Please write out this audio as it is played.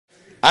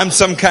I'm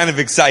some kind of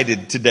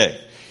excited today.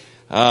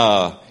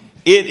 It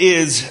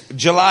is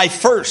July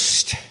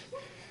 1st.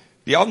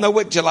 Do y'all know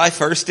what July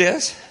 1st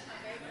is?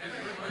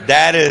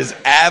 That is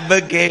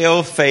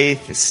Abigail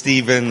Faith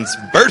Stevens'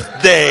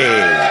 birthday.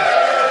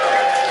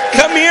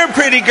 Come here,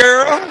 pretty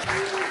girl.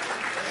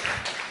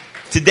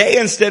 Today,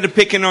 instead of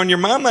picking on your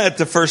mama at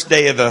the first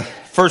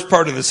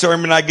part of the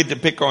sermon, I get to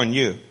pick on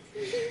you.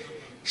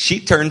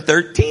 She turned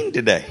 13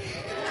 today.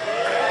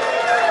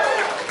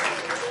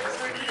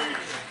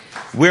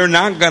 We're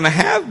not going to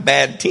have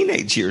bad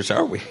teenage years,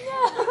 are we?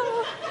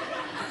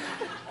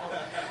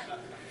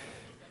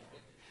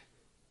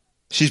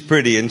 She's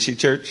pretty, isn't she,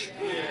 church?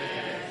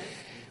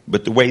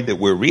 But the way that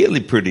we're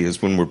really pretty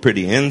is when we're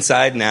pretty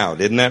inside and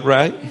out. Isn't that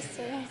right?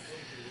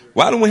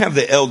 Why don't we have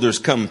the elders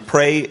come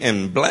pray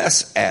and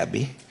bless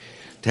Abby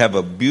to have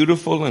a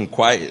beautiful and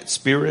quiet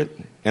spirit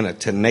and a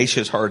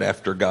tenacious heart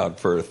after God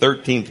for her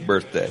 13th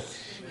birthday.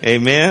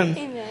 Amen?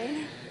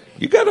 Amen.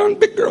 You got on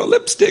big girl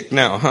lipstick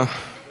now, huh?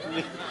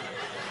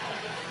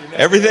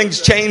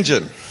 Everything's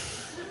changing.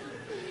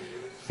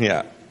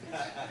 Yeah.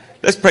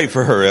 Let's pray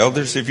for her,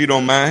 elders, if you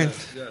don't mind.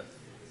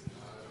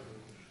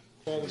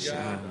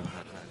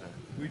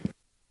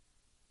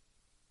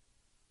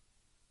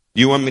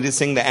 You want me to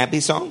sing the Abby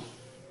song?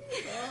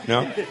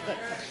 No?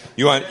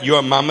 You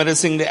want Mama to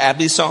sing the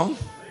Abby song?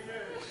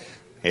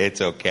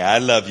 It's okay. I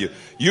love you.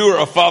 You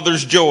are a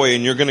father's joy,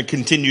 and you're going to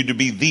continue to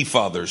be the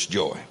father's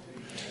joy.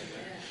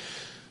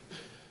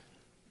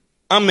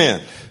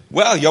 Amen.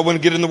 Well, y'all want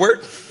to get in the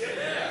word?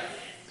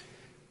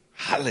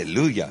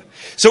 Hallelujah.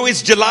 So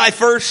it's July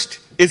 1st.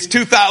 It's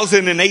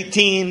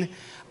 2018.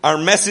 Our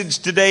message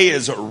today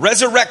is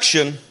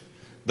Resurrection,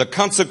 the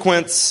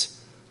Consequence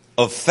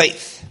of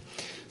Faith.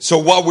 So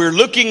while we're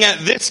looking at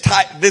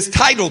this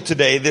title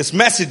today, this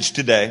message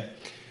today,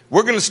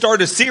 we're going to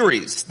start a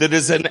series that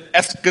is an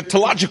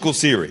eschatological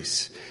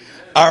series.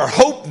 Our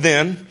hope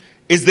then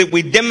is that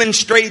we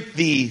demonstrate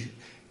the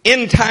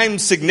end time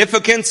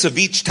significance of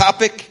each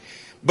topic,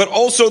 but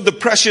also the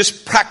precious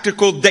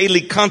practical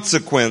daily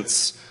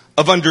consequence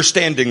of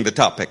understanding the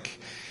topic.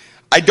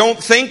 I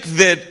don't think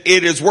that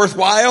it is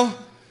worthwhile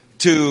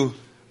to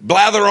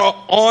blather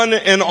on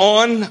and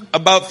on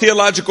about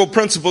theological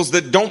principles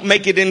that don't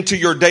make it into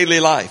your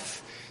daily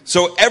life.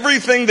 So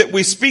everything that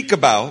we speak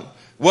about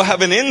will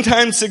have an end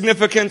time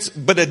significance,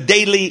 but a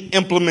daily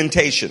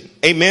implementation.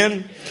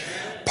 Amen?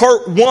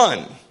 Part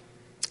 1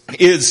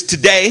 is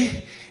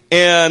today,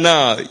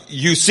 and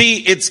you see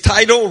its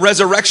title,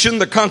 Resurrection,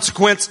 the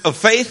Consequence of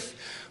Faith.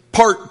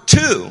 Part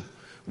 2,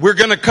 we're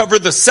going to cover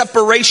the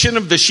separation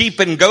of the sheep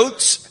and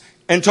goats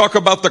and talk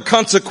about the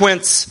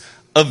consequence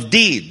of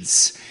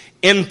deeds.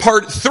 In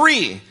part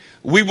 3,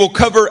 we will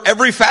cover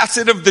every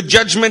facet of the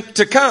judgment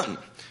to come,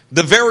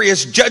 the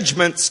various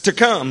judgments to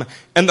come,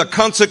 and the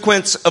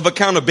consequence of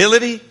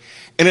accountability.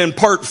 And in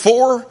part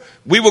 4,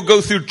 we will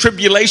go through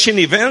tribulation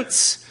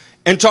events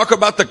and talk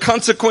about the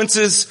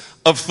consequences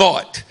of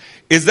thought.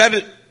 Is that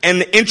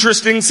an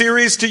interesting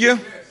series to you?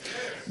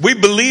 We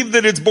believe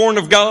that it's born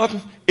of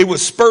God. It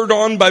was spurred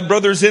on by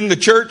brothers in the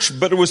church,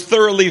 but it was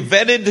thoroughly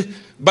vetted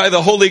by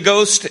the Holy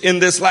Ghost in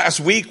this last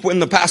week when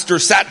the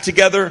pastors sat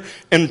together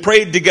and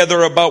prayed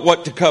together about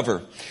what to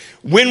cover.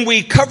 When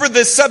we cover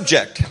this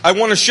subject, I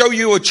want to show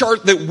you a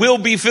chart that will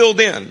be filled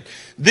in.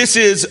 This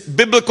is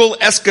biblical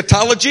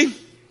eschatology,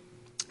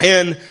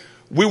 and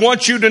we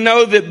want you to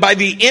know that by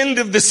the end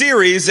of the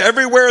series,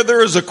 everywhere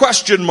there is a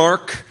question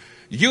mark,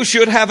 you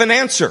should have an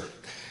answer.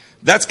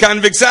 That's kind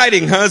of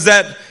exciting, huh?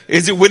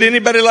 Would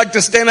anybody like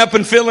to stand up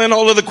and fill in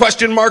all of the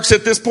question marks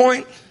at this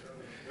point?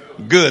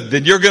 Good.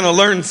 Then you're going to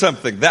learn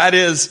something. That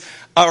is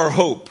our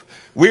hope.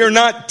 We are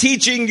not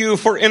teaching you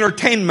for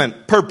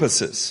entertainment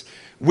purposes.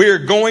 We're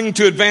going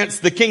to advance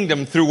the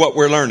kingdom through what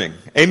we're learning.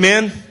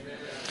 Amen?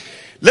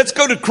 Let's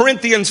go to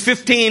Corinthians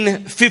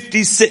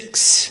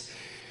 15:56.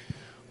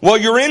 While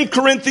you're in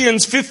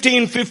Corinthians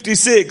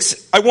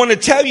 15:56, I want to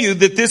tell you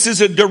that this is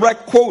a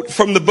direct quote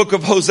from the book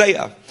of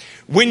Hosea.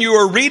 When you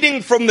are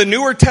reading from the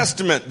Newer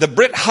Testament, the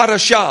Brit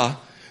Hadashah,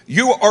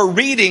 you are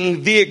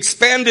reading the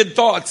expanded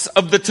thoughts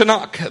of the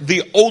Tanakh,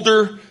 the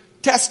Older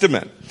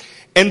Testament.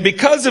 And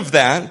because of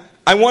that,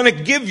 I want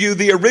to give you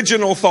the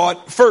original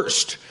thought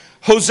first.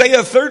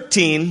 Hosea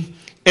 13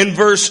 and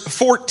verse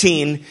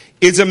 14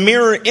 is a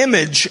mirror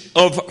image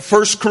of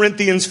 1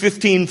 Corinthians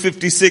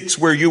 15:56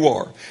 where you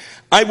are.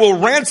 I will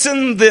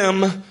ransom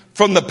them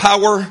from the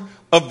power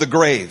of the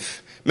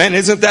grave. Man,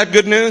 isn't that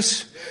good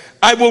news?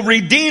 I will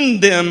redeem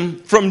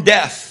them from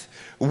death.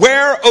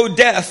 Where, O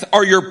death,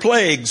 are your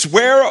plagues?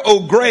 Where,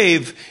 O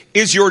grave,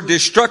 is your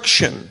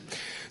destruction?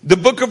 The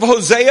book of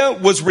Hosea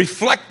was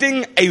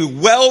reflecting a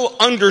well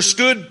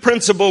understood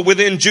principle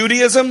within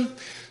Judaism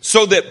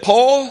so that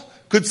Paul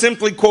could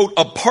simply quote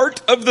a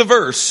part of the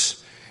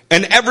verse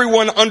and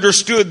everyone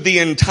understood the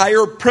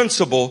entire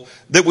principle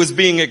that was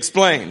being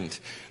explained.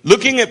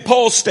 Looking at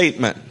Paul's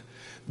statement,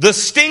 the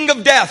sting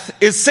of death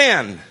is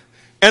sin,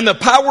 and the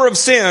power of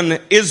sin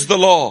is the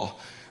law.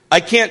 I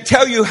can't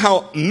tell you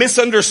how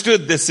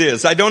misunderstood this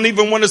is. I don't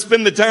even want to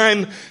spend the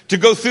time to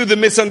go through the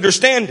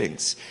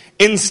misunderstandings.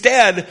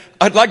 Instead,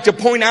 I'd like to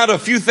point out a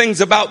few things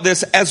about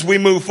this as we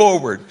move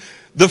forward.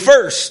 The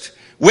first,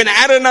 when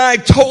Adonai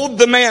told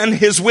the man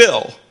his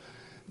will,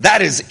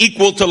 that is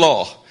equal to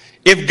law.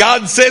 If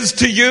God says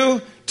to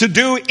you to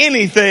do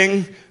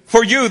anything,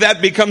 for you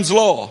that becomes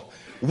law.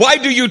 Why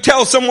do you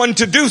tell someone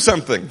to do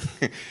something?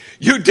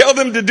 You tell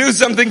them to do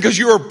something because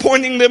you are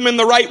pointing them in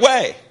the right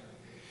way.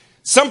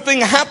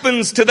 Something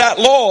happens to that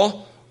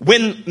law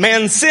when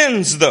man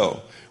sins,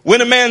 though.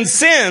 When a man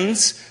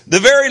sins, the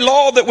very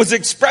law that was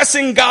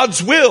expressing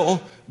God's will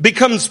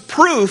becomes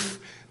proof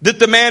that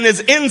the man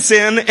is in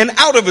sin and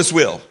out of his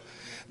will.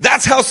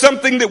 That's how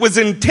something that was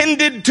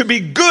intended to be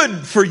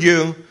good for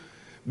you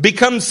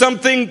becomes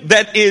something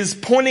that is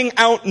pointing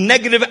out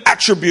negative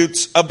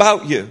attributes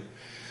about you.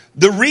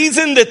 The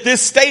reason that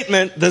this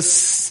statement, the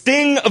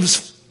sting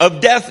of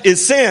death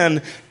is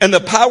sin and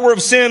the power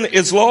of sin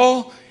is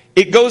law,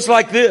 it goes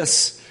like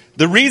this.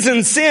 The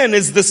reason sin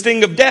is the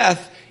sting of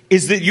death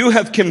is that you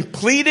have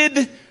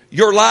completed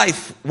your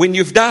life when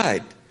you've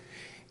died.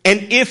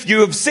 And if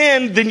you have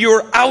sinned, then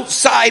you're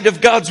outside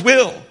of God's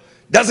will.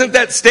 Doesn't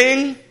that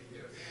sting?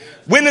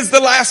 When is the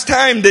last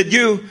time that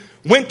you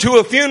went to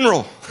a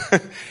funeral?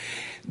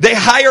 They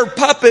hire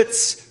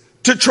puppets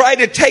to try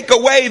to take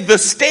away the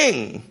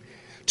sting,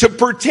 to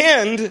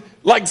pretend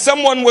like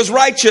someone was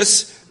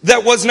righteous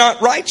that was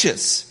not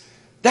righteous.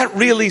 That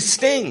really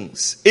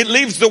stings. It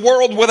leaves the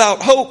world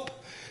without hope.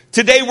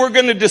 Today we're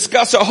going to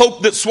discuss a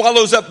hope that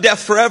swallows up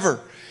death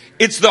forever.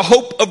 It's the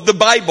hope of the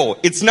Bible.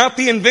 It's not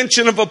the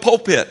invention of a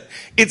pulpit.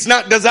 It's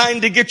not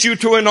designed to get you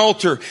to an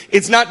altar.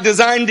 It's not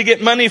designed to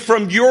get money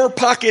from your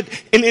pocket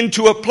and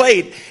into a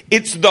plate.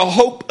 It's the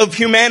hope of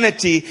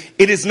humanity.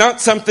 It is not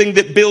something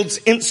that builds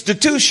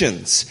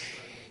institutions.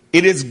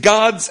 It is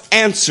God's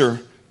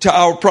answer to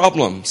our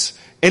problems.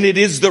 And it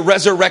is the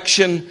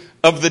resurrection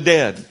of the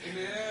dead.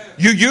 Amen.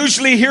 You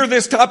usually hear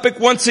this topic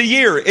once a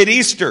year at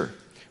Easter.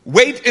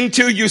 Wait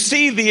until you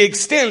see the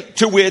extent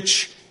to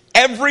which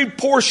every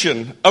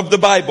portion of the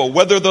Bible,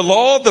 whether the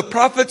law, the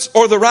prophets,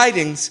 or the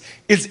writings,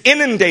 is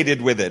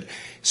inundated with it,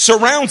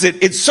 surrounds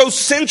it. It's so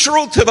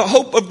central to the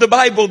hope of the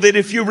Bible that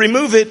if you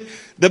remove it,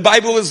 the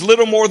Bible is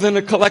little more than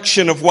a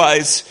collection of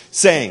wise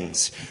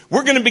sayings.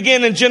 We're going to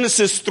begin in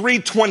Genesis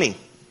 3:20.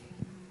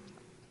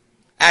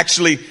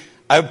 Actually,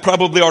 I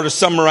probably ought to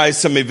summarize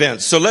some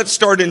events. So let's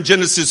start in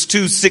Genesis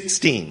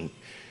 2:16.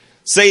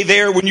 Say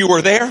there when you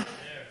were there.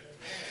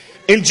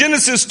 In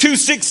Genesis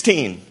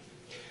 2:16,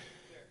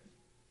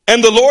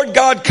 and the Lord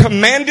God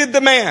commanded the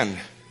man,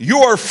 you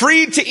are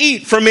free to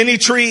eat from any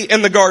tree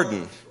in the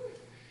garden.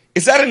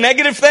 Is that a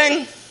negative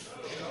thing?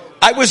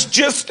 I was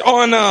just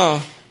on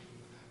a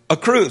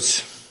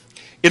cruise.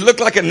 It looked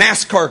like a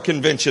NASCAR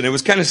convention. It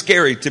was kind of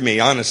scary to me,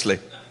 honestly.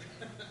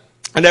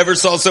 I never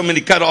saw so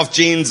many cut-off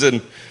jeans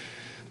and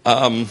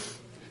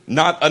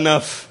not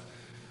enough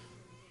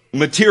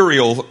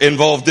material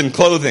involved in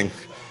clothing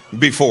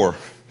before.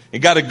 You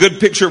got a good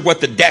picture of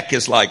what the deck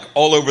is like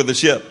all over the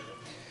ship.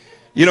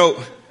 You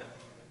know,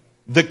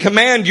 the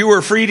command you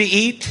are free to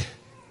eat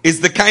is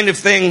the kind of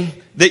thing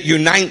that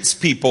unites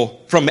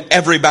people from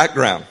every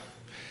background.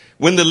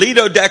 When the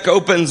Lido deck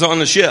opens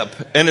on a ship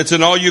and it's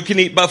an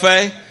all-you-can-eat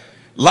buffet,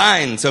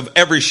 lines of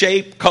every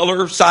shape,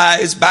 color,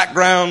 size,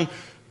 background,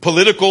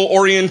 political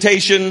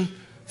orientation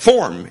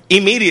form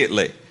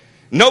immediately.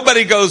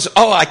 Nobody goes,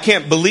 oh, I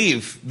can't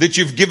believe that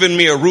you've given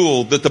me a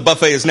rule that the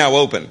buffet is now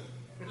open.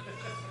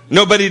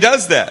 Nobody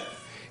does that.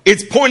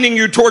 It's pointing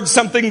you towards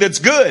something that's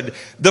good.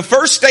 The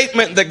first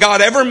statement that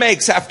God ever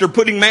makes after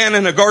putting man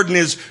in a garden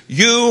is,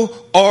 you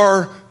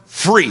are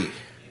free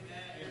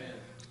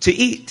to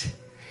eat.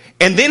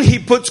 And then he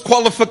puts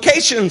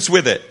qualifications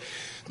with it.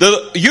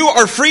 You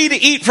are free to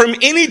eat from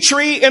any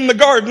tree in the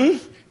garden.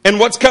 And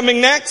what's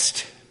coming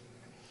next?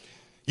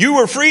 You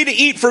are free to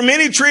eat from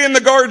any tree in the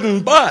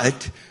garden,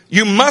 but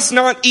you must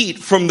not eat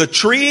from the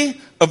tree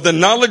of the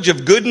knowledge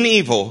of good and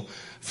evil.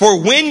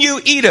 For when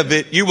you eat of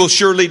it, you will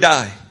surely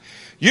die.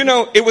 You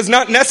know, it was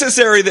not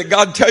necessary that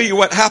God tell you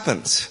what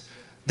happens.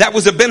 That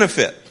was a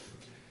benefit.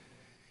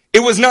 It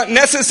was not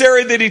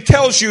necessary that he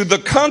tells you the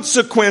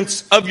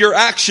consequence of your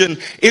action.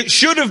 It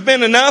should have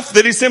been enough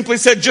that he simply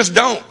said, just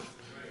don't.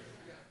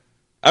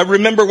 I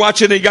remember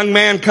watching a young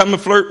man come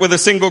and flirt with a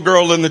single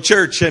girl in the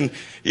church, and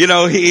you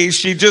know,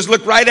 she just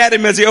looked right at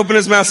him as he opened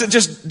his mouth and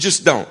said,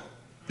 just don't.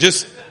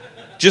 Just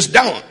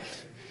don't.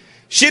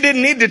 She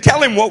didn't need to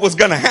tell him what was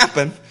going to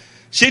happen.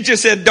 She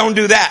just said, don't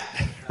do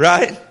that,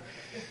 right?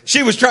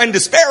 She was trying to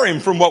spare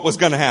him from what was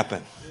going to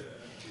happen.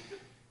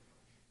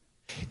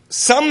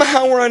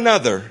 Somehow or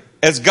another,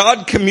 as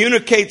God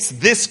communicates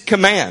this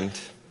command,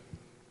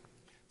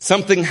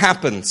 something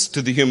happens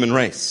to the human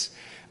race.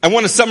 I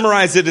want to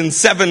summarize it in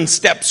 7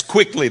 steps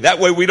quickly. That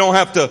way we don't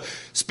have to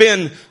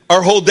spend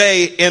our whole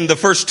day in the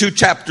first 2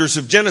 chapters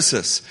of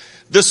Genesis.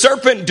 The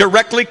serpent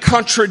directly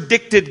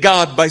contradicted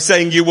God by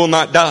saying, you will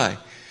not die.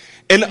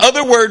 In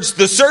other words,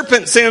 the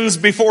serpent sins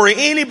before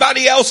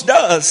anybody else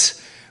does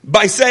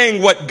by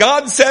saying what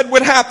God said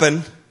would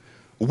happen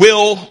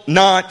will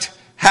not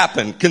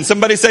happen. Can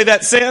somebody say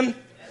that sin?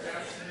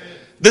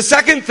 The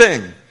second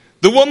thing,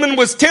 The woman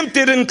was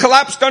tempted and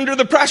collapsed under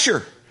the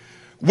pressure.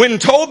 When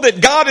told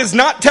that God is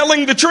not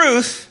telling the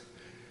truth,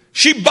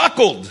 she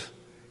buckled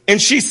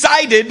and she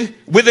sided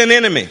with an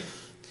enemy.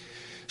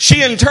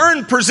 She in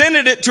turn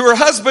presented it to her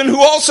husband, who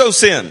also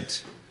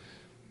sinned.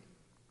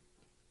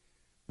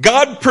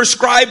 God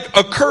prescribed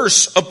a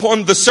curse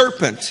upon the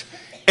serpent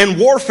and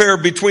warfare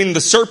between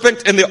the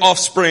serpent and the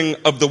offspring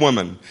of the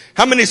woman.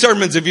 How many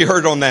sermons have you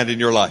heard on that in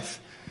your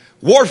life?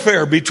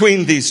 Warfare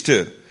between these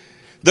two.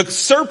 The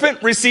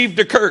serpent received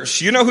a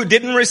curse. You know who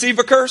didn't receive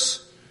a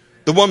curse?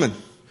 The woman.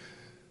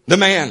 The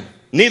man.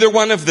 Neither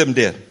one of them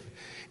did.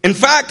 In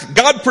fact,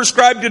 God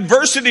prescribed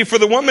adversity for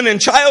the woman in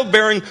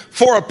childbearing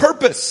for a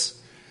purpose.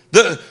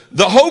 The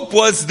hope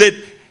was that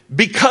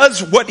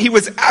because what he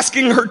was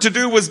asking her to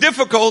do was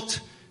difficult,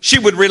 she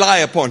would rely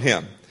upon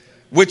him,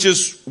 which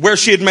is where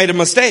she had made a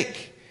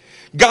mistake.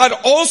 God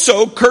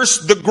also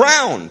cursed the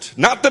ground,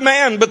 not the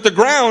man, but the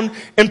ground,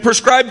 and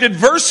prescribed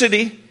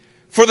adversity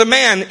for the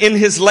man in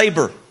his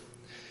labor.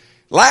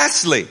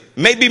 Lastly,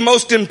 maybe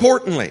most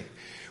importantly,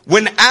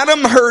 when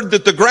Adam heard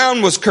that the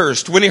ground was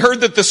cursed, when he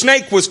heard that the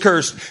snake was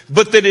cursed,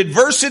 but that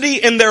adversity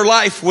in their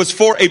life was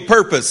for a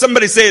purpose.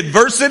 Somebody say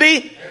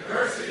adversity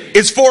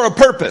is for a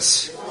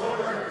purpose.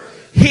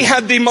 He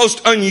had the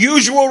most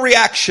unusual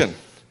reaction.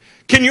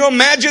 Can you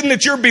imagine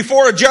that you're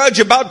before a judge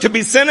about to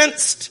be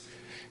sentenced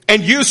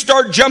and you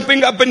start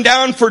jumping up and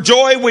down for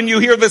joy when you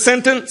hear the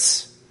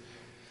sentence?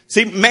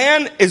 See,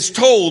 man is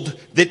told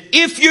that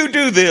if you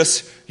do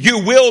this,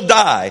 you will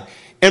die.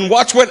 And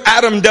watch what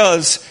Adam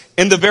does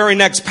in the very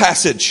next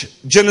passage,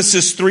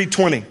 Genesis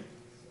 3:20.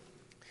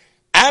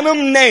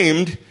 Adam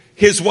named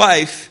his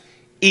wife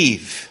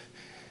Eve.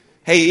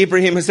 Hey,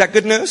 Ibrahim, is that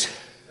good news?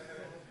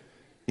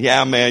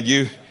 Yeah, man,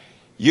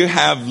 you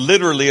have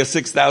literally a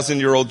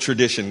 6,000-year-old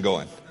tradition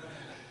going.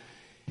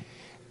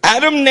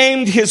 Adam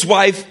named his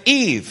wife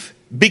Eve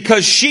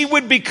because she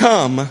would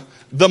become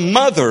the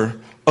mother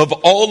of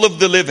all of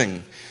the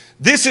living.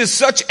 This is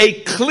such a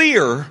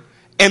clear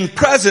and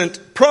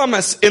present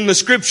promise in the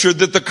scripture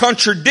that the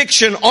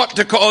contradiction ought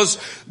to cause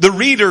the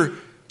reader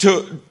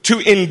to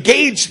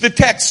engage the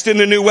text in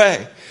a new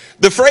way.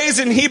 The phrase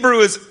in Hebrew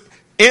is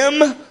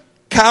Em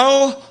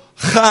Kal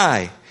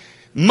Chai,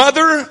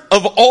 mother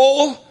of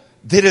all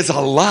that is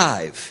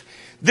alive.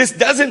 This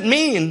doesn't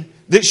mean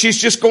that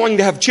she's just going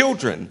to have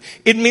children.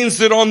 It means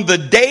that on the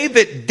day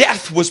that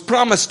death was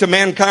promised to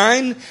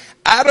mankind,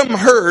 Adam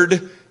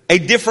heard a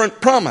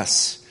different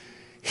promise.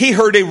 He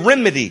heard a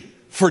remedy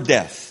for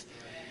death.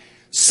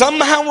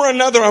 Somehow or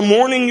another, I'm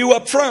warning you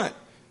up front,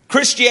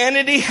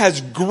 Christianity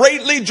has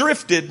greatly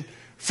drifted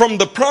from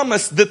the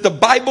promise that the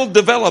Bible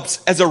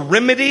develops as a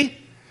remedy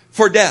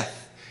for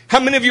death. How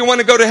many of you want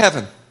to go to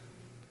heaven?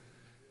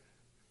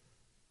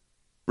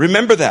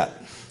 Remember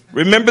that.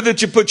 Remember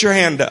that you put your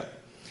hand up.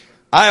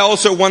 I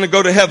also want to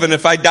go to heaven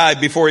if I die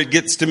before it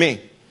gets to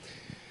me.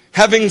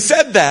 Having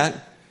said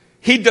that,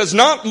 he does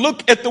not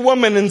look at the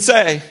woman and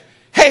say,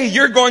 hey,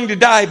 you're going to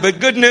die, but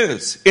good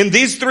news. In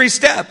these 3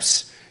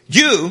 steps,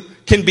 you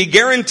can be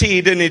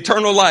guaranteed an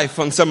eternal life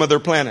on some other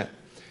planet.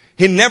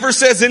 He never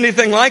says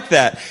anything like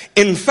that.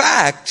 In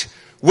fact,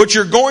 what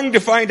you're going to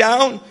find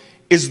out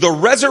is the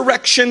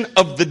resurrection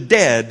of the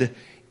dead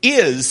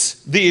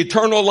is the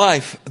eternal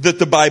life that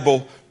the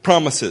Bible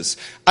promises.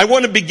 I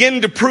want to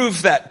begin to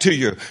prove that to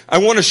you. I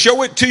want to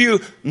show it to you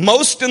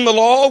most in the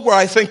law, where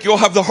I think you'll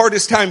have the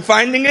hardest time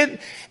finding it.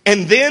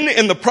 And then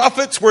in the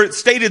prophets, where it's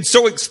stated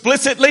so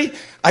explicitly.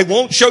 I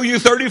won't show you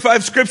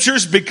 35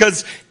 scriptures,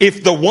 because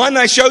if the one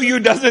I show you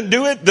doesn't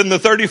do it, then the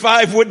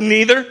 35 wouldn't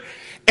either.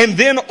 And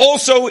then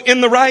also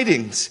in the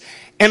writings.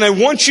 And I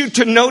want you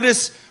to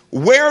notice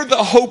where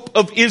the hope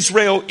of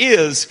Israel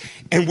is,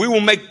 and we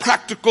will make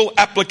practical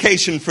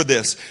application for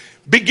this.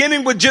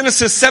 Beginning with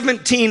Genesis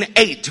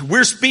 17:8,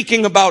 we're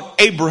speaking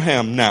about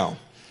Abraham now.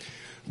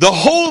 The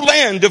whole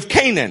land of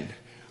Canaan,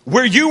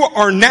 where you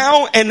are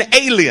now an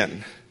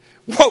alien.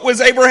 What was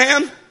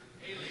Abraham?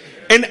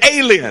 An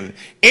alien.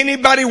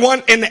 Anybody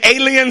want an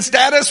alien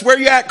status? Where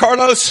you at,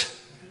 Carlos?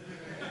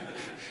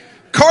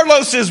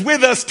 Carlos is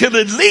with us till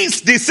at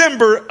least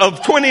December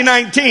of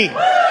 2019.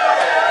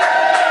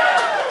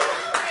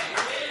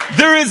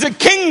 There is a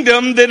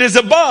kingdom that is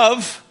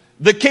above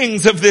the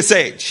kings of this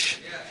age.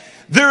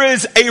 There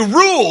is a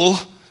rule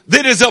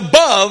that is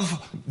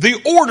above the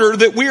order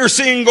that we are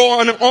seeing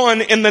going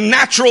on in the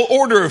natural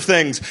order of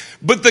things.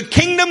 But the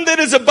kingdom that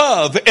is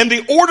above and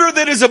the order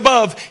that is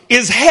above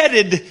is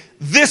headed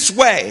this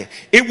way.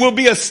 It will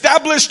be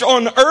established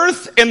on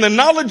earth, and the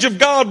knowledge of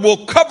God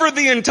will cover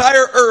the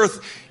entire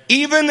earth,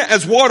 even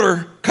as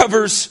water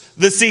covers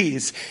the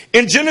seas.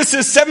 In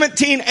Genesis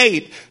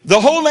 17:8, the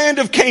whole land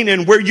of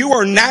Canaan, where you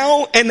are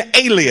now an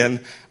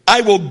alien,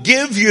 I will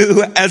give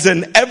as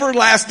an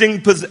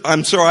everlasting possession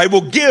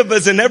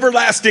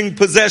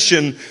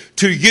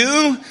to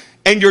you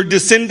and your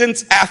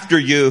descendants after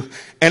you,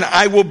 and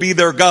I will be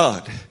their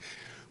God.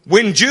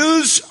 When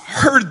Jews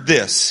heard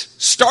this,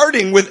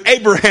 starting with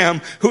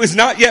Abraham, who is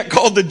not yet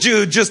called a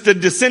Jew, just a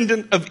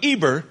descendant of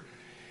Eber,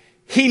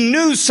 he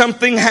knew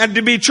something had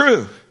to be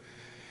true.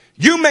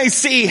 You may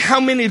see how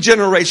many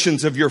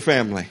generations of your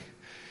family.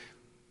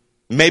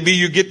 Maybe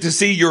you get to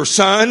see your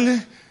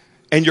son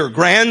and your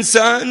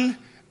grandson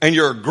and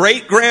your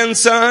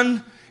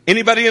great-grandson.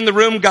 Anybody in the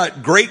room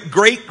got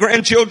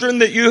great-great-grandchildren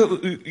that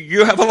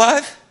you have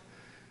alive?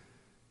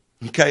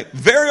 Okay.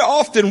 Very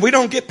often we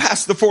don't get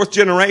past the fourth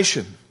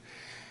generation.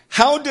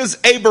 How does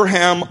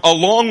Abraham,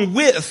 along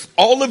with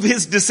all of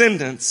his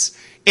descendants,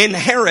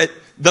 inherit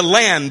the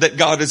land that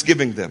God is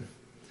giving them?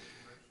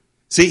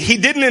 See, he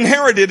didn't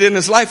inherit it in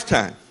his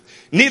lifetime.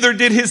 Neither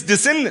did his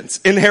descendants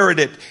inherit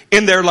it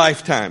in their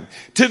lifetime.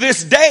 To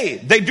this day,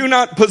 they do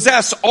not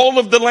possess all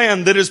of the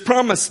land that is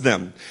promised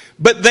them,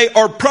 but they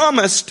are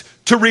promised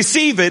to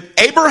receive it,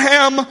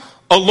 Abraham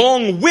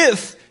along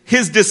with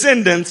his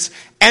descendants,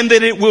 and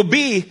that it will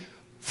be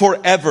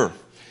forever.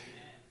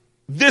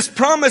 This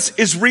promise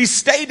is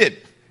restated.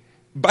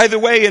 By the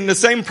way, in the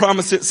same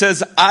promise it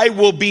says, I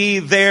will be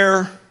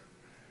their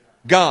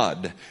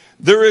God.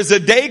 There is a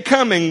day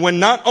coming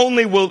when not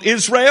only will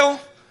Israel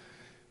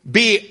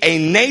be a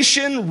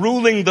nation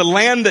ruling the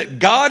land that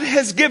God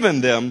has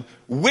given them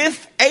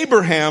with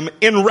Abraham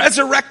in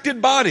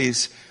resurrected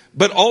bodies,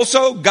 but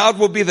also God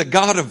will be the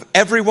God of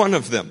every one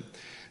of them.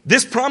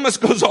 This promise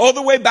goes all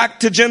the way back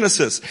to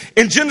Genesis.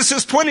 In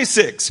Genesis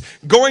 26,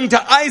 going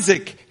to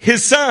Isaac,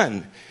 his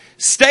son,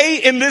 stay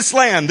in this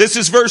land. This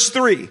is verse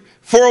 3,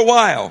 for a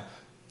while.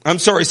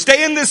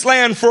 Stay in this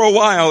land for a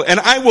while, and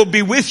I will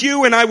be with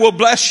you and I will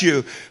bless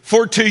you.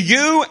 For to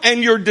you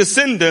and your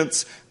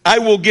descendants, I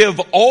will give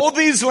all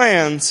these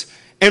lands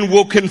and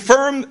will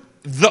confirm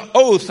the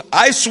oath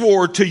I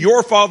swore to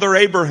your father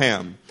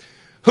Abraham.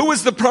 Who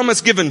is the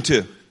promise given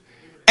to?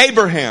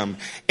 Abraham.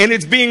 And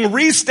it's being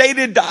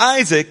restated to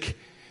Isaac,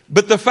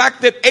 but the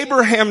fact that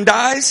Abraham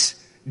dies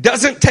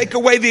doesn't take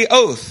away the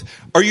oath.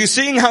 Are you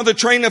seeing how the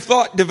train of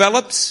thought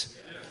develops?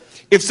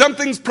 If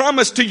something's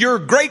promised to your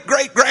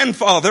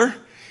great-great-grandfather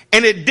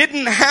and it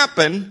didn't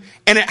happen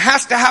and it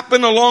has to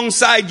happen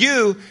alongside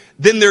you,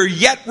 then there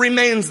yet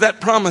remains that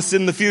promise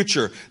in the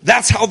future.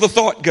 That's how the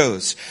thought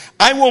goes.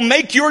 I will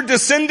make your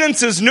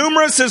descendants as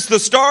numerous as the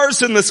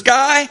stars in the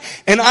sky,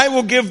 and I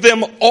will give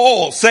them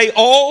all. Say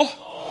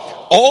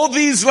all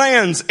these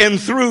lands,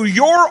 and through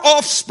your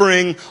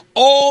offspring,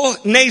 all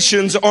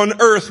nations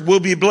on earth will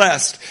be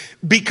blessed,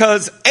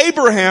 because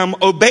Abraham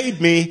obeyed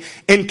me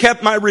and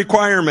kept my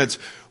requirements.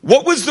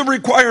 What was the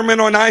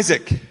requirement on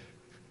Isaac?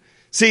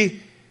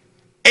 See,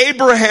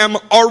 Abraham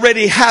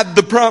already had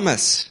the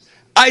promise.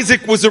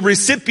 Isaac was a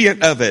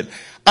recipient of it.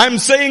 I'm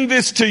saying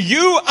this to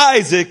you,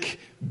 Isaac,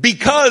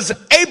 because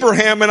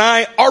Abraham and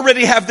I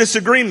already have this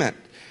agreement.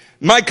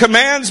 My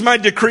commands, my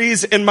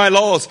decrees, and my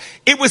laws.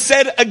 It was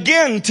said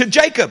again to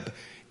Jacob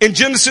in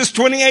Genesis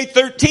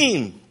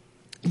 28:13.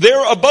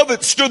 There above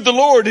it stood the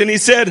Lord, and he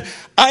said,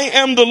 I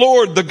am the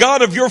Lord, the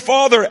God of your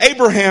father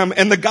Abraham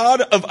and the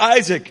God of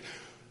Isaac.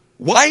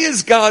 Why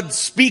is God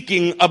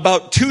speaking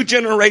about 2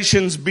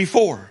 generations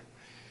before?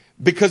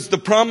 Because the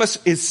promise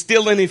is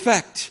still in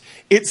effect.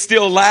 It's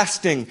still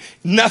lasting.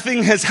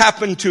 Nothing has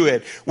happened to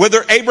it.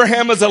 Whether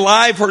Abraham is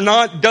alive or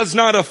not does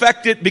not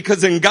affect it,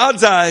 because in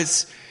God's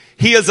eyes,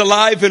 he is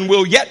alive and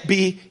will yet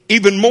be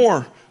even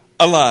more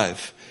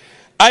alive.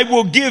 I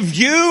will give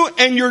you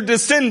and your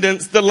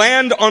descendants the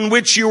land on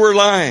which you are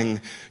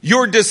lying.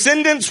 Your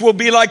descendants will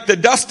be like the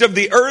dust of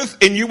the earth,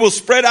 and you will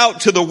spread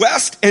out to the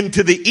west and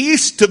to the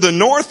east, to the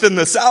north and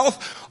the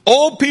south.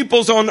 All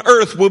peoples on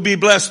earth will be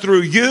blessed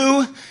through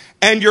you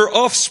and your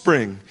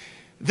offspring.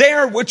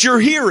 There, what you're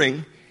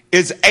hearing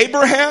is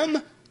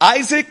Abraham,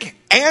 Isaac,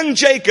 and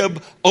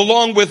Jacob,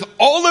 along with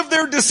all of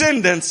their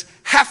descendants,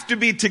 have to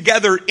be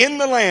together in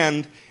the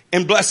land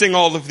and blessing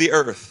all of the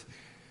earth.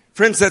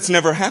 Friends, that's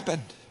never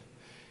happened.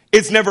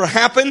 It's never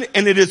happened,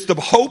 and it is the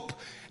hope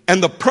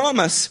and the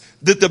promise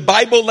that the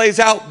Bible lays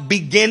out,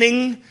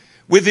 beginning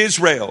with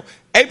Israel.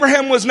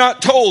 Abraham was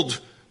not told,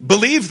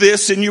 believe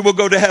this and you will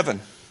go to heaven.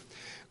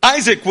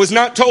 Isaac was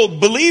not told,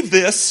 believe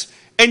this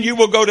and you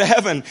will go to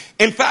heaven.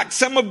 In fact,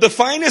 some of the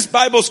finest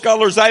Bible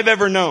scholars I've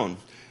ever known,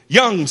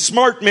 young,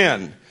 smart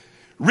men,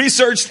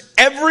 researched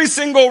every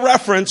single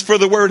reference for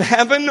the word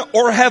heaven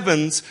or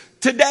heavens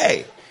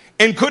today,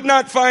 and could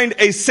not find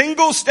a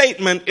single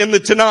statement in the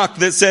Tanakh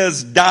that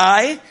says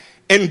die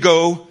and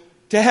go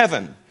to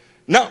heaven.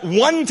 Not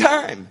one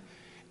time.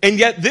 And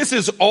yet this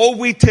is all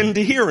we tend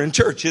to hear in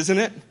church, isn't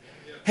it?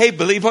 Hey,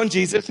 believe on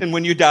Jesus, and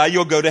when you die,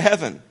 you'll go to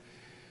heaven.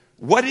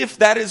 What if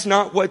that is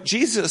not what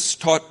Jesus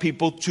taught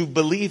people to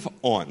believe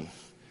on?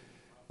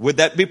 Would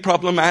that be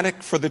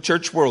problematic for the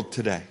church world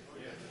today?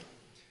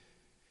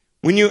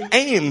 When you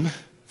aim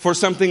for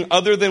something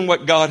other than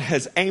what God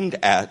has aimed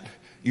at,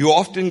 you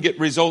often get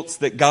results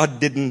that God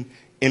didn't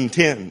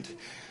intend.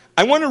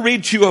 I want to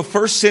read to you a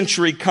first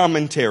century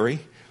commentary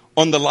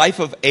on the life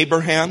of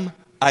Abraham,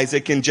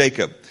 Isaac, and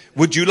Jacob.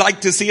 Would you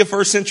like to see a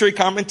first century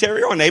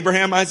commentary on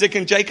Abraham, Isaac,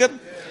 and Jacob?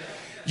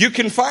 You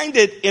can find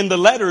it in the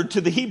letter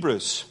to the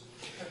Hebrews.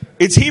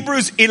 It's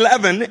Hebrews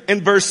 11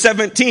 and verse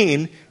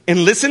 17.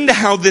 And listen to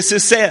how this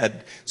is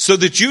said, so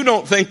that you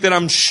don't think that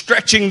I'm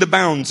stretching the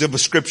bounds of a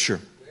scripture.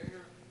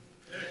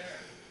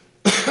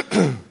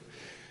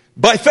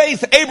 By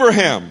faith,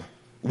 Abraham,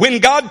 when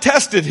God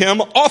tested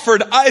him,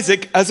 offered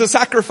Isaac as a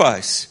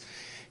sacrifice.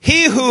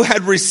 He who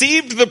had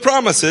received the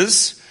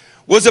promises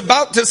was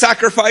about to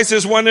sacrifice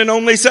his one and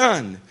only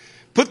son.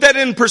 Put that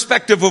in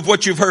perspective of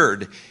what you've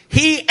heard.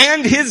 He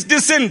and his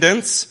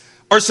descendants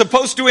are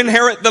supposed to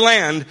inherit the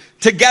land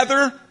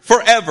together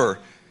forever.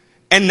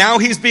 And now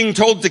he's being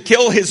told to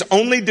kill his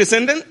only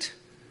descendant?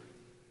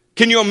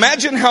 Can you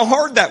imagine how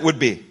hard that would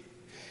be?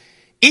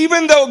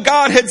 Even though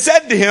God had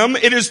said to him,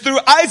 it is through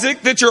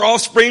Isaac that your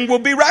offspring will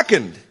be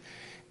reckoned.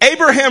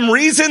 Abraham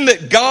reasoned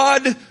that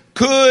God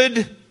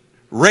could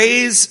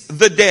raise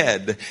the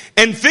dead.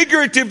 And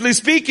figuratively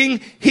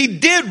speaking, he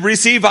did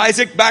receive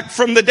Isaac back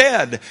from the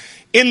dead.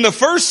 In the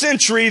first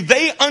century,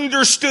 they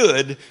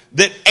understood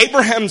that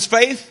Abraham's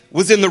faith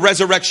was in the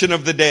resurrection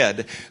of the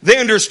dead. They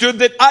understood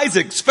that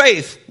Isaac's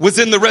faith was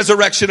in the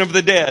resurrection of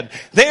the dead.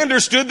 They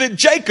understood that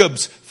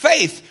Jacob's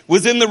faith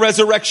was in the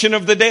resurrection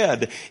of the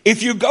dead.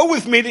 If you go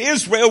with me to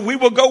Israel, we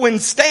will go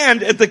and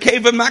stand at the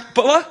cave of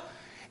Machpelah,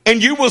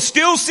 and you will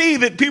still see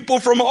that people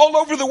from all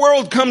over the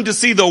world come to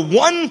see the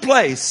one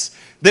place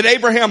that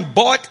Abraham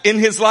bought in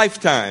his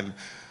lifetime.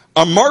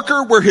 A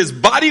marker where his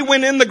body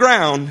went in the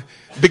ground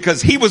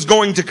because he was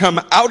going to come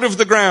out of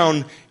the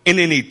ground in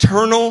an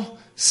eternal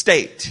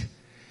state.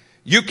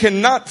 You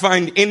cannot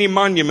find any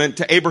monument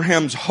to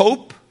Abraham's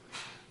hope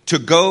to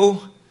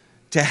go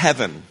to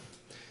heaven.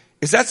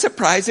 Is that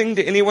surprising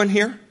to anyone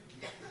here?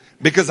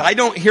 Because I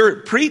don't hear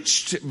it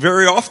preached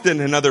very often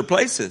in other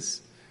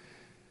places.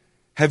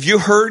 Have you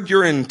heard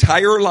your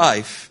entire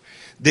life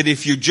that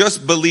if you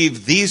just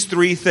believe these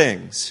three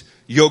things,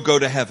 you'll go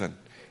to heaven?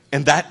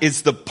 And that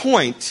is the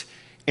point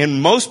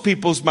in most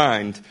people's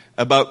mind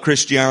about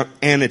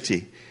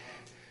Christianity.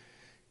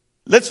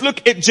 Let's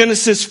look at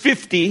Genesis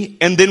 50,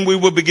 and then we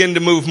will begin to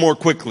move more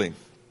quickly.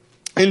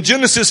 In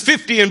Genesis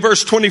 50 and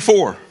verse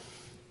 24.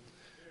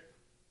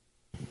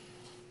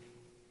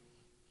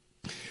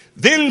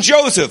 Then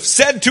Joseph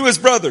said to his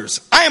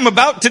brothers, I am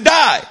about to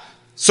die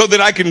so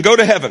that I can go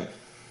to heaven.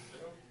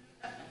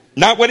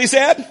 Not what he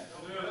said?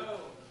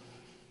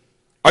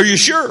 Are you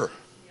sure?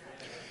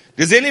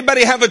 Does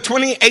anybody have a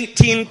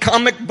 2018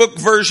 comic book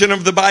version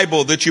of the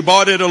Bible that you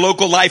bought at a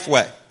local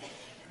Lifeway?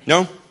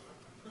 No?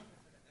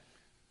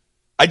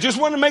 I just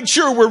want to make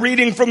sure we're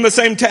reading from the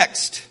same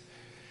text.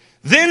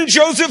 Then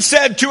Joseph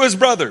said to his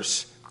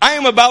brothers, I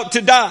am about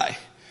to die,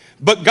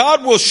 but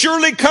God will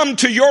surely come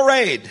to your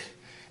aid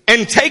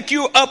and take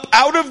you up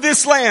out of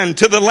this land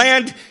to the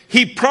land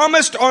he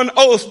promised on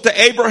oath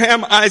to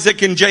Abraham,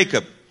 Isaac, and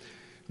Jacob.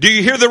 Do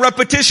you hear the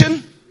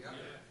repetition?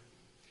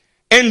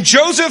 And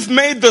Joseph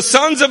made the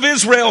sons of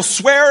Israel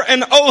swear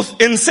an oath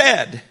and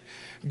said,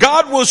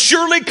 God will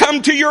surely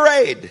come to your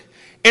aid,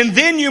 and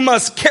then you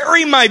must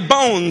carry my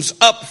bones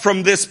up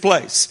from this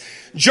place.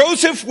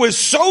 Joseph was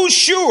so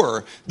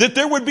sure that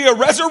there would be a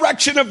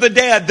resurrection of the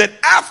dead that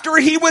after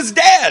he was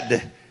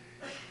dead,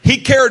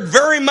 he cared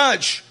very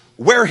much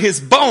where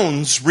his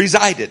bones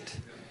resided.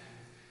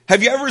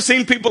 Have you ever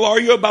seen people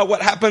argue about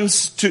what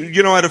happens to,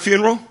 at a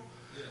funeral?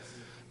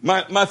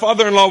 My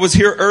father-in-law was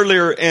here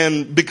earlier,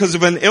 and because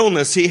of an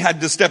illness, he had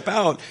to step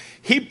out.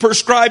 He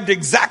prescribed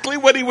exactly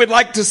what he would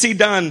like to see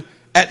done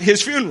at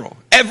his funeral.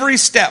 Every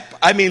step.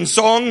 I mean,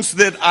 songs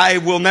that I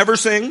will never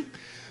sing.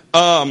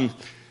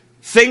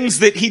 Things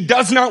that he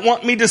does not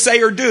want me to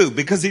say or do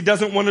because he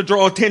doesn't want to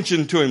draw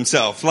attention to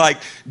himself. Like,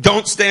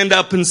 don't stand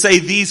up and say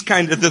these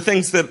kind of the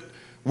things that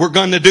we're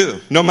going to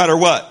do, no matter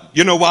what.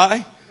 You know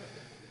why?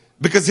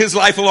 Because his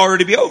life will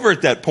already be over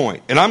at that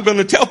point. And I'm going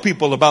to tell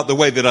people about the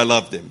way that I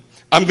loved him.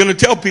 I'm going to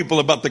tell people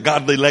about the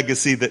godly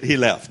legacy that he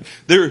left.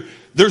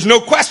 There's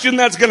no question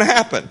that's going to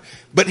happen.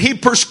 But he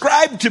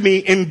prescribed to me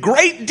in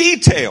great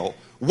detail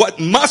what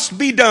must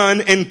be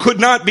done and could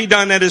not be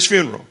done at his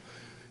funeral.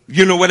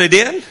 You know what I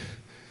did?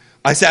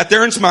 I sat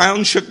there and smiled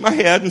and shook my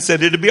head and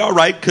said, it'll be all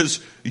right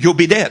because you'll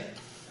be dead.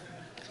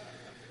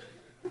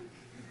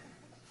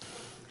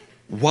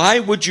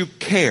 Why would you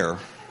care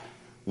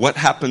what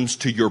happens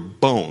to your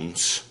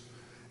bones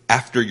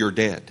after you're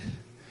dead?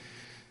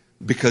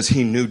 Because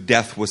he knew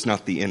death was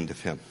not the end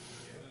of him.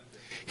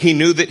 He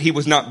knew that he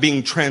was not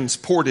being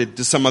transported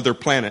to some other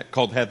planet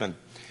called heaven.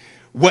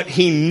 What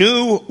he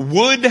knew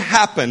would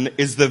happen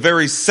is the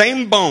very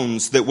same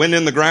bones that went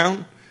in the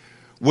ground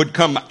would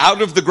come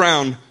out of the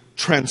ground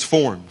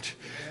transformed.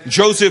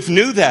 Joseph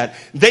knew that.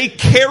 They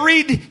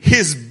carried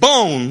his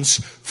bones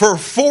for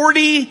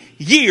 40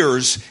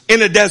 years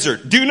in a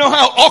desert. Do you know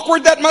how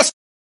awkward that must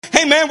be?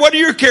 Hey man, what are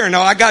you carrying?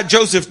 No, I got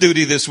Joseph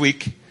duty this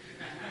week.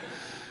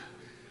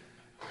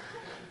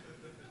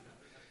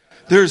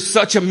 There's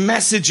such a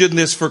message in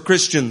this for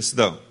Christians,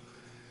 though.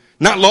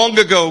 Not long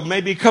ago,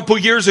 maybe a couple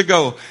years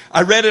ago,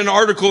 I read an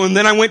article and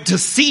then I went to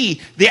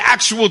see the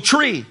actual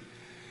tree.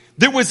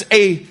 There was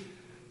a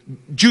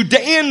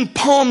Judean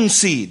palm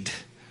seed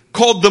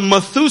called the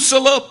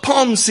Methuselah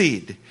palm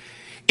seed.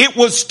 It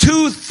was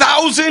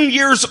 2,000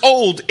 years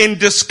old and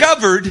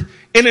discovered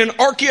in an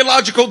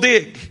archaeological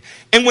dig.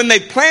 And when they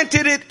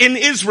planted it in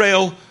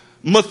Israel,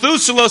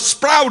 Methuselah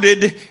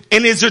sprouted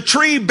and is a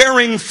tree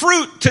bearing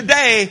fruit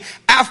today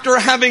after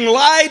having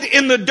lied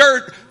in the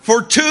dirt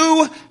for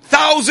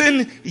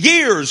 2,000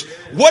 years.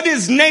 What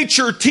is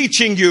nature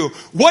teaching you?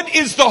 What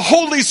is the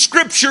Holy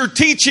Scripture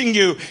teaching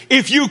you?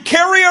 If you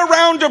carry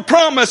around a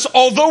promise,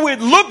 although it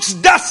looks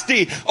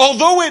dusty,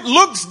 although it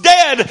looks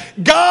dead,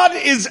 God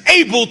is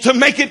able to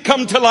make it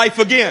come to life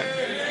again.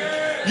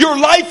 Your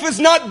life is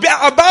not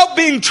about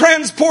being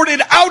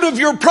transported out of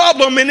your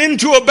problem and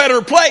into a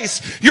better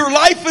place. Your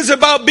life is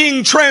about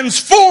being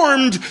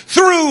transformed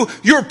through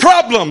your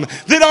problem.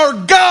 That our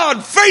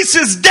God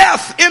faces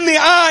death in the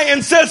eye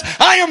and says,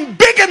 I am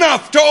big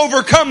enough to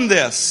overcome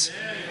this.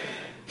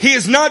 He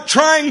is not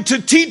trying to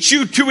teach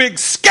you to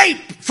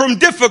escape from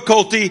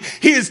difficulty.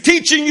 He is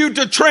teaching you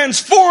to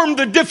transform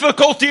the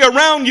difficulty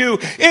around you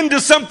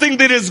into something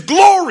that is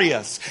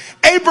glorious.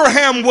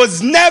 Abraham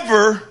was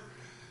never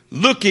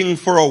looking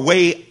for a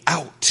way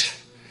out.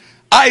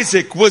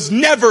 Isaac was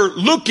never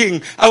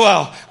looking,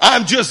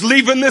 I'm just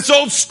leaving this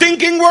old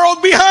stinking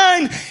world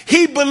behind.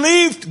 He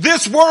believed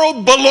this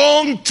world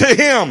belonged to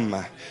him.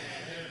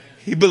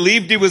 He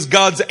believed he was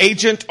God's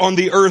agent on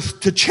the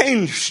earth to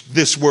change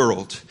this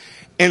world.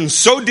 And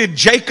so did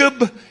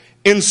Jacob,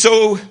 and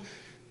so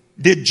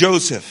did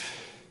Joseph.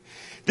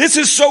 This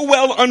is so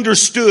well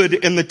understood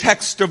in the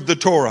text of the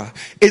Torah.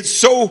 It's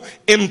so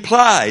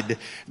implied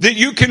that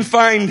you can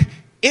find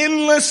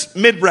endless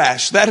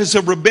midrash, that is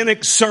a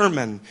rabbinic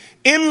sermon,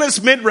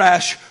 endless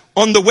midrash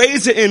on the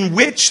ways in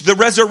which the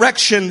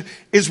resurrection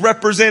is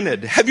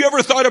represented. Have you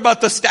ever thought about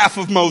the staff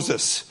of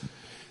Moses?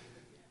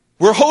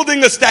 We're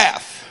holding a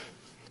staff.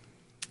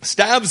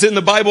 Staves in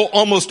the Bible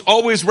almost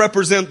always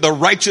represent the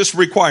righteous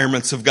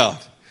requirements of God.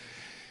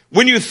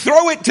 When you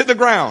throw it to the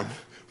ground,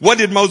 what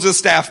did Moses'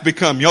 staff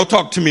become? Y'all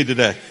talk to me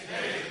today.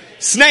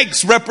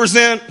 Snakes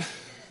represent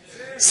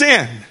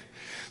sin.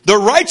 The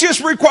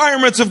righteous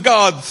requirements of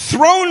God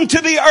thrown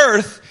to the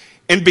earth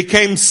and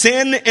became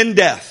sin and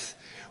death.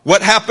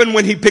 What happened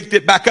when he picked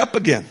it back up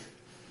again?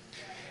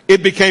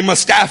 It became a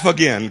staff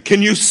again.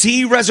 Can you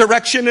see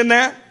resurrection in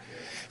that?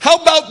 How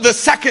about the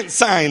second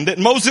sign that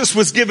Moses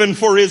was given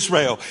for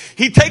Israel?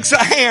 He takes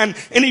a hand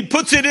and he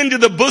puts it into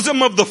the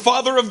bosom of the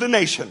father of the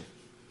nation.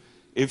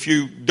 If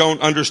you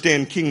don't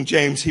understand King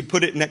James, he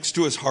put it next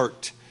to his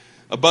heart,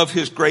 above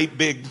his great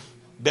big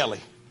belly.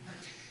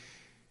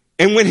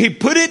 And when he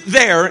put it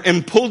there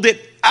and pulled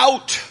it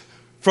out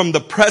from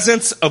the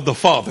presence of the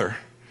Father,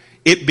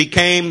 it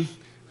became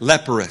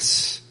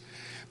leprous.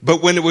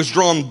 But when it was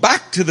drawn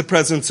back to the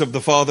presence of the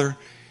Father,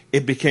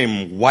 it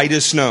became white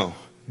as snow.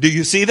 Do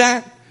you see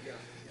that?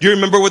 Do you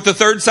remember what the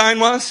third sign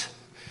was?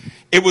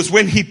 It was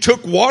when he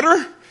took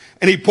water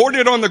and he poured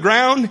it on the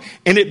ground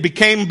and it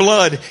became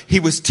blood. He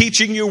was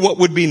teaching you what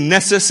would be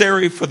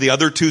necessary for the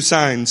other two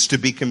signs to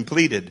be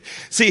completed.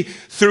 See,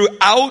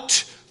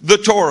 throughout the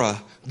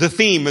Torah, the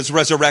theme is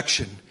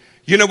resurrection.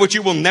 You know what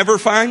you will never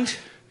find?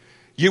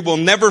 You will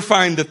never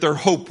find that their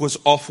hope was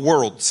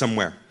off-world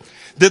somewhere.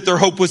 That their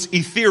hope was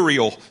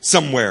ethereal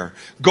somewhere.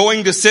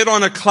 Going to sit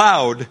on a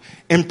cloud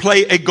and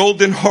play a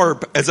golden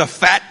harp as a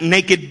fat,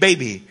 naked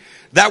baby.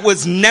 That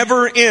was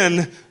never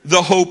in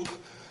the hope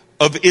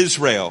of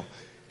Israel.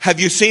 Have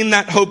you seen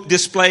that hope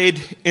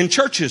displayed in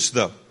churches,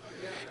 though?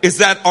 Is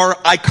that our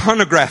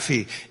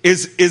iconography?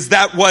 Is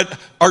that what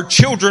our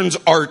children's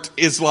art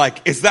is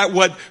like? Is that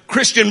what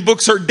Christian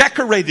books are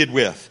decorated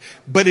with?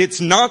 But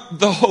it's not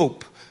the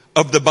hope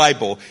of the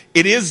Bible.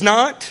 It is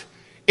not.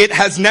 It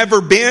has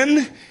never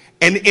been.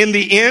 And in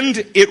the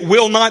end, it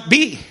will not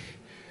be.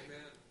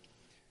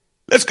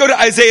 Let's go to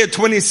Isaiah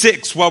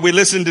 26 while we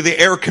listen to the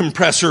air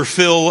compressor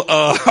fill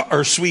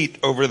our suite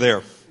over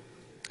there.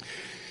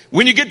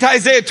 When you get to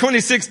Isaiah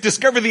 26,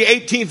 discover the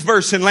 18th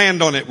verse and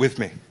land on it with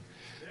me.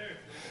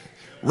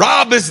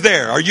 Rob is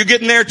there. Are you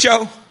getting there,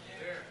 Joe?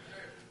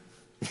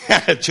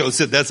 Joe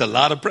said, that's a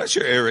lot of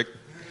pressure, Eric.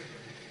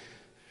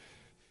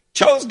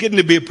 Joe's getting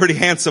to be a pretty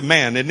handsome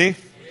man, isn't he?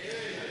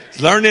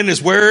 He's learning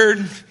his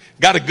word,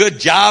 got a good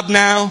job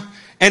now,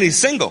 and he's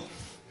single.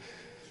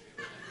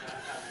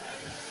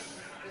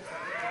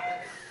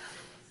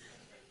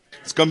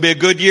 It's going to be a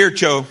good year,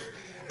 Joe.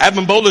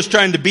 Abimboula's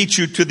trying to beat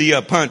you to the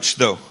punch,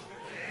 though.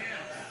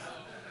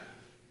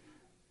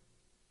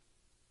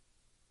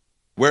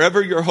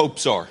 Wherever your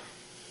hopes are,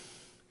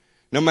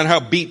 no matter how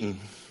beaten,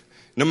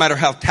 no matter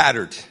how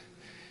tattered,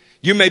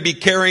 you may be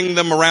carrying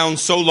them around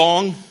so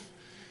long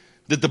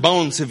that the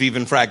bones have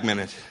even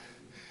fragmented.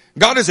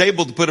 God is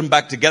able to put them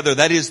back together.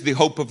 That is the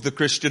hope of the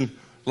Christian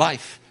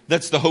life.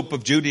 That's the hope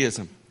of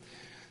Judaism.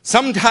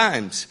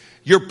 Sometimes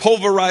you're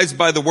pulverized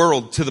by the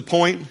world to the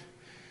point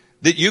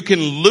that you can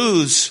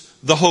lose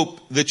the hope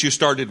that you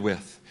started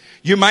with.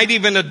 You might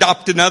even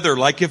adopt another,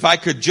 like if I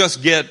could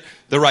just get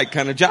the right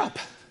kind of job.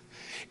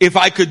 If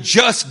I could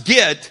just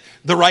get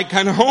the right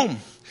kind of home.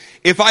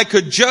 If I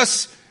could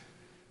just,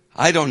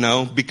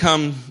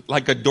 become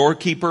like a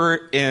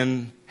doorkeeper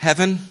in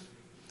heaven,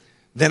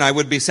 then I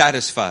would be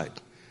satisfied.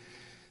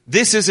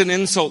 This is an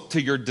insult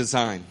to your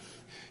design.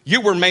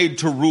 You were made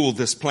to rule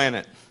this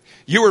planet.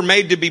 You were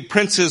made to be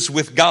princes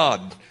with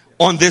God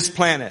on this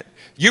planet.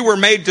 You were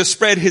made to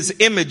spread his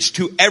image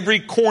to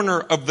every corner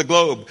of the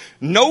globe.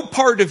 No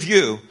part of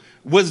you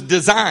was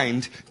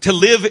designed to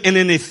live in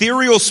an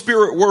ethereal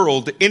spirit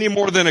world any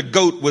more than a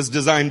goat was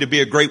designed to be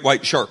a great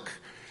white shark.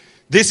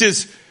 This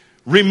is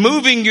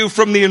removing you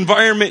from the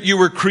environment you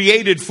were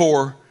created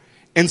for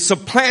and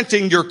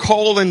supplanting your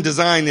call and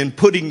design and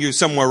putting you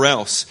somewhere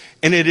else.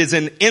 And it is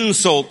an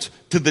insult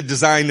to the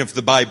design of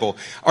the Bible.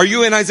 Are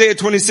you in Isaiah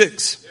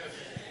 26?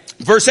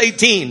 Verse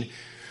 18.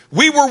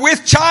 We were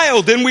with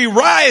child and we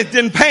writhed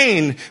in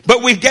pain,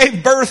 but we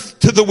gave birth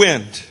to the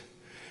wind.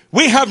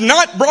 We have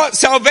not brought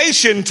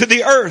salvation to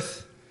the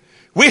earth.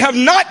 We have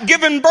not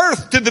given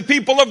birth to the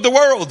people of the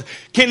world.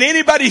 Can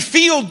anybody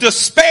feel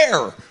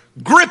despair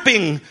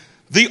gripping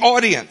the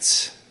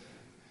audience?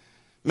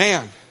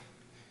 Man,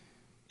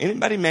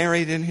 anybody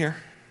married in here?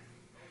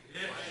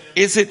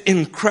 Is it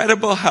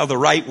incredible how the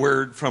right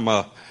word from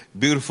a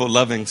beautiful,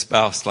 loving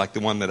spouse like the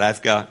one that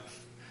I've got?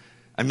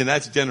 I mean,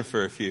 that's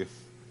Jennifer if you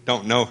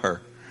don't know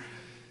her.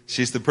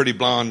 She's the pretty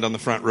blonde on the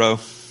front row.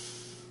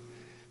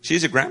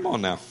 She's a grandma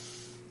now.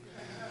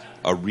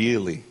 A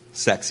really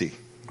sexy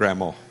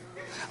grandma.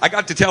 I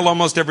got to tell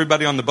almost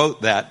everybody on the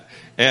boat that.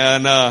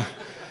 And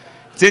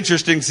it's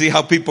interesting to see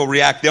how people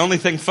react. The only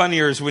thing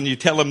funnier is when you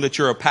tell them that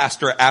you're a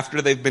pastor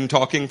after they've been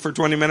talking for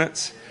 20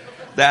 minutes.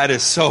 That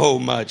is so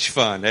much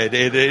fun.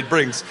 It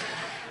brings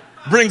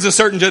a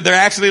certain joy. They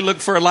actually look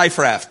for a life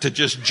raft to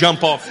just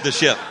jump off the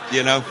ship,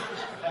 you know.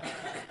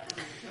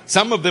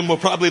 Some of them will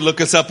probably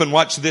look us up and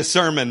watch this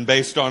sermon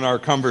based on our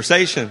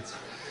conversations.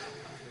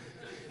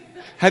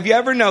 Have you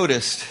ever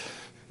noticed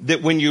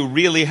that when you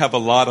really have a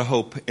lot of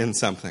hope in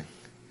something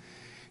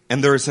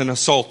and there's an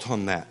assault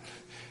on that,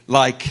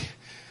 like,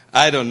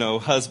 I don't know,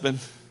 husband,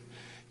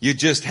 you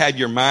just had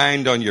your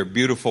mind on your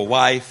beautiful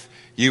wife.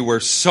 You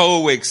were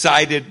so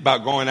excited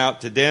about going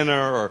out to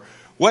dinner or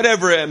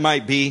whatever it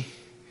might be.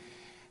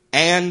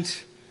 And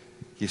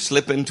you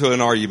slip into an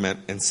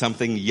argument and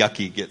something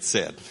yucky gets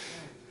said.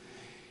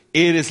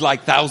 It is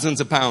like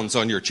thousands of pounds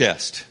on your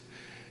chest.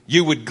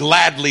 You would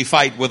gladly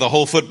fight with a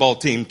whole football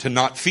team to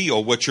not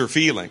feel what you're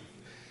feeling.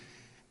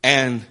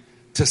 And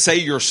to say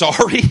you're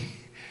sorry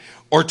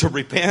or to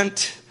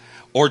repent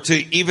or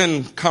to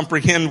even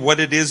comprehend what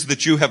it is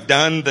that you have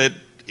done that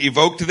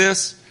evoked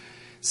this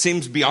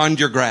seems beyond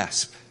your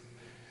grasp.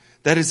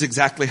 That is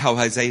exactly how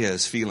Isaiah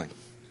is feeling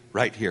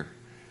right here.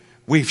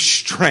 We've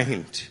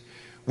strained.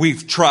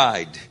 We've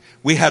tried.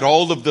 We had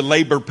all of the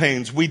labor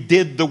pains. We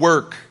did the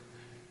work.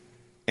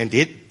 And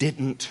it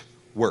didn't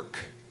work.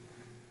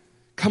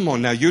 Come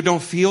on now, you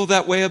don't feel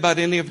that way about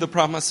any of the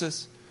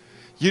promises?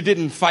 You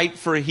didn't fight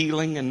for a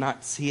healing and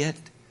not see it?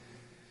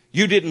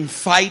 You didn't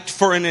fight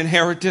for an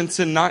inheritance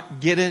and not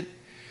get it?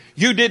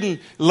 You didn't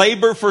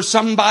labor for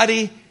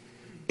somebody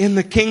in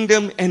the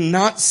kingdom and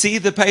not see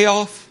the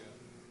payoff?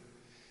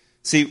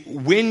 See,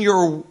 when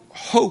your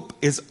hope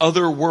is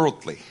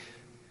otherworldly,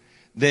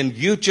 then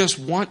you just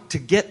want to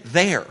get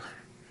there.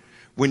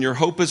 When your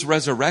hope is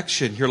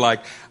resurrection, you're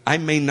like, I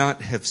may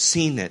not have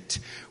seen it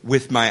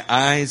with my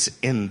eyes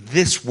in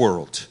this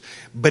world,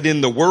 but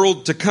in the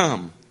world to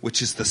come,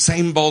 which is the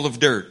same ball of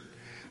dirt,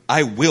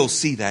 I will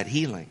see that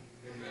healing.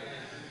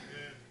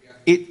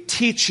 It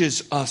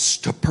teaches us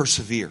to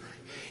persevere.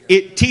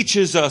 It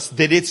teaches us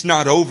that it's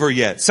not over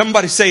yet.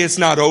 Somebody say it's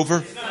not over.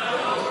 It's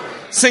not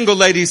over. Single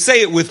ladies,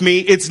 say it with me.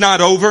 It's not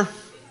over.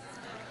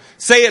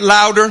 Say it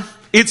louder.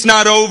 It's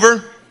not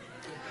over.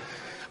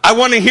 I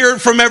want to hear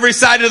it from every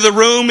side of the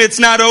room. It's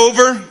not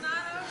over.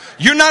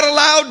 You're not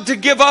allowed to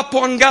give up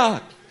on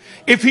God.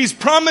 If He's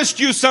promised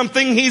you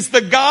something, He's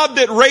the God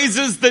that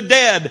raises the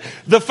dead.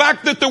 The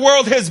fact that the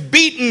world has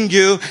beaten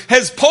you,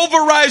 has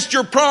pulverized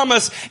your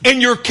promise,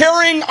 and you're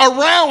carrying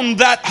around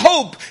that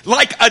hope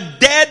like a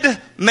dead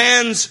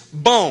man's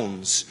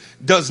bones,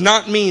 does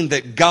not mean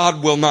that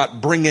God will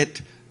not bring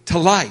it to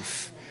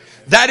life.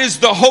 That is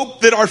the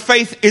hope that our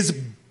faith is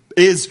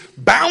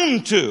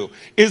bound to,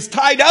 is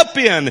tied up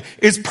in,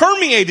 is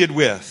permeated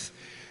with.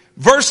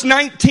 Verse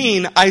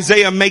 19,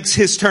 Isaiah makes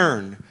his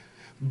turn.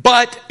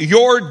 But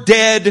your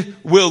dead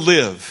will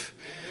live.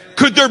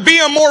 Could there be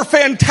a more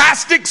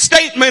fantastic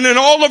statement in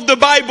all of the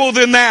Bible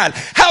than that?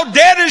 How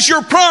dead is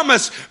your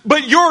promise,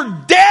 but your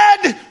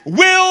dead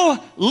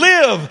will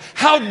live.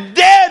 How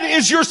dead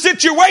is your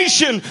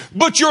situation,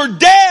 but your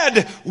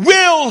dead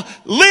will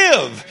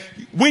live.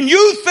 When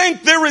you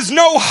think there is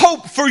no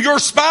hope for your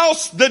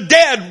spouse, the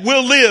dead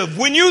will live.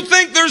 When you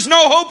think there's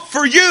no hope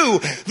for you,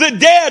 the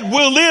dead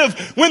will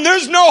live. When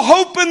there's no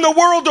hope in the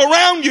world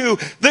around you,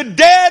 the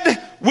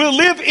dead will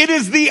live. It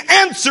is the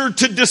answer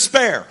to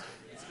despair.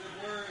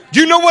 Do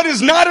you know what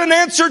is not an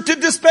answer to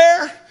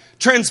despair?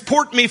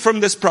 Transport me from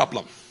this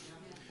problem.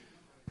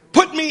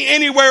 Put me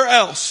anywhere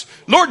else.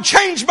 Lord,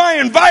 change my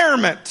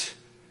environment.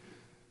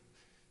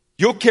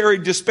 You'll carry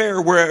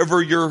despair wherever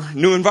your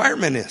new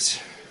environment is.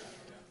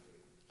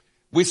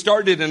 We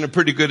started in a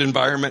pretty good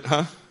environment,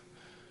 huh?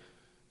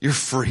 You're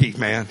free,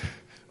 man.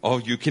 All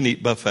you can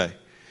eat buffet.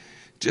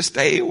 Just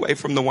stay away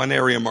from the one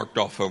area marked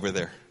off over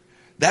there.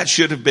 That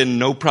should have been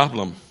no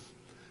problem.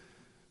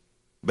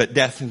 But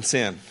death and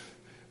sin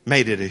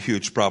made it a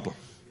huge problem.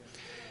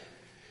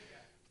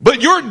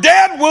 But your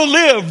dead will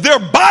live. Their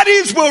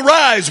bodies will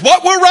rise.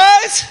 What will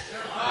rise?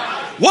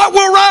 What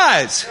will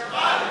rise?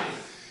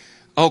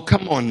 Oh,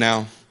 come on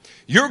now.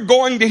 You're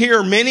going to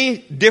hear many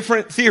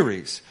different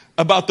theories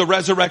about the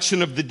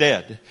resurrection of the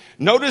dead.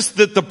 Notice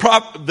that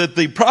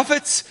the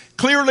prophets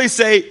clearly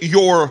say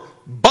your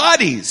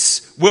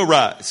bodies will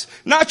rise.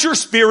 Not your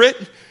spirit,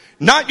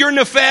 not your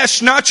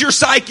nefesh, not your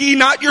psyche,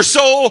 not your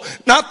soul,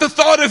 not the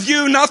thought of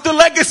you, not the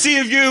legacy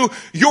of you.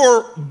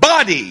 Your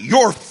body,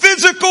 your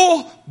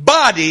physical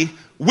body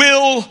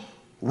will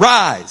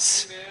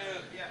rise.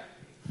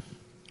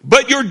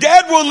 But your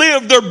dead will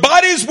live, their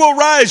bodies will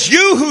rise.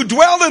 You who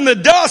dwell in the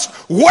dust,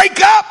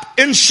 wake up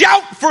and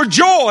shout for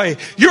joy.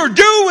 Your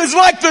dew is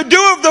like the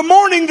dew of the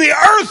morning. The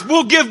earth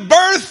will give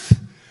birth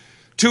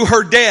to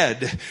her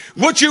dead.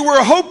 What you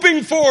were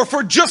hoping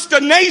for just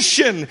a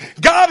nation,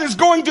 God is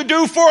going to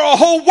do for a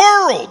whole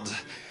world.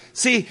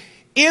 See,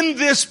 in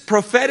this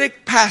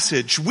prophetic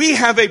passage, we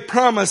have a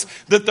promise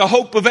that the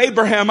hope of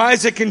Abraham,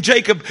 Isaac, and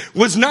Jacob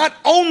was not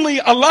only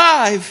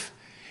alive,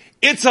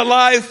 it's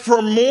alive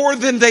for more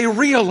than they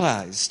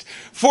realized.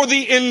 For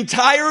the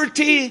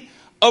entirety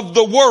of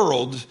the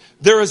world,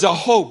 there is a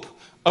hope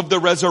of the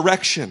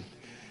resurrection.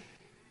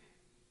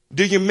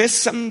 Do you miss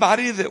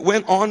somebody that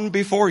went on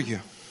before you?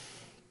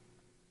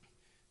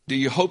 Do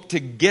you hope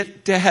to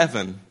get to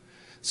heaven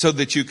so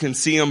that you can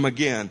see them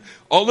again?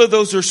 All of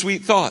those are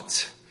sweet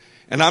thoughts.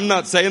 And I'm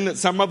not saying that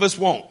some of us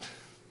won't.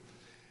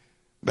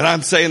 But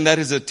I'm saying that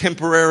is a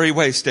temporary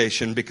way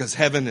station because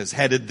heaven is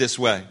headed this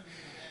way.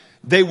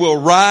 They will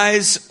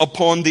rise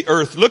upon the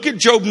earth. Look at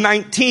Job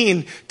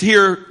 19 to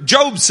hear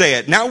Job say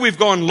it. Now we've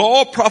gone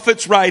law,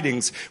 prophets,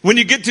 writings. When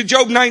you get to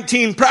Job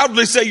 19,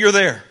 proudly say you're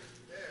there.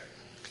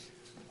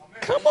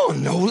 Come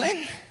on,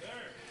 Nolan.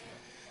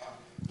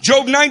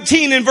 Job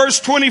 19 in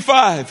verse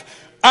 25.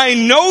 I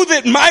know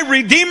that my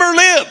Redeemer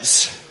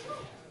lives.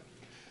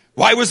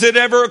 Why was it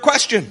ever a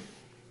question?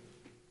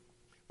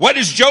 What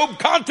is Job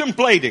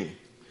contemplating?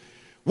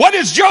 What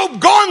has Job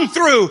gone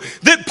through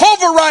that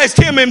pulverized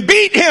him and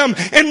beat him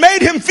and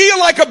made him feel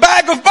like a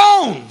bag of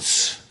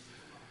bones?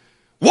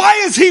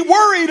 Why is he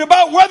worried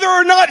about whether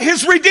or not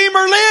his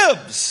Redeemer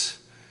lives?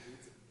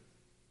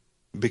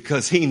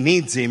 Because he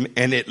needs him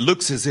and it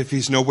looks as if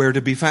he's nowhere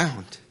to be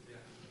found.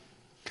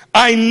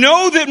 I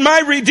know that my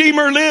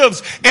Redeemer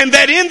lives and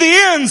that in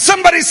the end,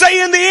 somebody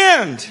say in the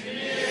end,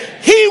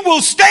 he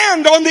will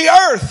stand on the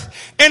earth.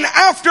 And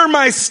after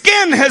my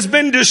skin has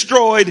been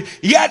destroyed,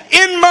 yet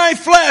in my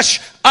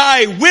flesh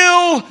I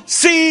will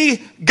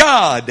see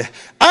God.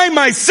 I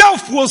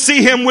myself will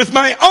see him with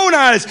my own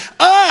eyes.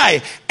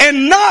 I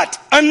and not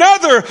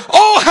another.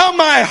 Oh, how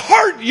my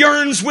heart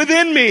yearns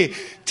within me.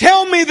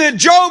 Tell me that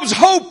Job's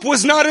hope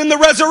was not in the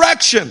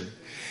resurrection.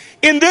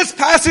 In this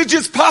passage,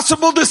 it's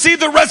possible to see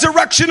the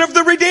resurrection of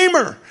the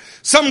Redeemer.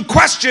 Some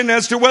question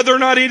as to whether or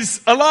not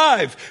he's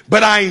alive.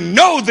 But I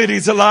know that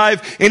he's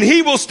alive and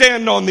he will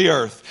stand on the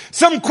earth.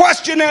 Some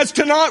question as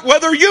to not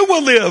whether you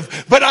will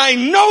live. But I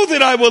know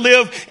that I will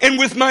live and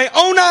with my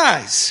own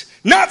eyes,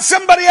 not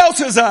somebody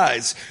else's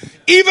eyes.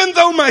 Even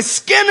though my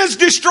skin is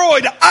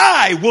destroyed,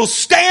 I will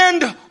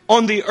stand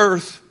on the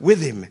earth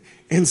with him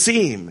and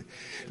see him.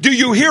 Do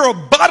you hear a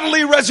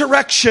bodily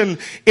resurrection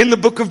in the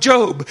book of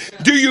Job?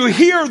 Do you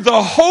hear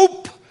the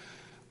hope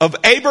of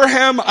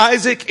Abraham,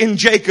 Isaac, and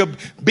Jacob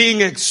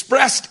being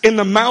expressed in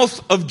the mouth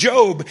of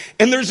Job?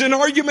 And there's an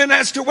argument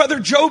as to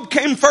whether Job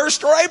came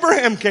first or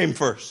Abraham came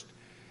first.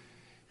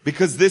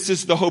 Because this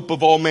is the hope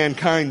of all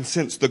mankind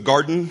since the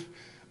Garden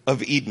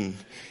of Eden.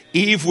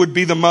 Eve would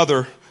be the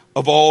mother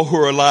of all who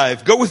are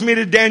alive. Go with me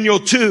to Daniel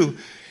 2,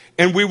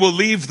 and we will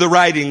leave the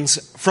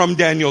writings from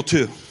Daniel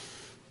 2.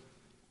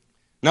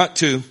 Not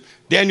 2,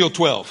 Daniel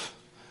 12.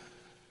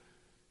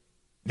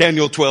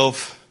 Daniel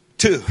 12,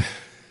 2.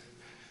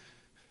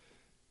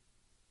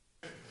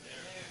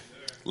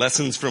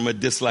 Lessons from a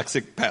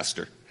dyslexic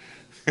pastor.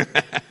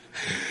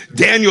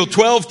 Daniel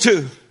 12,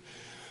 2.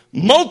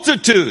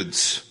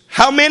 Multitudes.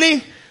 How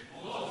many?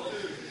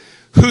 Multitudes.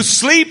 Who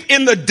sleep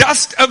in the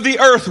dust of the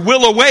earth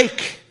will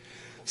awake.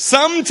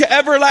 Some to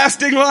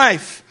everlasting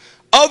life.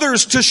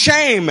 Others to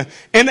shame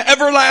and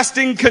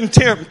everlasting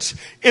contempt.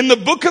 In the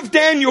book of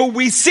Daniel,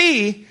 we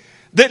see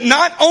that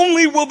not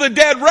only will the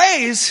dead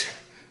raise,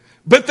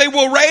 but they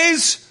will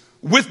raise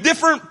with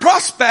different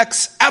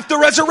prospects at the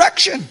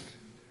resurrection.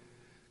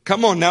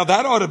 Come on, now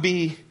that ought to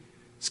be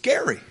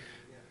scary.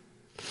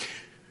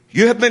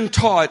 You have been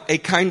taught a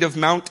kind of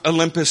Mount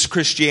Olympus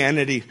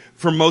Christianity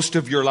for most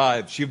of your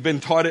lives. You've been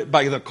taught it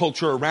by the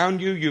culture around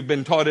you. You've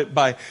been taught it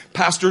by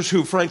pastors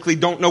who frankly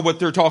don't know what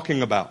they're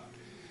talking about.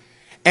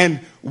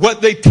 And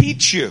what they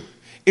teach you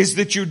is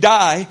that you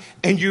die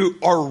and you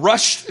are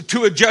rushed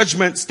to a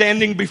judgment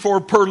standing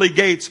before pearly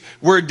gates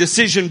where a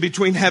decision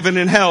between heaven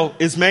and hell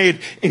is made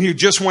and you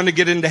just want to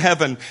get into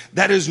heaven.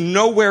 That is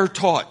nowhere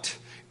taught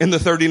in the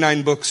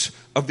 39 books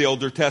of the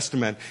Old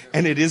Testament.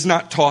 And it is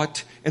not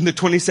taught in the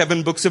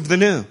 27 books of the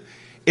New.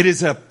 It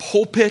is a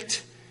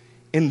pulpit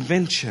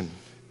invention.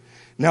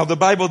 Now, the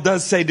Bible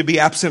does say to be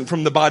absent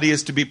from the body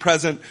is to be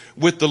present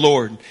with the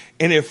Lord.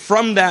 And if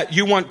from that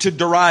you want to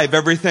derive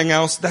everything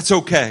else, that's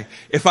okay.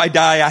 If I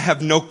die, I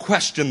have no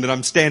question that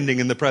I'm standing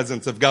in the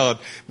presence of God.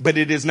 But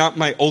it is not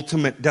my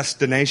ultimate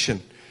destination.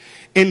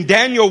 In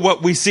Daniel,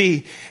 what we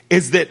see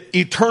is that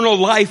eternal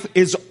life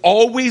is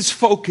always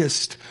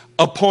focused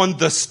upon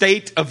the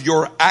state of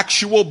your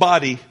actual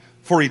body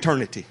for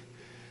eternity.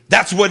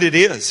 That's what it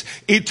is.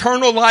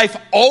 Eternal life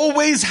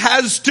always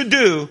has to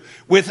do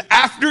with,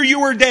 after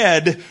you are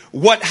dead,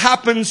 what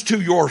happens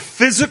to your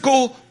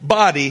physical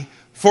body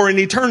for an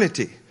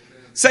eternity.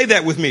 Say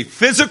that with me.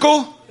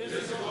 Physical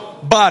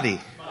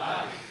body.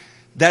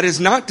 That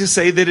is not to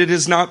say that it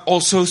is not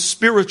also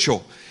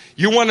spiritual.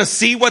 You want to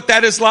see what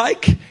that is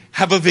like?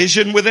 Have a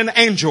vision with an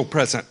angel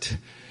present.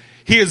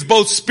 He is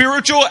both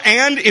spiritual,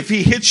 and if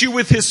he hits you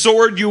with his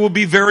sword, you will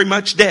be very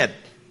much dead.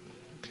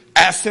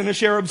 Ask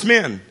Sennacherib's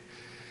men.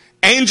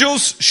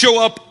 Angels show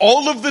up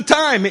all of the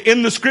time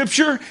in the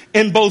scripture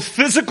in both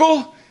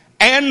physical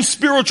and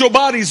spiritual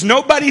bodies.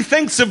 Nobody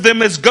thinks of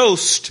them as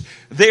ghosts.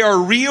 They are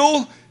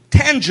real,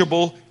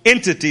 tangible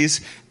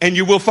entities, and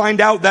you will find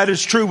out that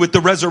is true with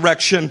the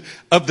resurrection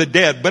of the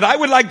dead. But I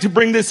would like to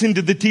bring this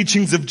into the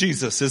teachings of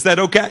Jesus. Is that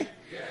okay?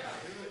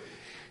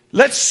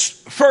 Let's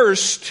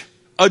first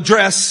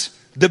address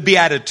the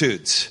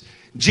Beatitudes.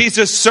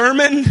 Jesus'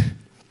 sermon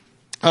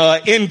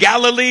in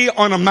Galilee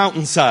on a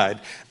mountainside.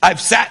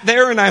 I've sat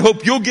there, and I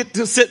hope you'll get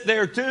to sit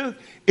there too.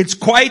 It's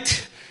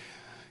quite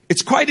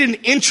an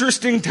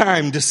interesting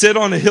time to sit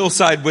on a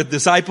hillside with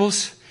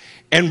disciples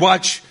and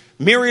watch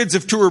myriads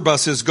of tour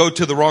buses go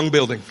to the wrong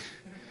building.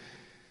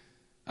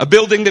 A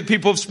building that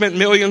people have spent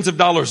millions of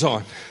dollars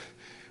on,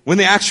 when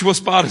the actual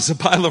spot is a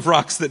pile of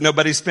rocks that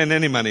nobody spent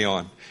any money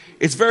on.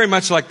 It's very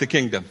much like the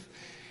kingdom.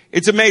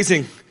 It's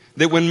amazing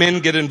that when men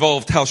get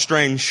involved, how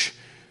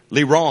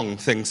strangely wrong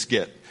things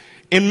get.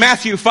 In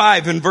Matthew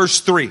 5 and verse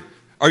 3,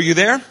 are you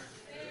there?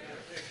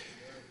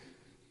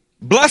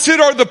 Blessed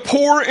are the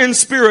poor in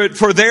spirit,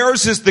 for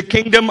theirs is the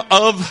kingdom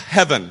of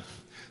heaven.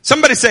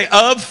 Somebody say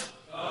of.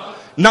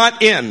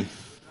 Not in.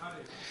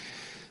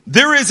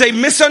 There is a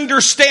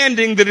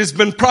misunderstanding that has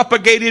been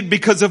propagated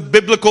because of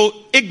biblical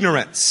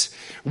ignorance.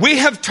 We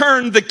have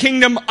turned the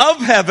kingdom of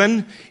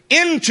heaven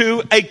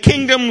into a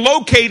kingdom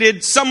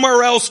located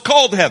somewhere else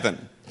called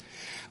heaven.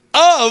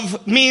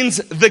 Of means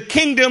the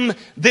kingdom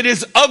that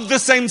is of the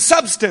same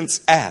substance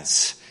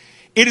as.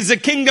 It is a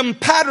kingdom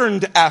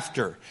patterned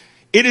after.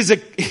 It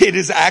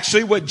is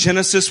actually what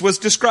Genesis was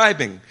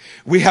describing.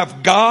 We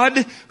have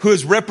God who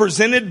is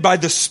represented by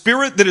the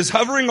Spirit that is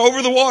hovering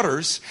over the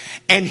waters,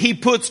 and he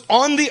puts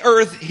on the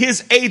earth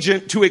his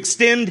agent to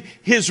extend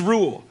his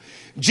rule.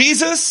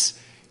 Jesus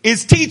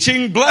is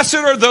teaching, blessed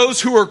are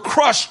those who are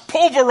crushed,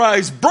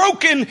 pulverized,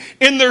 broken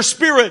in their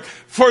spirit,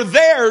 for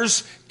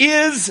theirs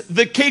is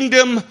the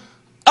kingdom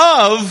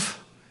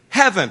of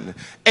heaven.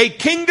 A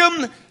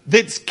kingdom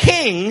that's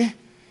king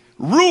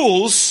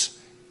rules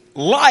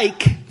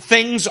like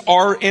things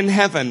are in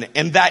heaven.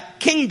 And that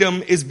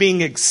kingdom is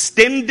being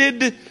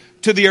extended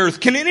to the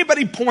earth. Can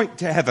anybody point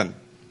to heaven?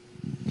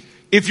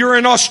 If you're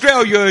in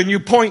Australia and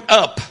you point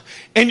up,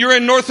 and you're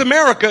in North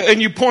America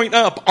and you point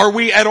up, are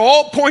we at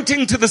all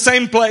pointing to the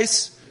same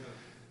place?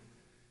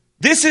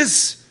 This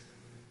is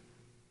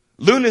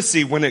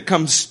lunacy when it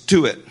comes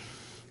to it.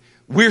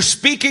 We're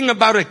speaking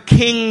about a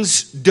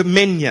king's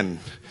dominion.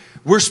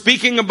 We're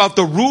speaking about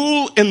the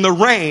rule and the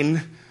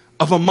reign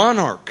of a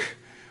monarch.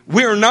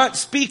 We're not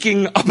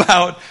speaking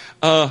about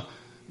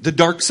the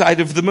dark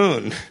side of the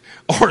moon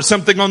or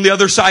something on the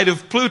other side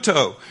of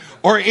Pluto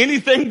or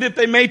anything that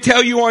they may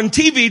tell you on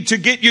TV to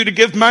get you to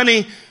give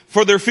money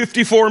for their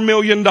 $54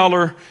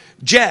 million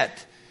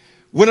jet.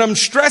 What I'm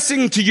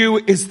stressing to you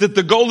is that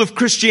the goal of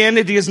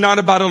Christianity is not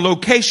about a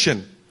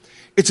location.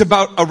 It's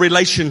about a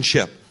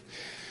relationship.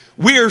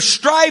 We are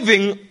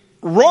striving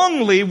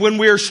wrongly when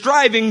we are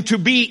striving to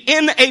be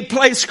in a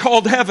place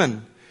called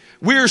heaven.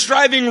 We are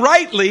striving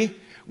rightly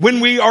when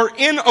we are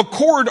in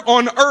accord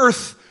on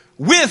earth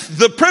with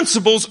the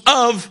principles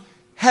of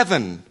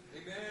heaven.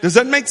 Does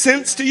that make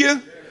sense to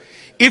you?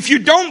 If you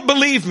don't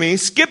believe me,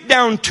 skip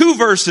down 2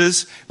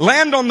 verses,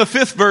 land on the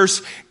 5th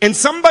verse, and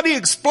somebody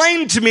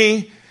explain to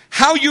me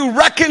how you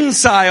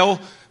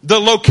reconcile the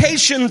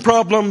location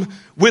problem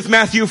with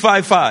Matthew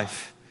 5:5.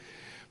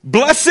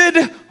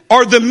 Blessed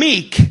are the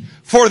meek,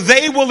 for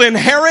they will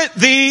inherit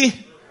the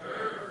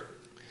earth.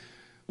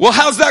 Well,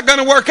 how's that going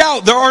to work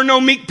out? There are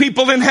no meek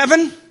people in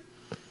heaven?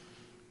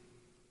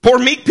 Poor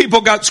meek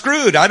people got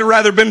screwed. I'd have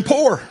rather been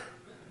poor.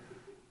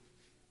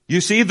 You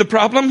see the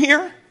problem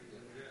here?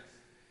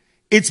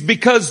 It's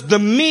because the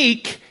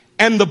meek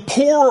and the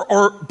poor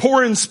or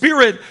poor in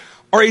spirit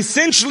are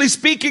essentially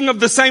speaking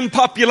of the same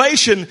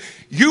population.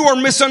 You are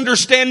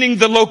misunderstanding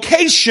the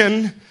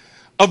location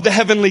of the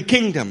heavenly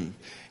kingdom.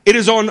 It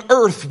is on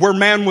earth where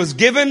man was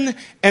given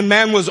and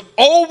man was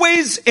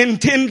always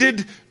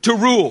intended to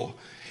rule.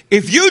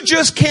 If you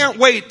just can't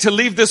wait to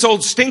leave this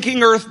old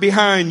stinking earth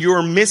behind,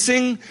 you're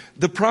missing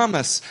the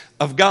promise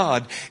of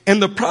God. And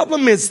the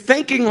problem is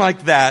thinking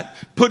like that,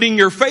 putting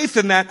your faith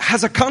in that,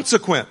 has a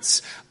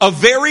consequence, a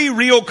very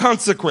real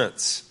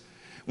consequence.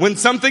 When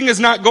something is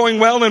not going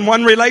well in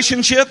one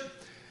relationship,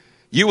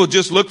 you will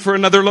just look for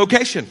another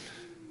location.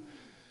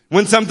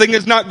 When something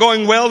is not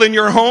going well in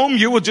your home,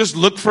 you will just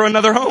look for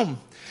another home.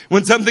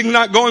 When something's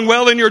not going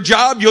well in your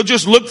job, you'll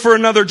just look for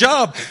another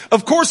job.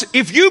 Of course,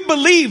 if you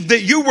believe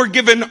that you were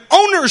given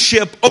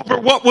ownership over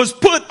what was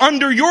put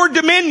under your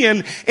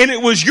dominion and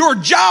it was your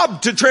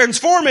job to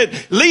transform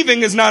it,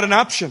 leaving is not an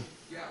option.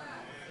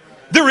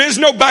 There is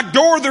no back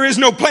door. There is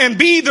no plan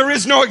B. There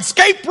is no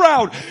escape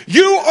route.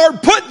 You are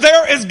put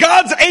there as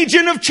God's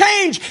agent of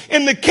change,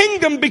 and the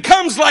kingdom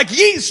becomes like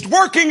yeast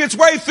working its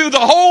way through the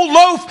whole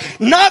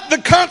loaf, not the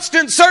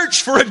constant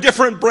search for a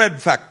different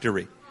bread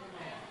factory.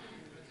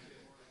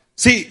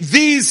 See,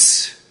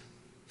 these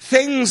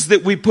things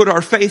that we put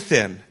our faith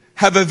in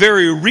have a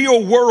very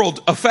real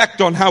world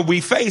effect on how we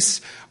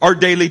face our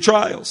daily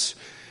trials.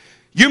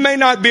 You may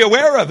not be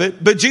aware of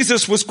it, but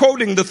Jesus was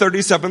quoting the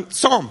 37th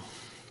Psalm.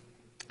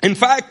 In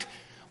fact,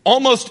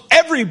 almost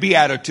every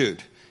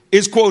beatitude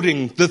is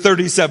quoting the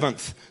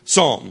 37th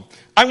Psalm.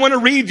 I want to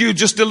read you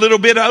just a little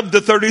bit of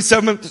the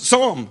 37th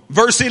Psalm,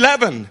 verse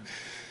 11.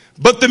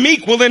 But the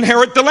meek will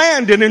inherit the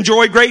land and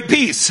enjoy great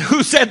peace.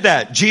 Who said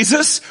that?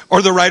 Jesus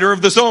or the writer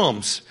of the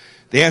Psalms?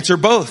 The answer,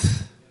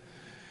 both.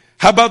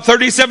 How about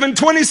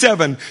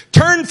 37:27?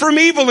 Turn from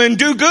evil and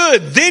do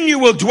good. Then you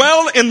will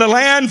dwell in the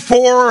land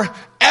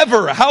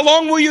forever. How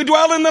long will you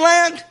dwell in the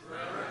land?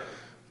 Forever.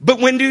 But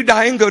when do you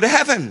die and go to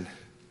heaven?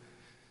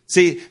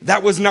 See,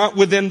 that was not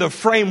within the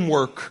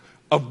framework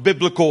of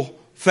biblical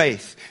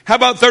faith. How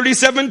about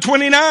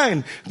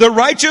 37:29? The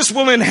righteous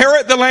will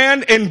inherit the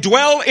land and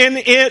dwell in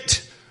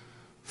it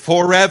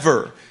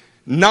forever.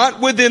 Not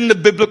within the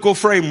biblical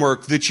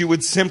framework that you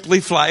would simply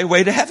fly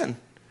away to heaven.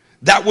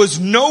 That was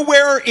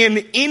nowhere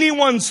in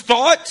anyone's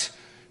thought,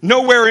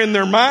 nowhere in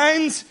their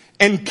minds,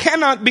 and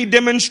cannot be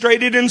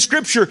demonstrated in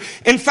Scripture.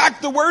 In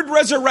fact, the word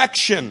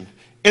resurrection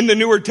in the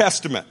Newer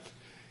Testament,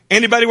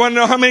 anybody want to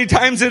know how many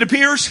times it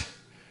appears?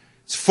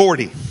 It's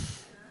 40.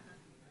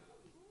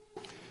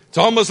 It's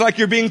almost like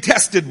you're being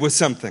tested with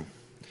something.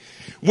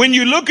 When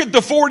you look at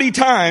the 40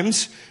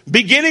 times,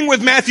 beginning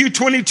with Matthew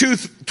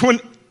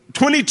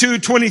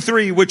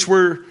 22:23, which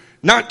we're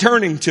not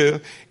turning to,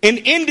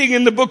 and ending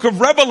in the book of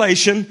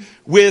Revelation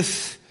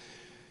with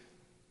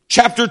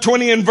chapter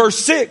 20 and verse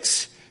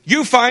 6,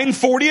 you find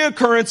 40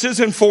 occurrences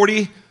and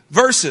 40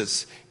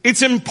 verses.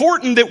 It's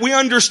important that we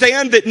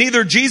understand that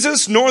neither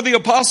Jesus nor the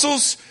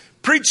apostles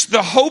preached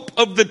the hope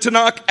of the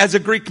Tanakh as a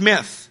Greek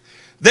myth.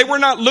 They were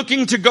not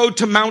looking to go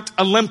to Mount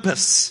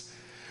Olympus.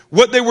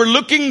 What they were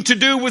looking to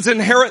do was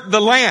inherit the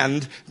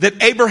land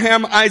that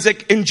Abraham,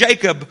 Isaac, and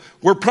Jacob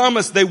were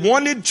promised. They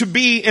wanted to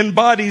be in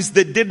bodies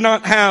that did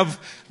not have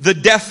the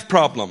death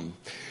problem.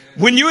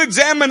 When you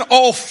examine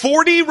all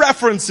 40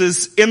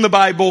 references in the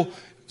Bible,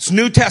 it's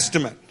New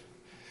Testament,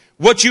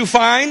 what you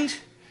find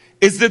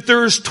is that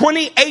there's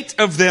 28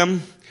 of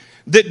them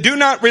that do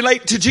not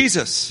relate to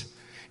Jesus.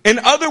 In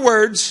other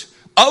words,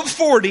 of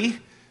 40,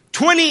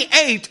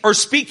 28 are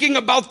speaking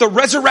about the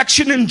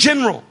resurrection in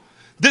general.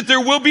 That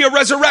there will be a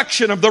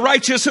resurrection of the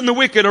righteous and the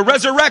wicked, a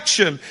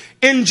resurrection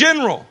in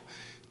general.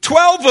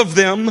 12 of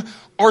them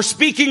are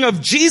speaking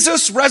of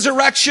Jesus'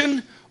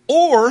 resurrection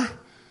or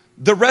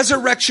the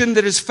resurrection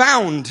that is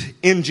found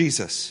in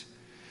Jesus.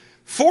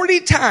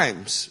 40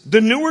 times the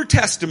Newer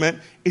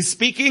Testament is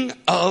speaking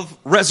of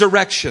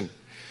resurrection.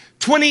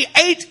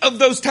 28 of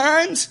those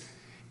times,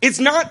 it's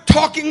not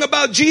talking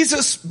about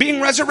Jesus being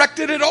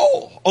resurrected at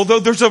all, although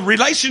there's a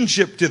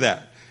relationship to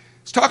that.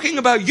 It's talking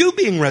about you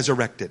being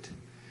resurrected.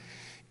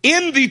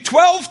 In the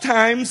 12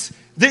 times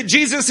that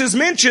Jesus is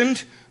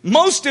mentioned,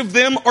 most of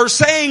them are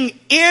saying,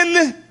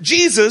 in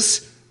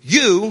Jesus,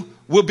 you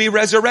will be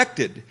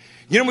resurrected.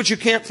 You know what you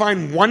can't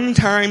find one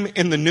time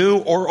in the New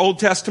or Old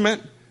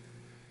Testament?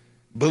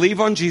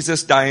 Believe on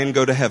Jesus, die and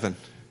go to heaven.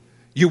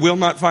 You will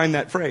not find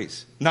that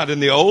phrase. Not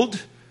in the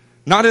Old,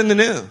 not in the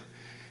New.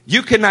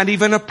 You cannot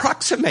even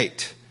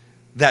approximate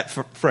that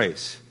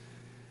phrase.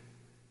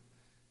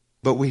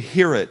 But we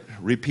hear it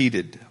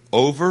repeated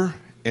over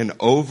and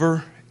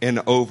over and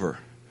over.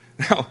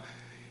 Now,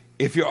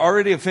 if you're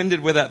already offended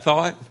with that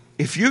thought,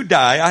 if you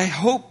die, I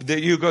hope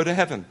that you go to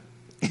heaven.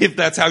 If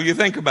that's how you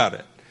think about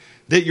it.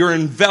 That you're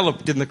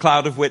enveloped in the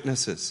cloud of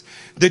witnesses.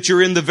 That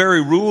you're in the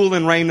very rule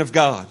and reign of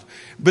God.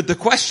 But the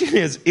question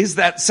is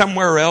that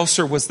somewhere else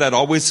or was that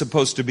always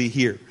supposed to be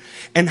here?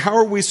 And how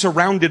are we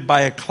surrounded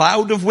by a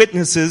cloud of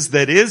witnesses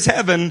that is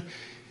heaven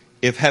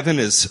if heaven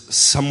is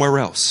somewhere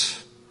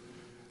else?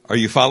 Are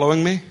you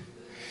following me?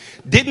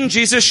 Didn't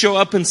Jesus show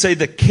up and say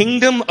the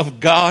kingdom of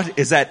God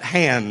is at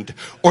hand,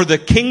 or the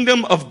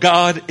kingdom of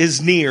God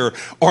is near?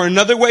 Or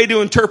another way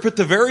to interpret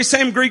the very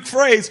same Greek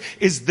phrase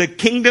is the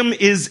kingdom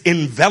is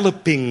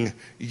enveloping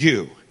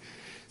you.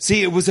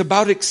 See, it was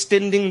about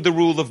extending the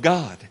rule of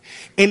God.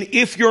 And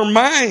if your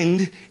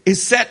mind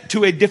is set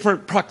to a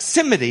different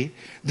proximity,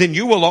 then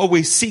you will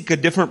always seek a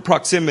different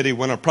proximity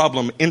when a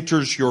problem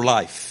enters your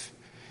life.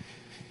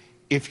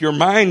 If your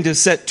mind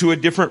is set to a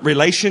different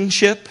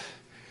relationship,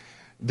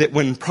 that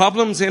when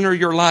problems enter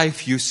your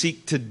life, you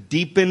seek to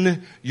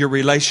deepen your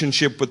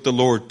relationship with the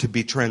Lord to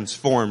be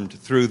transformed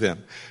through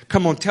them.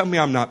 Come on, tell me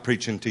I'm not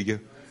preaching to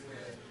you.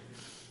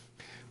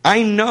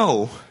 I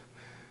know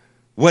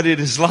what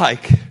it is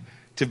like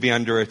to be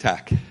under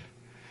attack.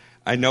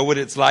 I know what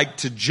it's like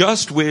to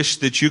just wish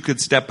that you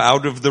could step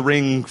out of the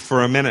ring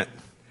for a minute.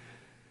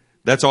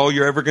 That's all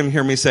you're ever going to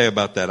hear me say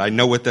about that. I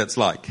know what that's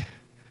like.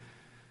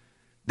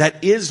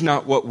 That is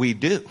not what we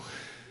do.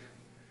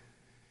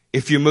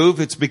 If you move,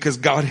 it's because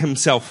God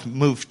himself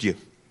moved you.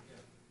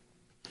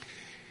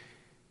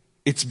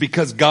 It's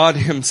because God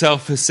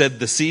himself has said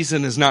the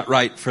season is not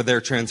right for their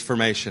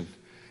transformation.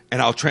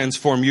 And I'll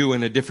transform you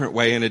in a different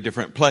way, in a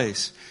different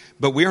place.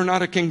 But we are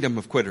not a kingdom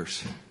of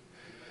quitters.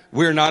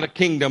 We're not a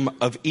kingdom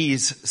of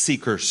ease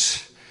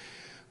seekers.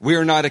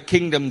 We're not a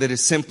kingdom that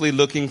is simply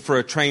looking for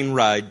a train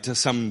ride to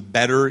some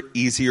better,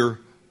 easier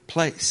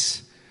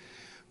place.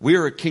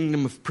 We're a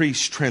kingdom of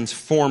priests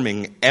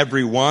transforming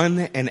everyone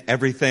and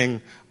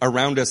everything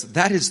around us.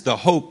 That is the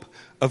hope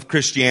of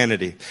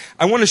Christianity.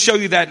 I want to show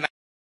you that in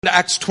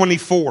Acts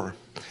 24.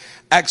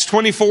 Acts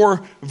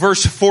 24,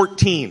 verse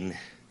 14.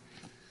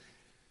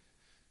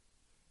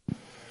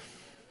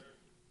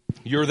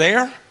 You're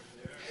there?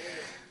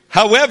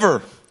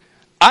 However,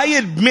 I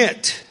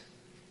admit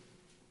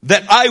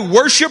that I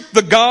worship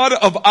the God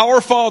of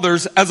our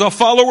fathers as a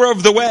follower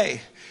of the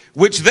way,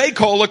 which they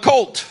call a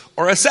cult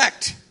or a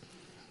sect.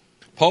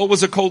 Paul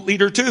was a cult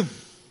leader too.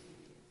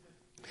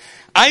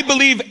 I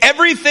believe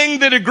everything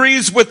that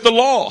agrees with the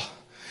law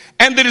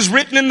and that is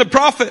written in the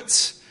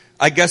prophets.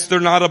 I guess they're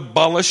not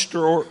abolished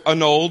or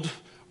annulled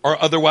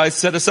or otherwise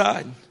set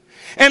aside.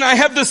 And I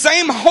have the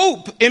same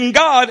hope in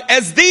God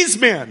as these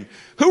men.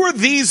 Who are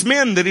these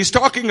men that he's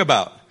talking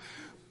about?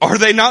 Are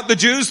they not the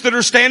Jews that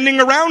are standing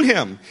around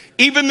him?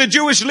 Even the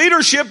Jewish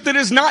leadership that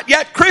is not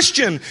yet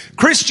Christian.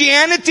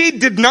 Christianity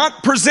did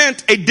not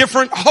present a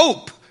different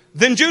hope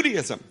than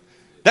Judaism.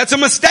 That's a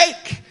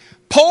mistake.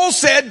 Paul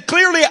said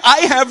clearly, I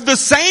have the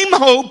same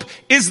hope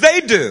as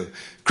they do.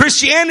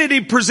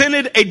 Christianity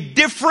presented a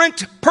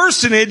different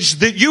personage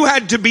that you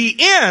had to be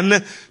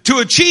in to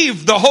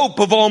achieve the hope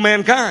of all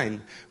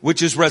mankind,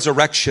 which is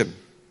resurrection.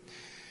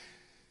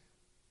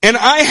 And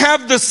I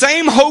have the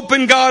same hope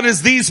in God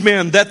as these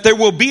men, that there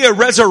will be a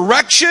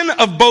resurrection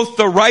of both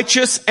the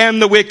righteous and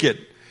the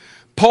wicked.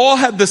 Paul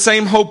had the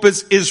same hope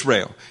as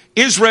Israel.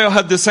 Israel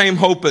had the same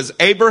hope as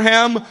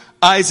Abraham,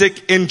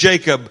 Isaac, and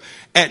Jacob.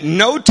 At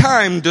no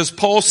time does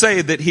Paul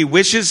say that he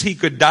wishes he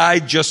could die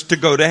just to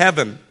go to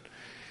heaven.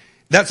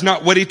 That's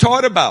not what he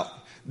taught about.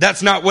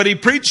 That's not what he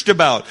preached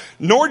about.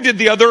 Nor did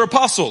the other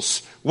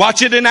apostles.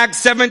 Watch it in Acts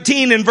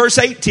 17 and verse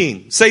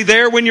 18. Say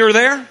there when you're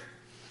there.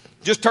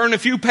 Just turn a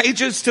few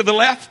pages to the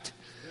left.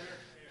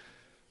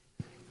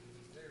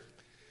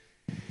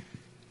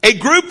 A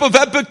group of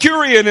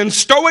Epicurean and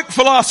Stoic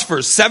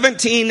philosophers,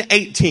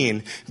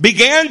 1718,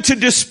 began to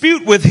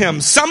dispute with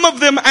him. Some of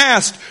them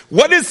asked,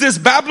 what is this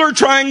babbler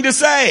trying to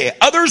say?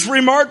 Others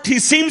remarked, he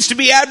seems to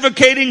be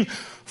advocating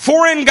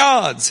foreign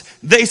gods.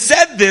 They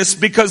said this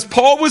because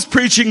Paul was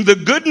preaching the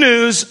good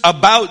news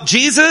about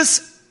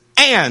Jesus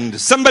and,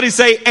 somebody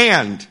say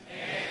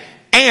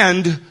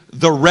and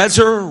the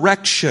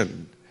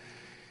resurrection.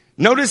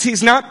 Notice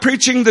he's not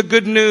preaching the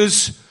good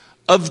news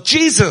of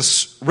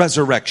Jesus'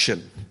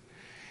 resurrection.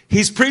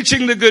 He's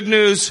preaching the good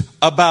news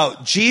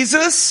about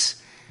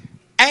Jesus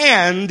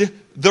and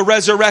the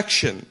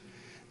resurrection.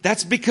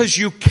 That's because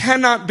you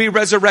cannot be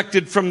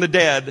resurrected from the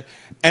dead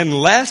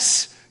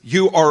unless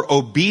you are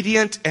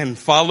obedient and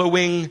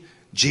following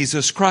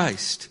Jesus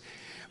Christ.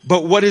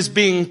 But what is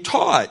being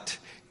taught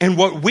and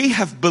what we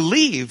have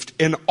believed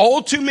in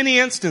all too many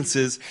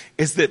instances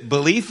is that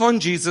belief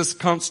on Jesus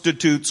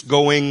constitutes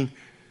going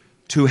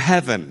to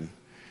heaven.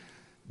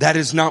 That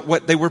is not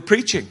what they were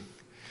preaching.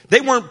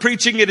 They weren't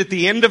preaching it at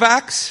the end of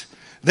Acts.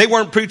 They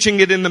weren't preaching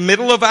it in the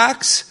middle of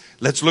Acts.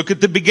 Let's look at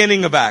the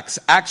beginning of Acts.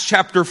 Acts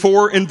chapter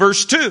 4 and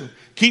verse 2.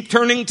 Keep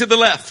turning to the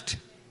left.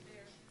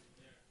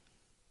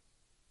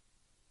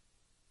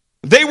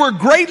 They were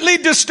greatly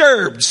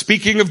disturbed,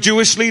 speaking of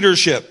Jewish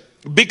leadership,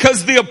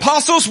 because the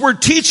apostles were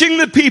teaching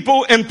the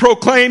people and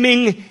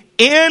proclaiming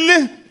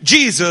in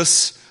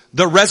Jesus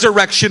the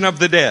resurrection of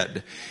the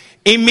dead.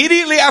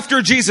 Immediately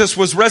after Jesus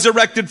was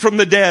resurrected from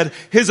the dead,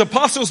 his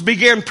apostles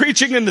began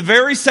preaching in the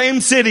very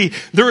same city.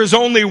 There is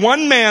only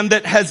one man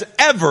that has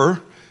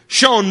ever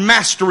shown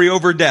mastery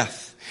over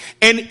death.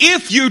 And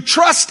if you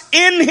trust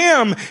in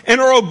him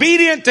and are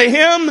obedient to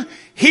him,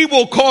 he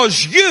will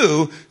cause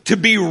you to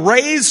be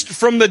raised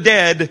from the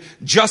dead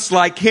just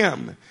like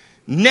him.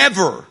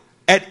 Never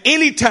at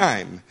any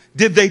time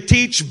did they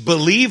teach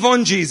believe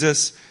on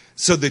Jesus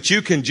so that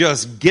you can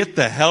just get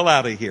the hell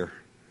out of here.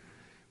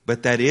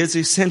 But that is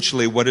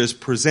essentially what is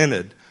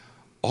presented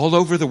all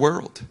over the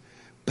world.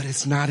 But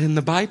it's not in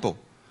the Bible.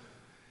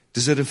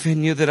 Does it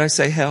offend you that I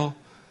say hell?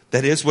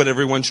 That is what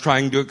everyone's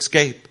trying to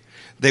escape.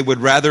 They would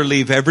rather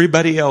leave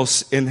everybody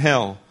else in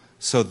hell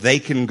so they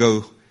can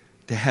go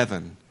to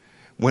heaven,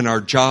 when our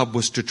job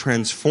was to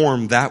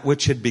transform that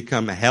which had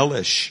become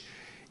hellish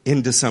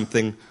into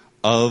something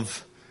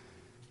of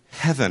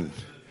heaven.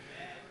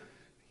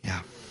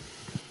 Yeah.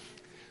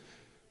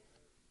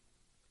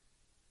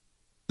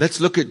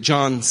 Let's look at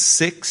John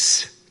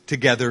 6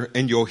 together,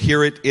 and you'll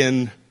hear it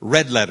in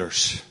red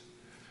letters.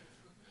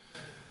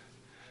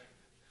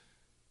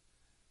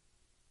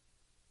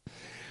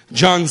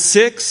 John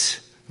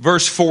 6,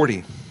 verse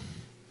 40.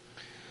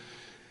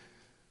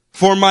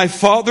 For my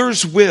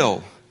Father's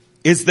will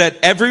is that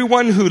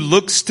everyone who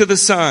looks to the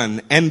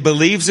Son and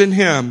believes in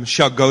him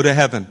shall go to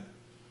heaven.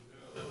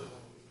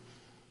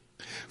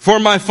 For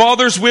my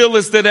Father's will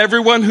is that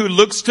everyone who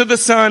looks to the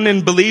Son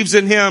and believes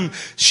in him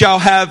shall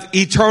have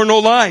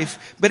eternal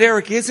life. But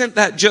Eric, isn't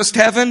that just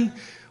heaven?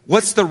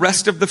 What's the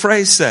rest of the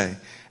phrase say?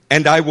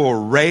 And I will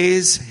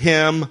raise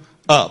him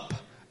up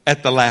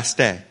at the last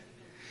day.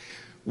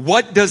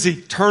 What does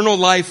eternal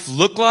life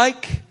look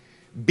like?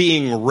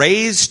 Being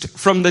raised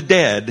from the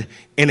dead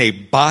in a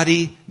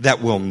body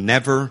that will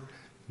never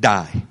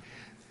die.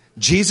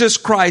 Jesus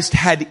Christ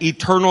had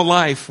eternal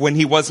life when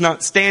he was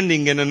not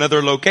standing in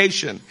another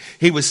location.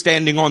 He was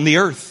standing on the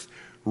earth,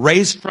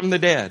 raised from the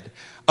dead.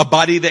 A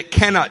body that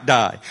cannot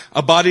die.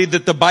 A body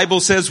that the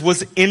Bible says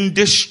was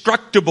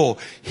indestructible.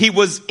 He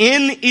was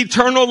in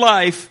eternal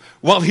life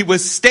while he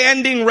was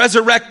standing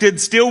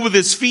resurrected, still with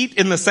his feet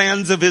in the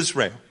sands of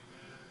Israel.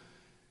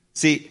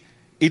 See,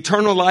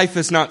 eternal life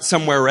is not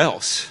somewhere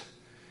else.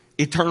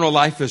 Eternal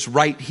life is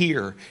right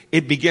here.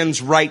 It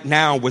begins right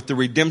now with the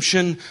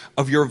redemption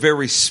of your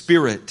very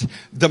spirit.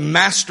 The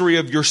mastery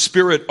of your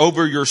spirit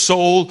over your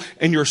soul,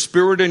 and your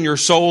spirit and your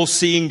soul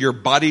seeing your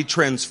body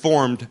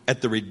transformed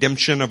at the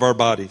redemption of our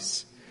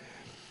bodies.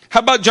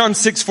 How about John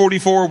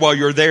 6:44 while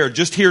you're there?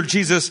 Just hear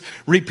Jesus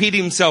repeat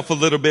himself a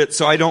little bit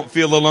so I don't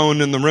feel alone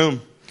in the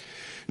room.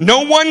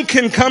 No one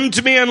can come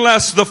to me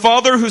unless the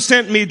Father who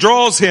sent me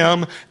draws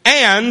him,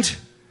 and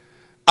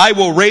I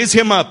will raise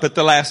him up at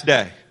the last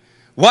day.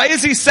 Why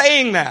is he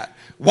saying that?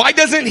 Why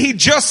doesn't he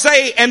just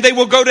say, and they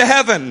will go to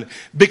heaven?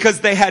 Because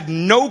they had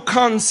no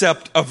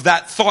concept of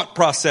that thought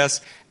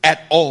process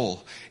at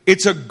all.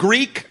 It's a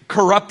Greek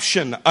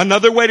corruption.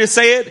 Another way to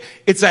say it,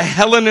 it's a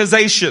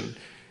Hellenization.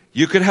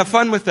 You could have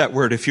fun with that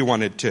word if you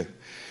wanted to.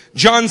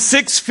 John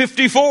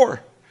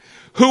 6:54.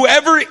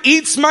 Whoever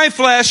eats my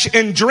flesh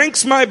and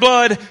drinks my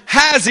blood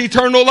has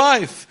eternal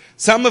life.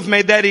 Some have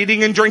made that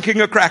eating and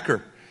drinking a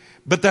cracker.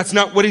 But that's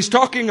not what he's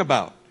talking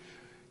about.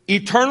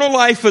 Eternal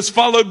life is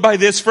followed by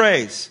this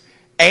phrase,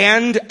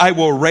 and I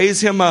will raise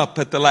him up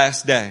at the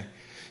last day.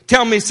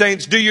 Tell me,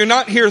 saints, do you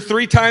not hear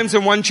 3 times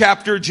in one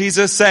chapter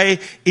Jesus say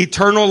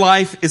eternal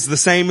life is the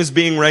same as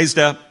being raised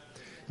up?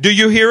 Do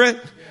you hear it?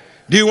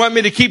 Do you want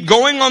me to keep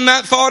going on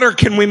that thought, or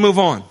can we move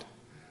on?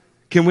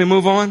 Can we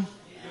move on?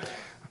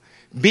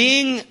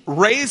 Being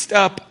raised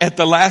up at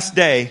the last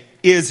day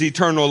is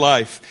eternal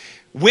life.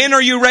 When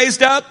are you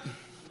raised up?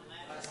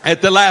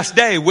 At the last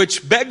day,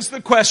 which begs the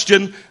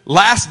question,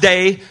 last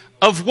day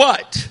of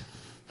what?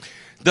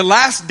 The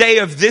last day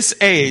of this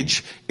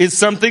age is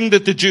something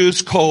that the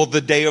Jews call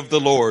the day of the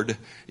Lord,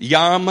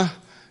 Yom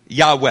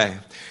Yahweh.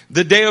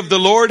 The day of the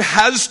Lord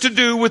has to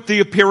do with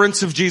the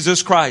appearance of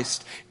Jesus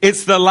Christ.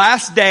 It's the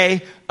last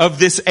day of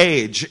this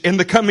age. In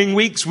the coming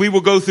weeks, we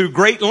will go through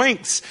great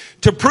lengths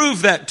to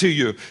prove that to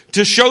you,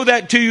 to show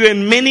that to you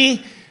in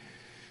many,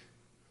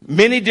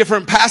 many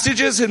different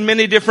passages in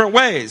many different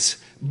ways.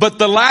 But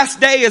the last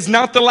day is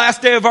not the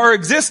last day of our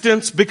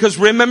existence, because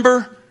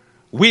remember,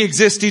 we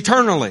exist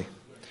eternally.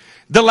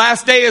 The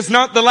last day is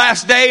not the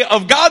last day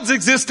of God's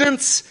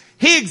existence.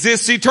 He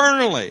exists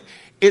eternally.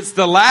 It's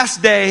the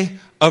last day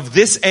of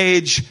this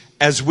age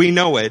as we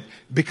know it,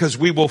 because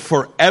we will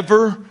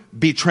forever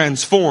be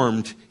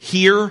transformed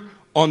here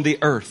on the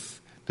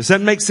earth. Does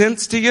that make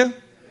sense to you?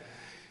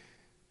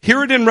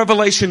 Hear it in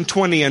Revelation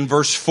 20 and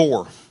verse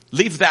 4.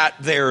 Leave that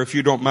there if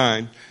you don't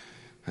mind.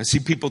 I see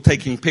people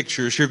taking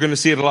pictures. You're going to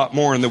see it a lot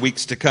more in the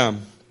weeks to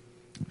come.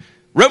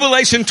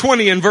 Revelation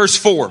 20 and verse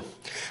 4.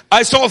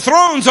 I saw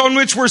thrones on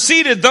which were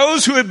seated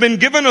those who had been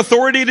given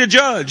authority to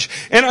judge.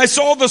 And I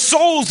saw the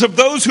souls of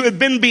those who had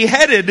been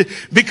beheaded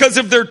because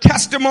of their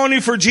testimony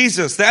for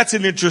Jesus. That's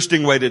an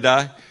interesting way to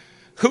die.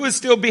 Who is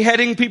still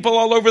beheading people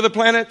all over the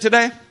planet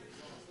today?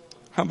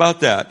 How about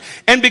that?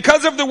 And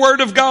because of the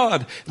word of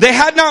God, they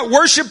had not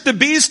worshipped the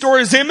beast or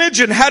his image,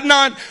 and had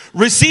not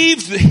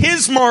received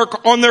his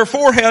mark on their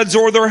foreheads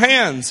or their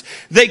hands.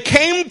 They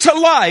came to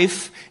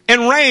life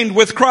and reigned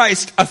with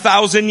Christ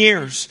 1,000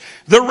 years.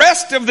 The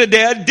rest of the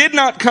dead did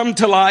not come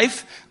to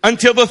life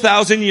until the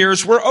 1,000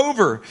 years were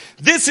over.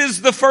 This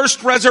is the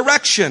first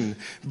resurrection.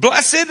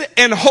 Blessed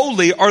and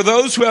holy are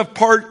those who have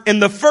part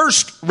in the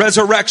first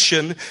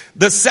resurrection.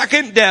 The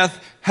second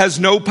death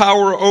has no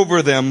power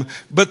over them,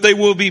 but they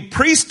will be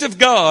priests of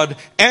God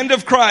and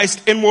of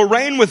Christ, and will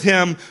reign with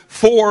him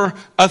for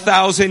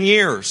 1,000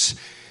 years.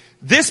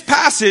 This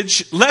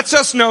passage lets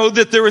us know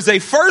that there is a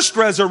first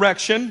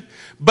resurrection,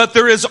 but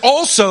there is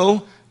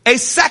also a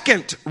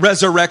second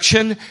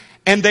resurrection,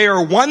 and they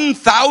are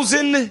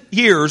 1,000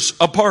 years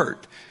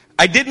apart.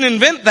 I didn't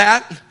invent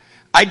that.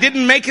 I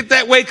didn't make it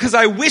that way because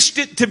I wished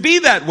it to be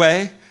that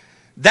way.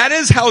 That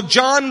is how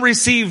John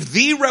received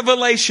the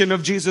revelation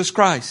of Jesus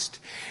Christ.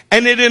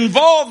 And it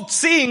involved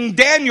seeing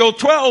Daniel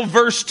 12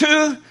 verse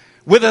 2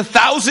 with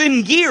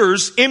 1,000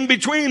 years in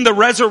between the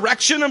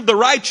resurrection of the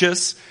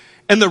righteous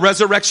and the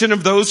resurrection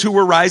of those who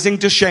were rising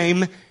to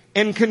shame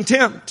and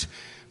contempt.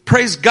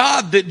 Praise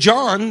God that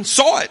John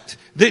saw it,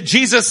 that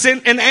Jesus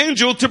sent an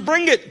angel to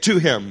bring it to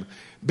him,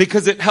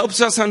 because it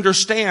helps us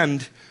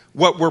understand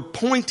what we're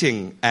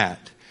pointing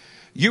at.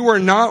 You are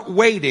not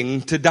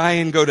waiting to die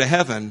and go to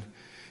heaven.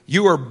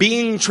 You are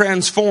being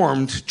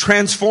transformed,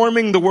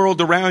 transforming the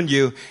world around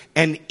you.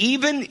 And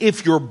even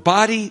if your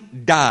body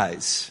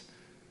dies,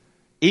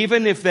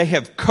 even if they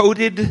have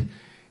coded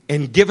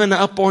and given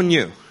up on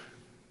you,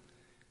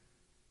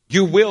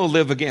 you will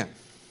live again.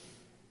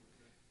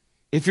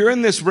 If you're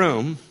in this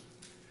room,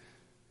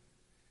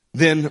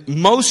 then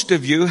most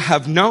of you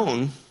have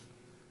known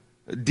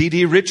Dee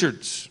Dee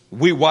Richards.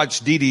 We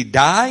watched Dee Dee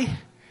die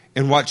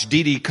and watched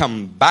Dee Dee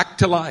come back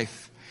to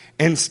life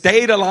and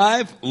stayed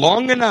alive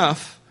long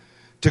enough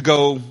to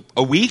go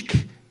a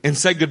week and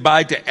say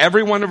goodbye to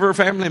every one of her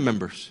family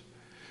members,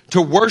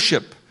 to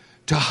worship,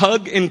 to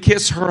hug and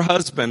kiss her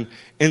husband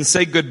and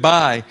say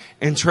goodbye,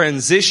 and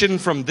transition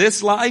from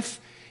this life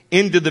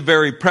into the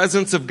very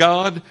presence of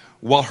God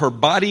while her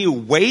body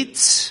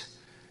waits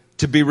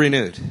to be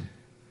renewed.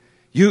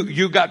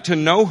 You got to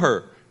know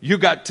her. You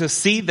got to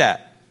see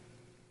that.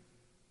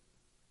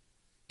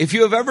 If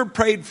you have ever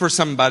prayed for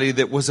somebody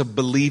that was a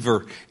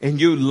believer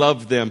and you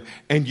loved them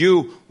and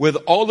you, with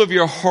all of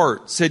your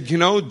heart, said, you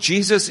know,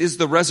 Jesus is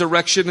the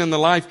resurrection and the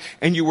life,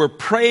 and you were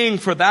praying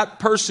for that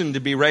person to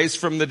be raised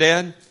from the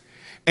dead,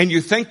 and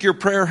you think your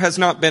prayer has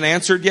not been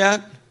answered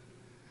yet,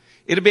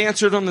 it'll be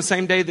answered on the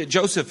same day that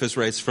Joseph is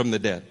raised from the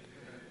dead.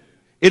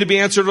 It'll be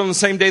answered on the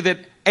same day that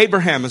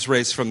Abraham is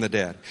raised from the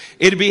dead.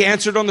 It'll be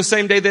answered on the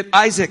same day that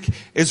Isaac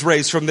is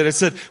raised from the dead. It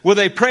said, well,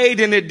 they prayed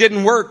and it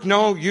didn't work.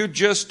 No, you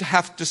just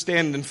have to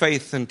stand in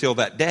faith until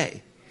that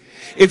day.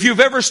 If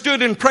you've ever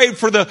stood and prayed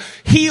for the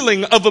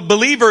healing of a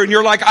believer and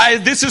you're like,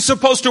 this is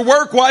supposed to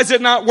work, why is it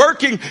not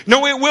working?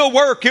 No, it will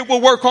work. It will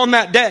work on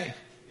that day.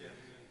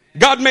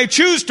 God may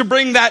choose to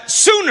bring that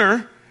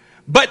sooner,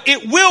 but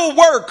it will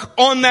work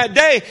on that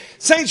day.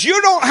 Saints,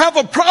 you don't have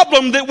a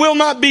problem that will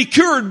not be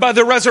cured by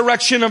the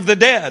resurrection of the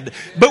dead.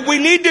 But we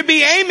need to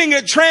be aiming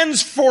at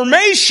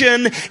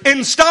transformation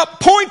and stop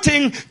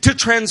pointing to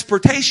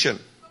transportation.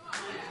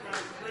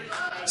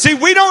 See,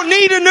 we don't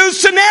need a new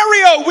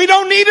scenario. We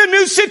don't need a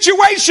new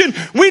situation.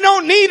 We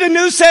don't need a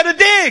new set of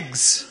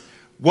digs.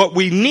 What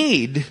we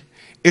need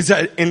is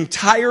an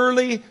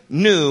entirely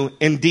new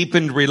and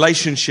deepened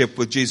relationship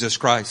with Jesus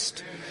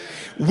Christ.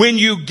 When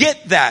you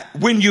get that,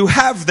 when you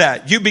have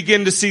that, you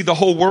begin to see the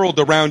whole world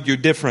around you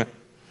different.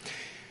 I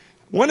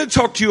want to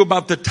talk to you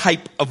about the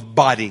type of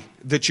body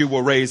that you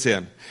will raise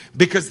in,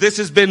 because this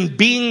has been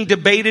being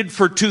debated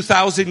for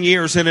 2,000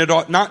 years, and it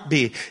ought not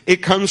be. It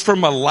comes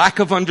from a lack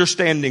of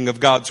understanding of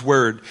God's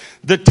word.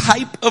 The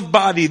type of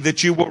body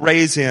that you will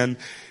raise in,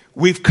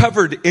 we've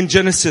covered in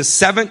Genesis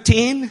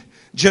 17,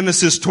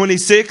 Genesis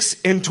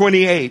 26, and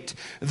 28.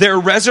 Their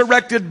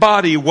resurrected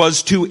body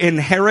was to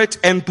inherit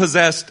and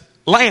possess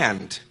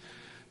land,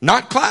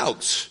 not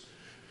clouds.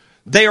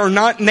 They are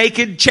not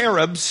naked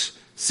cherubs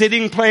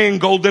sitting playing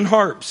golden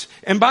harps.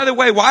 And by the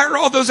way, why are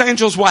all those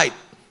angels white?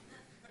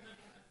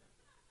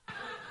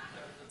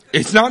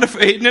 Isn't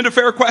it a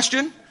fair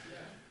question?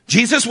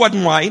 Jesus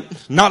wasn't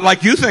white, not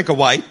like you think of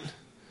white.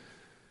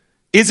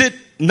 Is it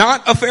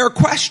not a fair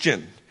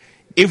question?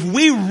 If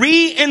we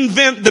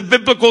reinvent the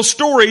biblical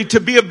story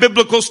to be a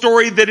biblical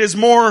story that is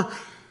more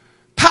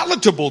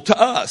palatable to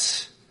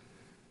us,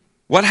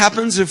 what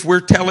happens if we're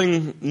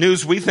telling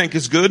news we think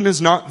is good and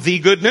is not the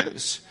good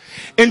news?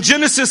 In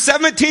Genesis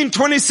 17,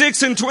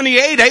 26 and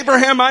 28,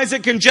 Abraham,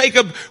 Isaac, and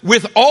Jacob,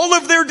 with all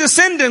of their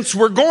descendants,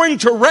 were going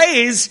to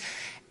raise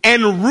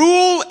and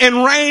rule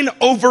and reign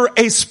over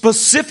a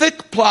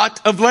specific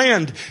plot of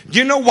land. Do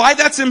you know why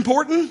that's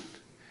important?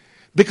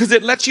 Because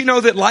it lets you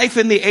know that life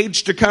in the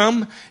age to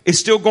come is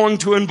still going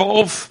to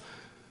involve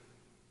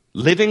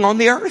living on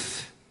the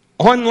earth,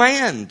 on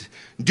land,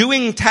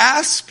 doing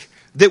tasks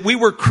that we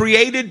were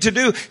created to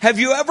do. Have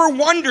you ever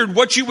wondered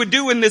what you would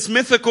do in this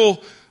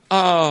mythical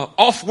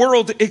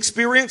off-world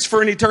experience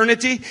for an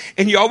eternity?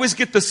 And you always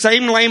get the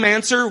same lame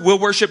answer: we'll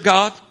worship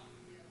God.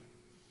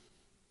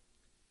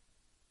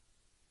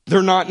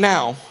 They're not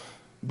now,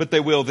 but they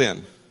will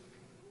then.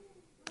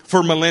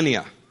 For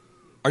millennia.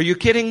 Are you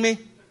kidding me?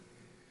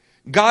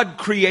 God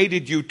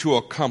created you to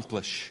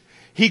accomplish.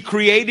 He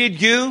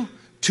created you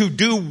to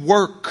do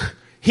work.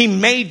 He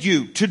made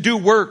you to do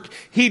work.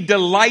 He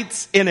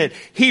delights in it.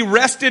 He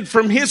rested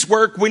from His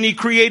work when He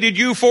created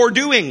you for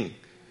doing.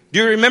 Do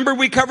you remember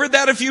we covered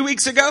that a few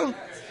weeks ago?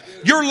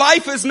 Your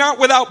life is not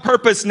without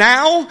purpose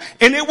now,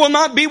 and it will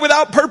not be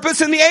without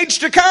purpose in the age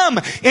to come.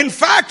 In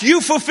fact,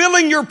 you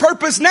fulfilling your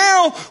purpose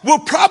now will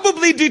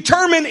probably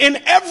determine in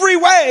every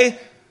way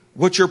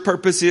what your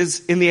purpose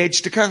is in the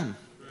age to come.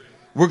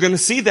 We're going to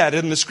see that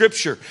in the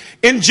scripture.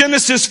 In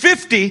Genesis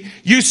 50,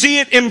 you see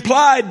it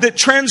implied that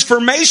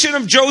transformation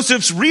of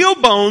Joseph's real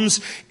bones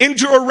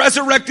into a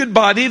resurrected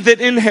body that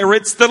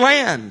inherits the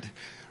land.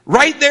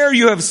 Right there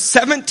you have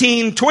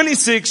 17,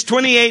 26,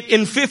 28,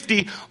 and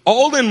 50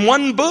 all in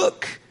one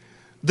book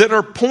that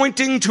are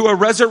pointing to a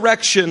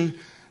resurrection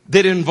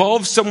that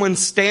involves someone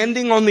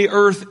standing on the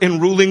earth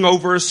and ruling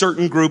over a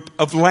certain group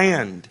of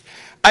land.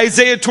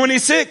 Isaiah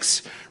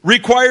 26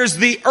 requires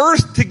the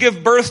earth to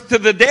give birth to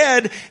the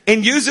dead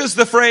and uses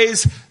the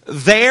phrase,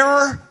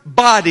 their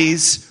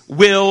bodies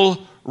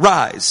will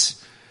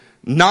rise.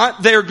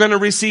 Not they're going to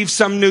receive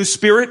some new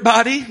spirit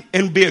body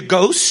and be a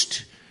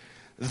ghost.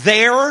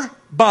 Their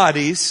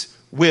bodies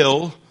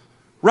will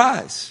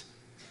rise.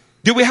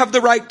 Do we have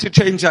the right to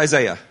change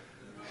Isaiah?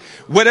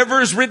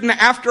 Whatever is written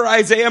after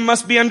Isaiah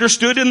must be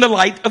understood in the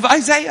light of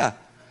Isaiah.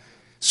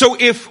 So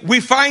if we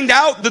find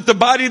out that the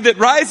body that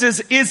rises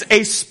is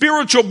a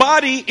spiritual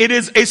body, it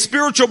is a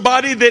spiritual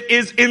body that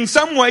is in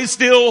some way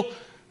still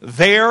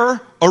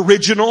their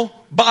original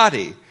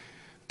body,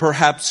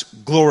 perhaps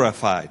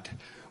glorified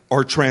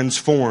or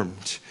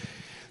transformed.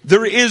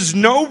 There is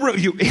no,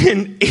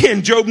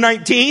 in Job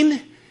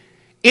 19,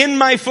 in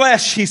my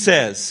flesh, he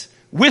says,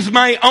 with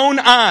my own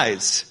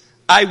eyes,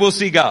 I will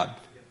see God.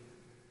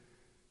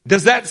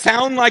 Does that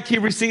sound like he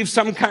received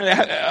some kind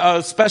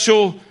of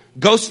special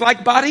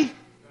ghost-like body?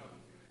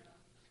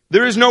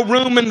 There is no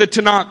room in the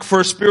Tanakh for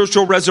a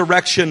spiritual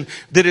resurrection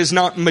that is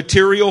not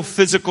material,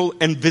 physical,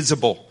 and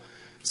visible.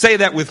 Say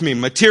that with me.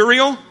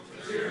 Material,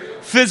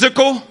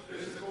 physical,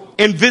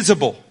 and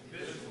visible.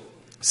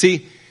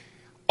 See,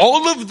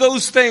 all of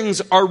those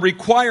things are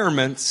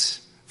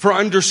requirements for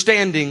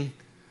understanding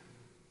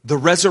the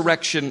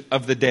resurrection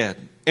of the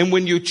dead. And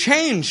when you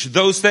change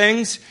those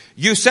things,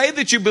 you say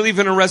that you believe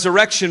in a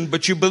resurrection,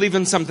 but you believe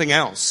in something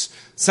else,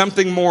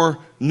 something more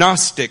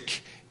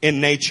Gnostic in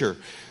nature.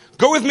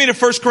 Go with me to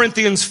 1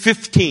 Corinthians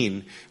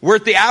 15. We're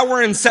at the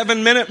hour and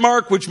 7-minute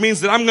mark, which means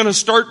that I'm going to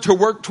start to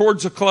work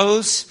towards a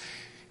close.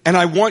 And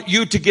I want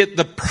you to get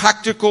the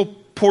practical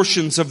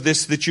portions of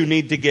this that you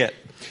need to get.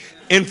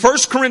 In 1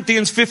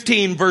 Corinthians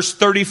 15, verse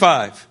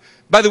 35.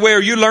 By the way,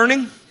 are you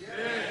learning?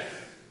 Yes.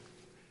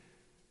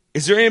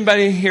 Is there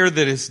anybody here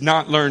that has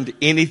not learned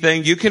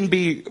anything? You can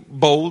be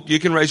bold. You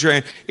can raise your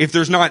hand. If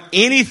there's not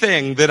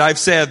anything that I've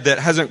said that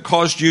hasn't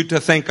caused you to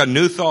think a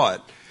new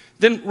thought,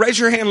 then raise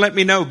your hand and let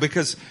me know,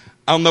 because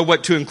I'll know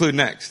what to include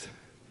next.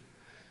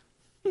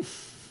 1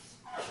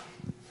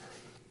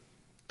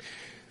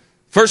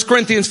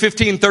 Corinthians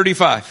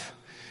 15:35.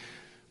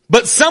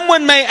 But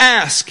someone may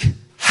ask,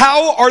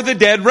 how are the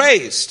dead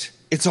raised?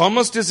 It's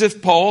almost as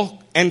if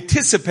Paul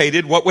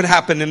anticipated what would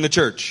happen in the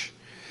church.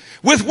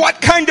 With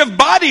what kind of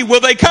body will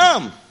they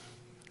come?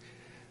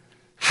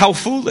 How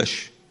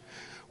foolish.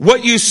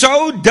 What you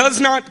sow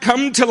does not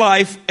come to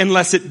life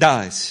unless it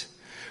dies.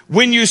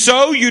 When you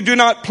sow, you do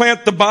not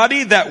plant the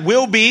body that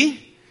will be,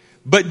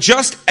 but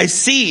just a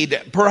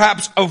seed,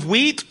 perhaps of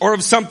wheat or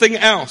of something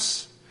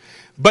else.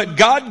 But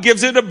God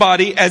gives it a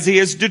body as he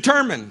has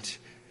determined.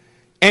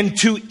 And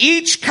to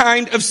each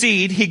kind of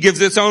seed, he gives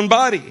its own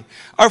body.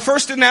 Our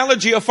first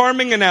analogy, a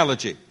farming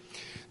analogy.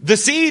 The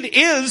seed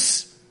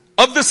is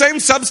of the same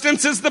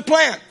substance as the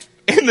plant.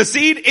 And the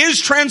seed is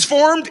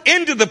transformed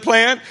into the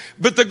plant,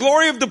 but the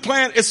glory of the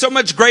plant is so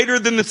much greater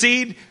than the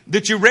seed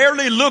that you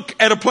rarely look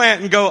at a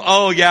plant and go,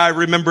 oh yeah, I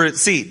remember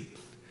its seed.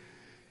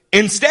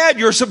 Instead,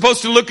 you're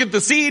supposed to look at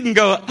the seed and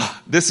go,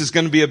 oh, this is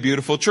going to be a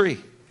beautiful tree.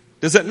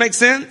 Does that make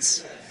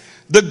sense?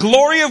 The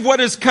glory of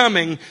what is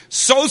coming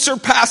so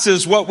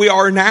surpasses what we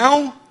are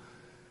now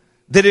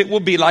that it will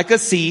be like a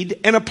seed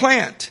and a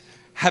plant.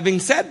 Having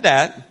said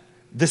that,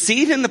 the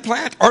seed and the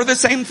plant are the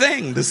same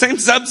thing, the same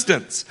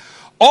substance.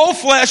 All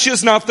flesh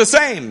is not the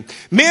same.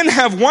 Men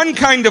have one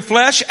kind of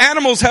flesh,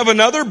 animals have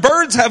another,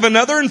 birds have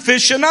another, and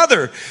fish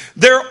another.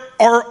 There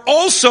are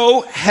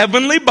also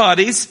heavenly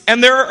bodies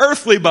and there are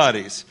earthly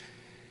bodies.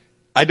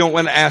 I don't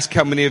want to ask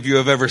how many of you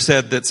have ever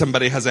said that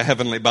somebody has a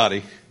heavenly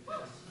body.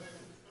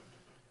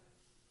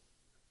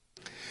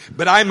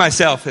 But I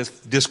myself have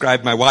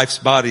described my wife's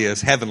body as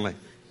heavenly.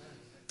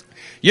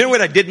 You know what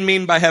I didn't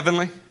mean by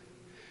heavenly?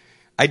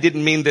 I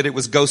didn't mean that it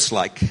was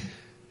ghost-like.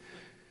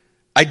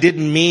 I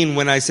didn't mean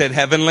when I said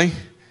heavenly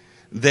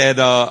that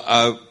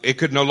it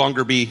could no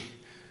longer be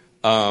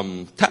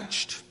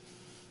touched.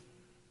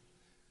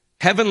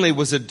 Heavenly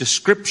was a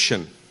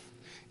description.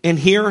 And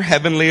here,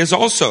 heavenly is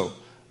also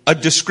a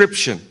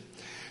description.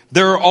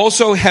 There are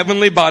also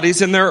heavenly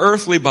bodies and there are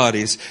earthly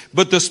bodies.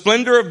 But the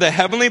splendor of the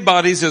heavenly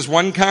bodies is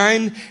one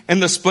kind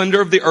and the splendor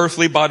of the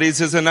earthly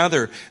bodies is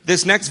another.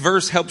 This next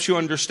verse helps you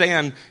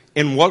understand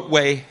in what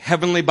way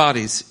heavenly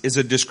bodies is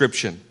a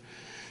description.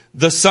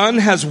 The sun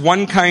has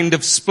one kind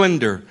of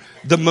splendor,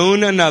 the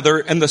moon another,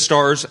 and the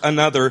stars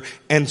another,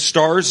 and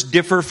stars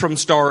differ from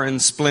star in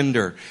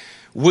splendor.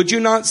 would you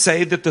not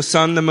say that the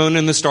sun, the moon,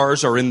 and the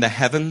stars are in the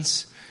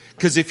heavens?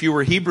 Because if you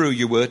were Hebrew,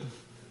 you would.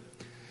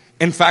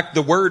 In fact,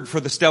 the word for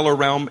the stellar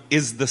realm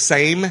is the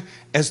same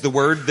as the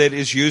word that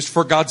is used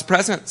for God's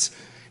presence.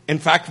 In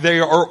fact, they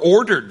are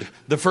ordered,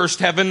 the first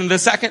heaven and the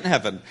second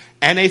heaven,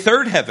 and a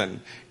third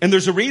heaven. And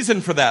there's a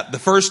reason for that. The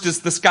first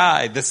is the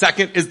sky, the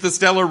second is the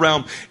stellar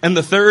realm, and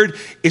the third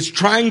is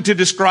trying to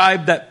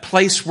describe that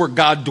place where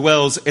God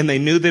dwells, and they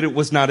knew that it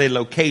was not a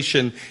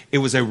location, it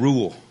was a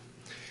rule.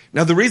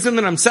 Now, the reason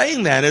that I'm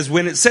saying that is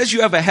when it says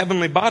you have a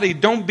heavenly body,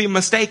 don't be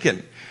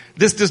mistaken.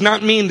 This does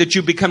not mean that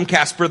you become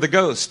Casper the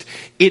Ghost.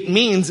 It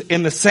means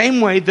in the same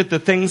way that the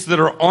things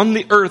that are on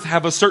the earth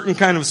have a certain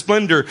kind of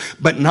splendor,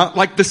 but not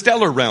like the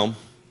stellar realm,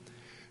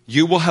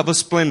 you will have a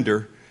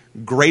splendor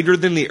greater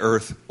than the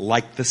earth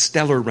like the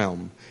stellar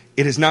realm.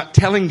 It is not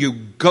telling you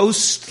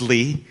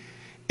ghostly.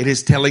 It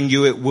is telling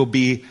you it will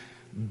be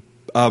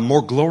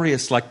more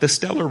glorious like the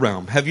stellar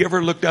realm. Have you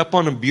ever looked up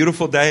on a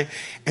beautiful day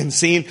and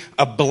seen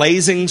a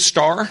blazing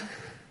star?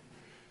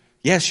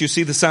 Yes, you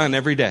see the sun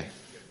every day.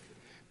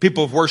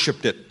 People have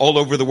worshipped it all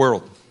over the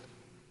world.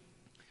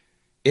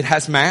 It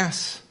has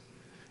mass.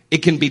 It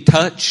can be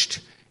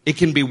touched. It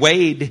can be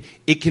weighed.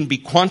 It can be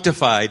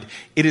quantified.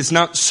 It is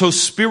not so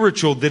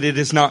spiritual that it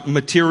is not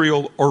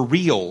material or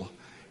real.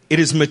 It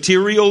is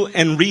material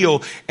and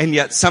real, and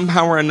yet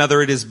somehow or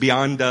another it is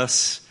beyond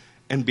us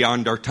and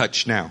beyond our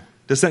touch now.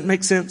 Does that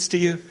make sense to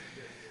you?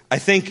 I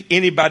think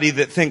anybody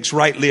that thinks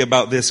rightly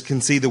about this can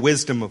see the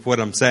wisdom of what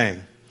I'm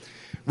saying.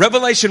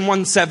 Revelation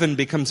 1:7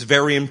 becomes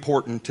very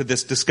important to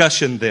this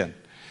discussion then.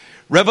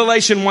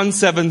 Revelation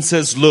 1:7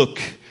 says, look,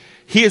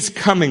 he is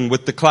coming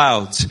with the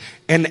clouds,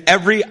 and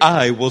every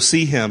eye will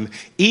see him,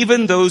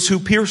 even those who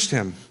pierced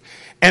him.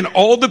 And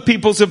all the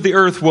peoples of the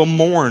earth will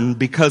mourn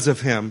because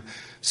of him.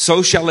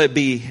 So shall it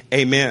be.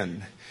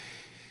 Amen.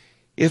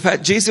 If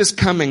at Jesus'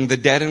 coming, the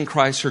dead in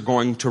Christ are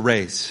going to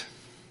raise.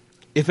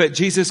 If at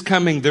Jesus'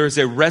 coming, there is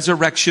a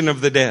resurrection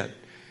of the dead.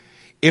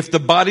 If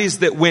the bodies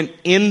that went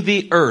in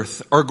the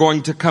earth are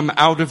going to come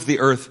out of the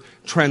earth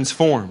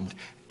transformed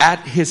at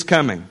his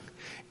coming,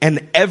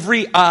 and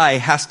every eye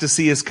has to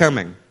see his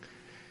coming,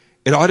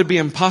 it ought to be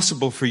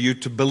impossible for you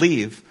to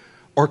believe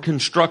or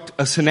construct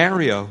a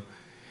scenario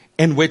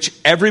in which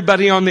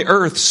everybody on the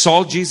earth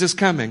saw Jesus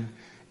coming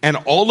and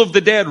all of the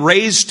dead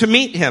raised to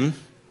meet him,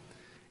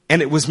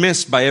 and it was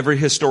missed by every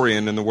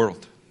historian in the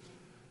world.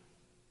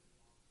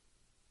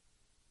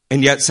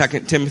 And yet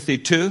 2 Timothy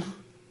 2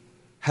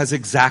 has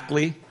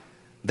exactly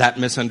that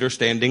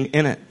misunderstanding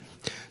in it.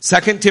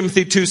 2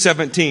 Timothy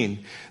 2:17.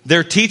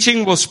 Their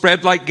teaching will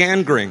spread like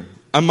gangrene.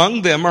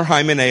 Among them are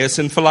Hymenaeus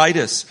and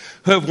Philetus,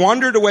 who have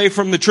wandered away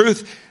from the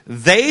truth.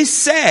 They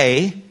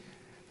say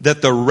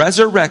that the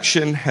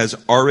resurrection has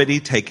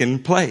already taken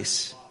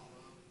place.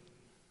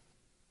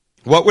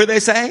 What were they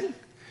saying?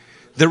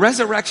 The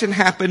resurrection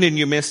happened and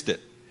you missed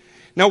it.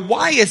 Now,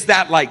 why is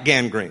that like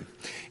gangrene?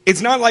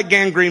 It's not like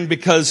gangrene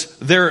because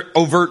they're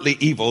overtly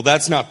evil.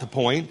 That's not the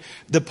point.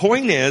 The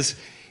point is,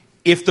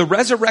 if the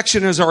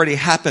resurrection has already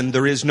happened,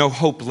 there is no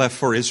hope left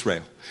for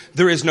Israel.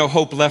 There is no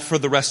hope left for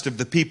the rest of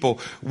the people.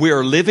 We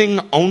are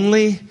living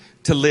only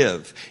to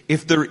live.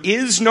 If there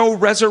is no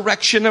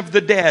resurrection of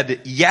the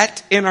dead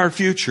yet in our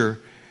future,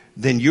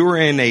 then you're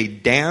in a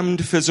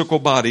damned physical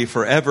body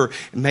forever.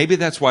 And maybe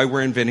that's why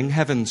we're inventing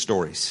heaven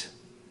stories.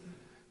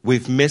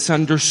 We've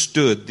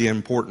misunderstood the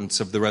importance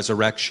of the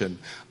resurrection,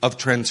 of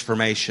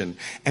transformation,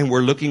 and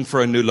we're looking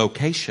for a new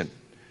location.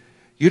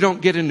 You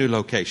don't get a new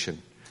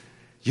location.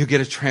 You get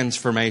a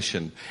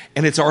transformation,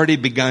 and it's already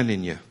begun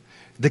in you.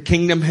 The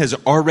kingdom has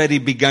already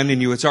begun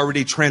in you. It's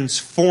already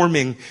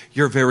transforming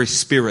your very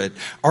spirit,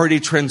 already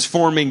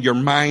transforming your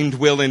mind,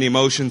 will, and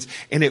emotions,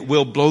 and it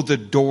will blow the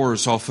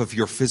doors off of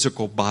your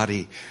physical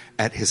body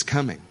at his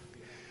coming.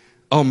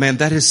 Oh man,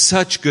 that is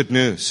such good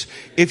news.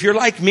 If you're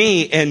like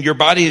me and your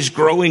body is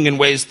growing in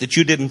ways that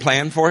you didn't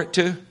plan for it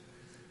to,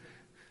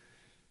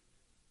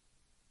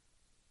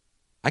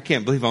 I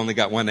can't believe I only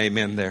got one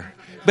amen there.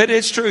 But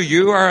it's true.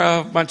 You are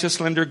a bunch of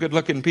slender,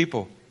 good-looking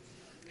people.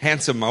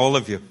 Handsome, all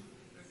of you.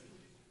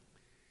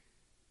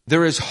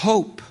 There is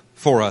hope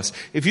for us.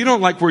 If you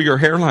don't like where your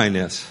hairline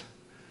is,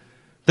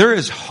 there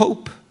is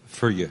hope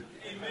for you.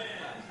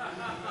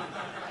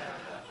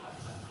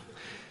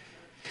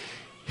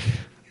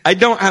 I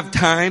don't have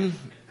time,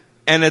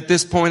 and at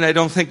this point I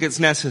don't think it's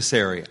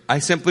necessary. I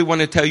simply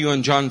want to tell you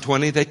in John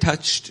 20, they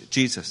touched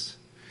Jesus.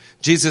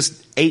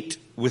 Jesus ate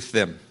with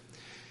them.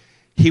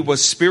 He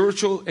was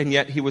spiritual, and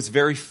yet he was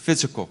very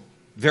physical,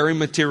 very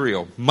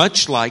material,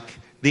 much like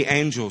the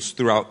angels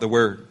throughout the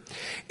Word.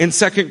 In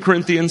 2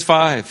 Corinthians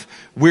 5,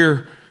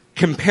 we're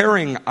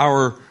comparing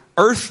our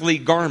earthly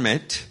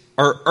garment,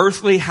 our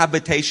earthly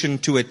habitation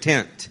to a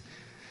tent.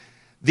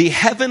 The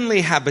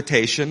heavenly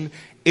habitation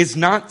is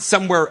not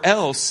somewhere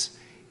else.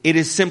 It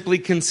is simply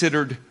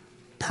considered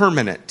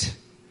permanent.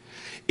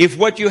 If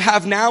what you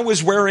have now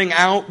is wearing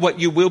out, what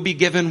you will be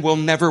given will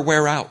never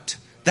wear out.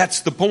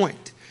 That's the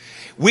point.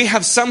 We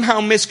have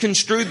somehow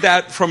misconstrued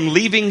that from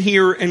leaving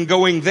here and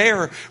going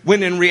there,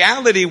 when in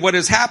reality what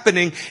is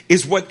happening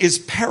is what is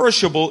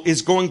perishable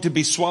is going to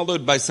be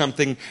swallowed by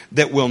something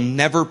that will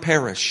never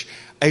perish.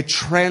 A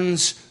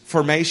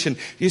transformation.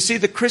 You see,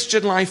 the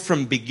Christian life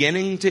from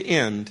beginning to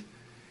end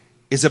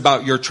is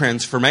about your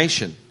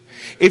transformation.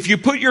 If you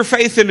put your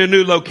faith in a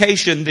new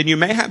location, then you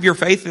may have your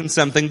faith in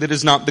something that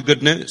is not the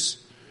good news.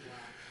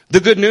 The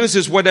good news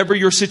is whatever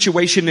your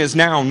situation is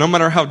now, no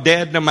matter how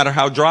dead, no matter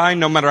how dry,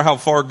 no matter how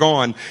far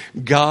gone,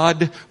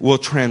 God will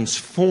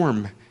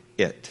transform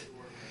it.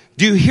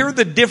 Do you hear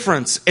the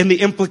difference and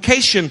the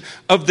implication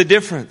of the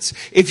difference?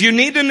 If you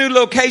need a new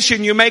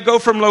location, you may go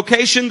from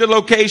location to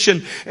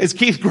location, as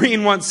Keith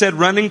Green once said,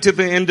 running to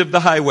the end of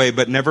the highway,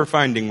 but never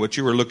finding what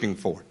you were looking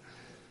for.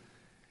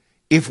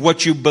 If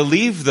what you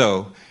believe,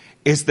 though,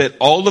 is that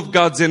all of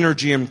God's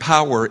energy and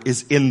power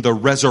is in the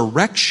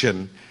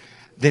resurrection,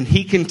 then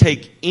He can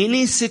take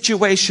any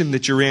situation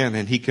that you're in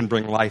and He can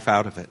bring life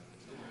out of it.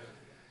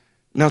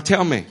 Now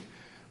tell me,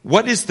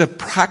 what is the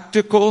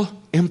practical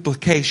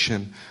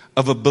implication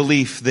of a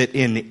belief that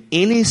in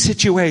any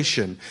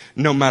situation,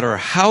 no matter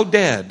how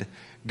dead,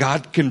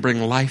 God can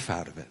bring life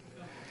out of it?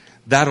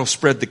 That'll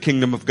spread the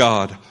kingdom of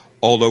God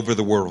all over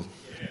the world.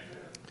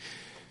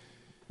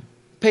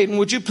 Peyton,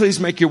 would you please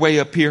make your way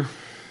up here?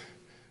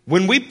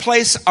 When we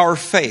place our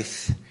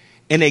faith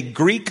in a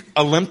Greek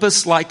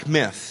Olympus-like